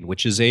plane,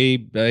 which is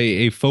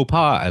a faux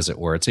pas, as it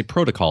were. It's a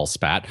protocol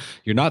spat.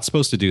 You're not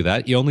supposed to do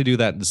that. You only do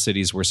that in the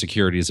cities where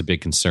security is a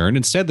big concern.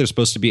 Instead, there's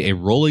supposed to be a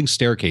rolling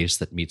staircase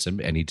that meets him,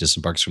 and he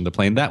disembarks from the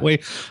plane that way.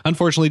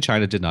 Unfortunately,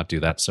 China did not do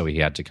that, so he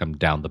had to come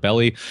down the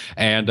belly.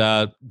 And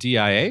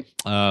DIA,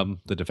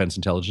 the Defense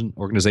Intelligence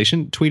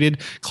Organization,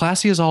 tweeted,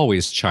 "Classy as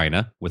always,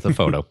 China," with a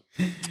photo.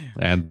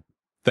 And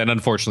then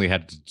unfortunately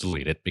had to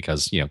delete it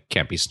because,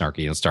 can't be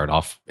snarky and start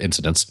off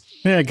incidents.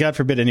 Yeah, God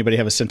forbid anybody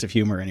have a sense of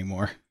humor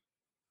anymore.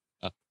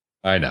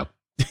 I know.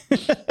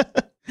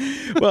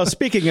 Well,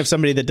 speaking of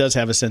somebody that does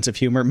have a sense of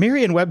humor,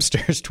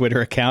 Merriam-Webster's Twitter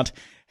account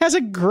has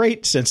a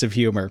great sense of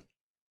humor.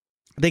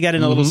 They got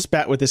in a little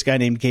spat with this guy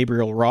named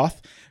Gabriel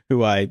Roth,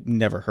 who I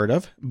never heard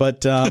of,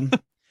 but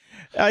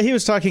he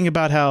was talking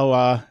about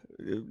how,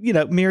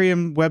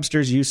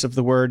 Merriam-Webster's use of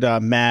the word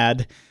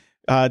mad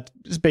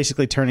is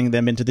basically turning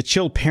them into the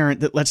chill parent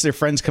that lets their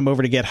friends come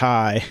over to get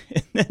high.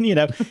 And then, he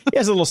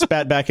has a little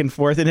spat back and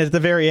forth. And at the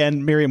very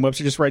end,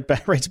 Merriam-Webster just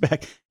writes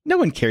back, "No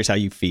one cares how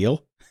you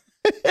feel."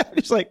 I'm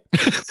just like,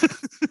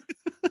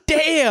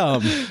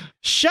 damn,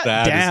 shut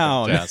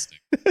down.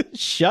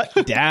 Shut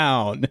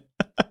down.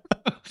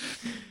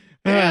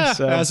 Yeah,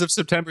 as of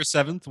September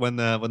 7th, when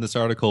this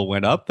article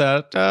went up,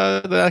 that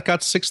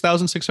got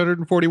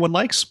 6,641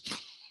 likes.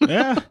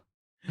 Yeah.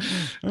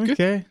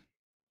 Okay.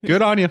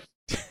 Good on you.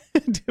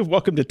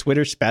 Welcome to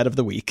Twitter Spat of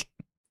the Week.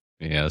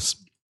 Yes.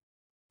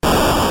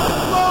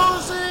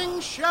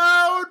 Closing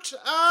shout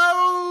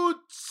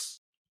outs!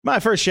 My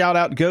first shout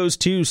out goes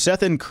to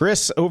Seth and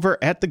Chris over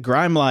at The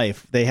Grime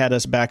Life. They had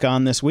us back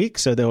on this week,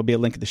 so there will be a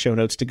link in the show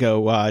notes to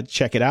go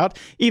check it out.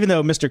 Even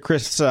though Mr.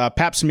 Chris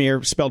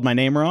Papsmear spelled my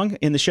name wrong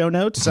in the show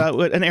notes,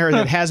 an error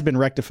that has been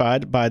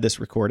rectified by this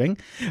recording,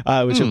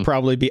 which will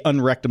probably be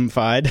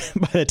unrectified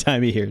by the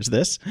time he hears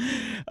this.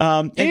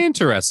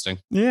 Interesting.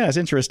 Yeah, it's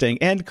interesting.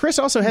 And Chris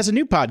also has a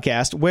new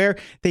podcast where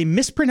they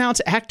mispronounce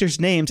actors'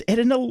 names at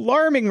an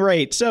alarming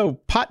rate. So,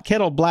 pot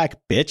kettle black,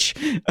 bitch.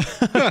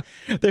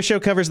 Their show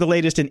covers the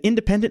latest in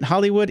independent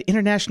Hollywood,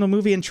 international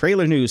movie and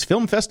trailer news,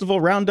 film festival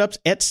roundups,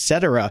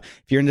 etc.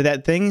 If you're into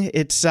that thing,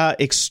 it's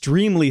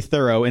extremely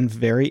thorough and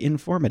very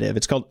informative.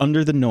 It's called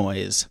Under the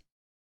Noise.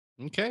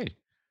 Okay.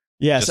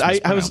 Yes,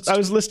 I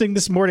was listening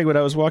this morning when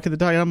I was walking the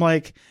dog, and I'm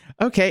like,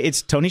 okay,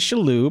 it's Tony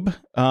Shalhoub,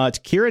 it's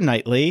Keira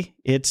Knightley,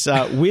 it's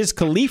Wiz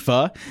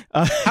Khalifa.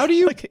 How do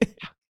you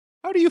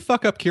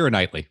fuck up Keira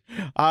Knightley?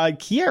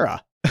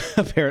 Kiera.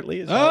 Apparently.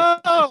 Is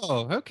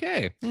oh,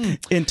 okay.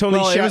 In Tony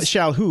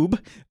Shalhoub.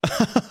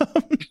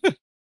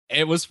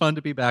 It was fun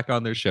to be back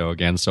on their show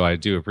again, so I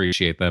do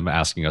appreciate them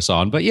asking us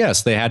on. But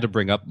yes, they had to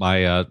bring up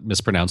my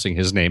mispronouncing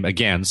his name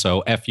again, so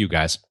F you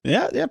guys.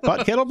 Yeah,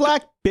 pot kettle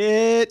black,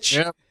 bitch.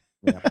 Yep.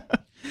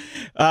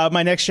 Yeah.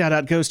 My next shout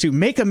out goes to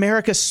Make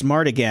America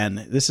Smart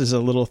Again. This is a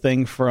little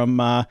thing from...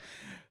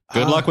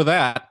 Good luck with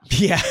that.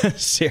 Yeah,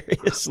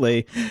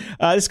 seriously.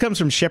 This comes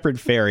from Shepherd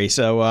Ferry.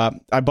 So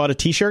I bought a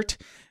t-shirt,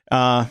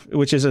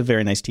 which is a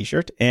very nice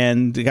t-shirt,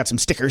 and got some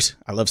stickers.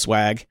 I love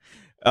swag.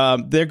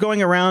 They're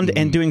going around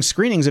and doing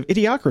screenings of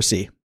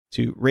Idiocracy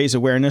to raise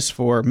awareness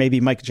for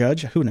maybe Mike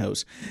Judge. Who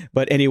knows?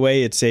 But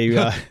anyway, it's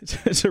a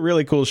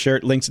really cool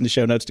shirt. Links in the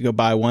show notes to go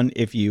buy one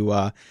if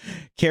you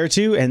care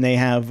to. And they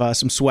have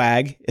some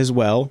swag as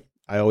well.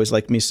 I always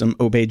like me some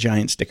Obey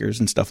Giant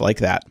stickers and stuff like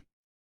that.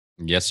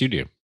 Yes, you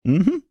do.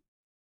 Mm-hmm.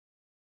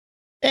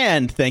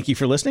 And thank you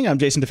for listening. I'm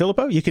Jason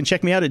DeFilippo. You can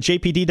check me out at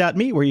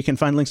jpd.me, where you can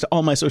find links to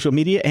all my social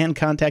media and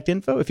contact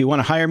info if you want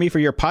to hire me for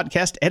your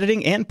podcast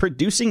editing and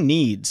producing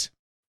needs.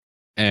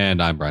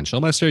 And I'm Brian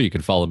Schulmeister. You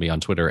can follow me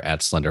on Twitter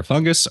at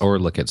SlenderFungus or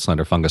look at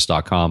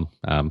slenderfungus.com.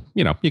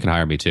 You can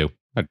hire me too.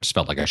 I just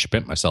felt like I should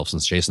pimp myself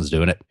since Jason's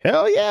doing it.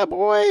 Hell yeah,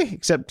 boy.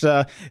 Except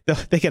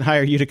they can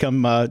hire you to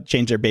come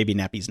change their baby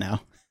nappies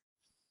now.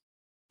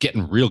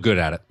 Getting real good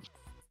at it.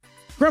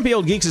 Grumpy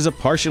Old Geeks is a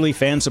partially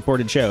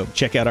fan-supported show.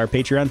 Check out our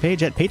Patreon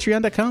page at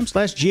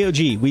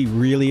patreon.com/GOG. We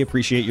really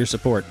appreciate your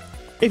support.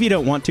 If you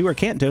don't want to or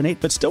can't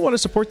donate, but still want to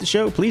support the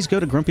show, please go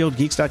to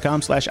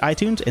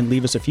grumpyoldgeeks.com/iTunes and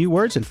leave us a few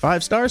words and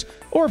 5 stars,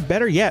 or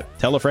better yet,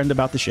 tell a friend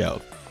about the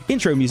show.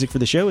 Intro music for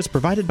the show is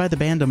provided by the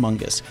band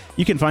Among Us.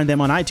 You can find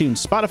them on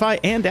iTunes, Spotify,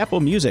 and Apple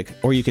Music,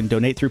 or you can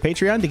donate through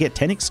Patreon to get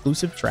 10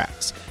 exclusive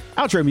tracks.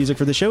 Outro music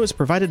for the show is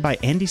provided by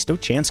Andy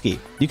Stochansky.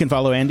 You can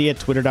follow Andy at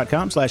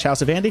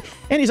twitter.com/houseofandy,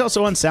 and he's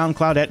also on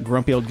SoundCloud at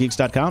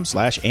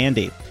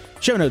grumpyoldgeeks.com/Andy.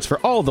 Show notes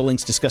for all the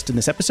links discussed in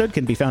this episode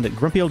can be found at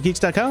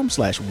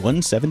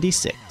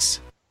grumpyoldgeeks.com/176.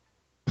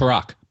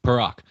 Barack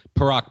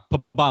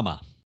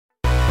Obama.